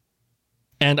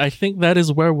 And I think that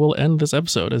is where we'll end this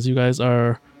episode, as you guys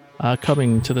are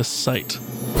coming to this site.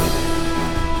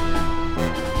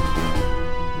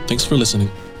 Thanks for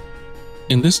listening.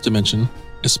 In this dimension,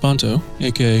 Espanto,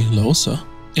 aka Laosa,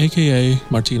 aka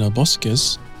Martina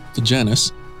Bosques, the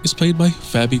Janus, is played by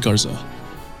Fabi Garza.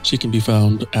 She can be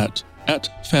found at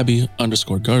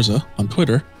Fabi_Garza on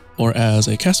Twitter, or as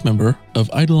a cast member of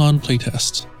Eidolon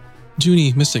Playtest.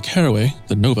 Junie Mystic Haraway,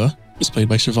 the Nova, is played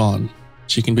by Siobhan.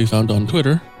 She can be found on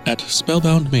Twitter at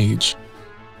Spellbound Mage,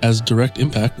 as Direct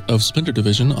Impact of Splinter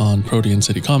Division on Protean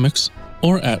City Comics,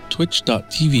 or at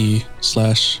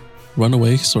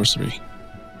twitch.tv/Runaway Sorcery.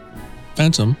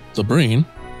 Phantom, the Brain,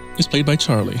 is played by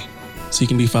Charlie. She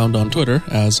can be found on Twitter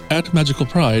as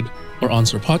 @MagicalPride, or on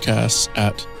her podcasts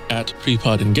at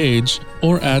 @PrepodEngage,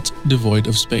 or at Devoid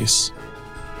of Space.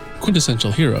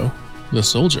 Quintessential Hero, the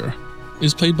Soldier,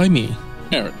 is played by me,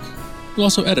 Eric, who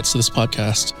also edits this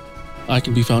podcast. I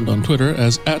can be found on Twitter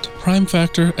as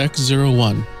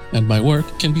 @PrimeFactorX01, and my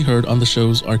work can be heard on the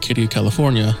shows Arcadia,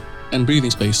 California, and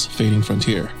Breathing Space Fading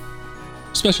Frontier.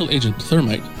 Special Agent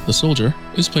Thermite, the Soldier,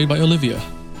 is played by Olivia.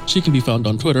 She can be found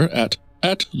on Twitter at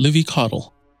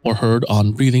 @LivyCoddle, or heard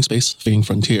on Breathing Space Fading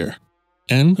Frontier.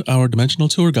 And our dimensional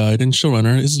tour guide and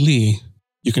showrunner is Lee.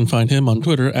 You can find him on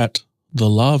Twitter at The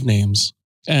Law of Names,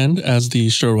 and as the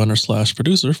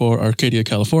showrunner/producer for Arcadia,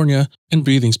 California, and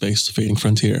Breathing Space Fading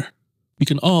Frontier. You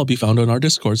can all be found on our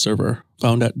Discord server,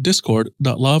 found at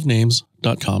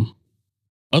discord.lawofnames.com.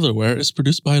 Otherwhere is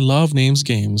produced by Law of Names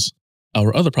Games.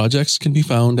 Our other projects can be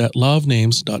found at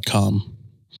lawofnames.com.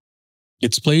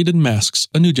 It's Played in Masks,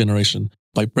 A New Generation,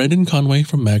 by Brendan Conway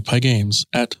from Magpie Games,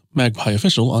 at Magpie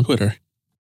Official on Twitter.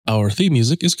 Our theme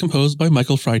music is composed by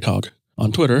Michael Freitag,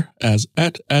 on Twitter as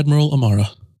 @Admiral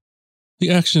Amara. The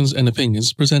actions and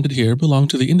opinions presented here belong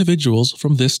to the individuals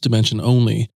from this dimension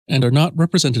only, and are not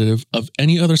representative of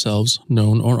any other selves,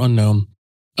 known or unknown.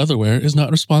 Otherwhere is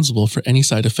not responsible for any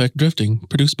side effect drifting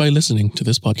produced by listening to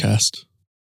this podcast.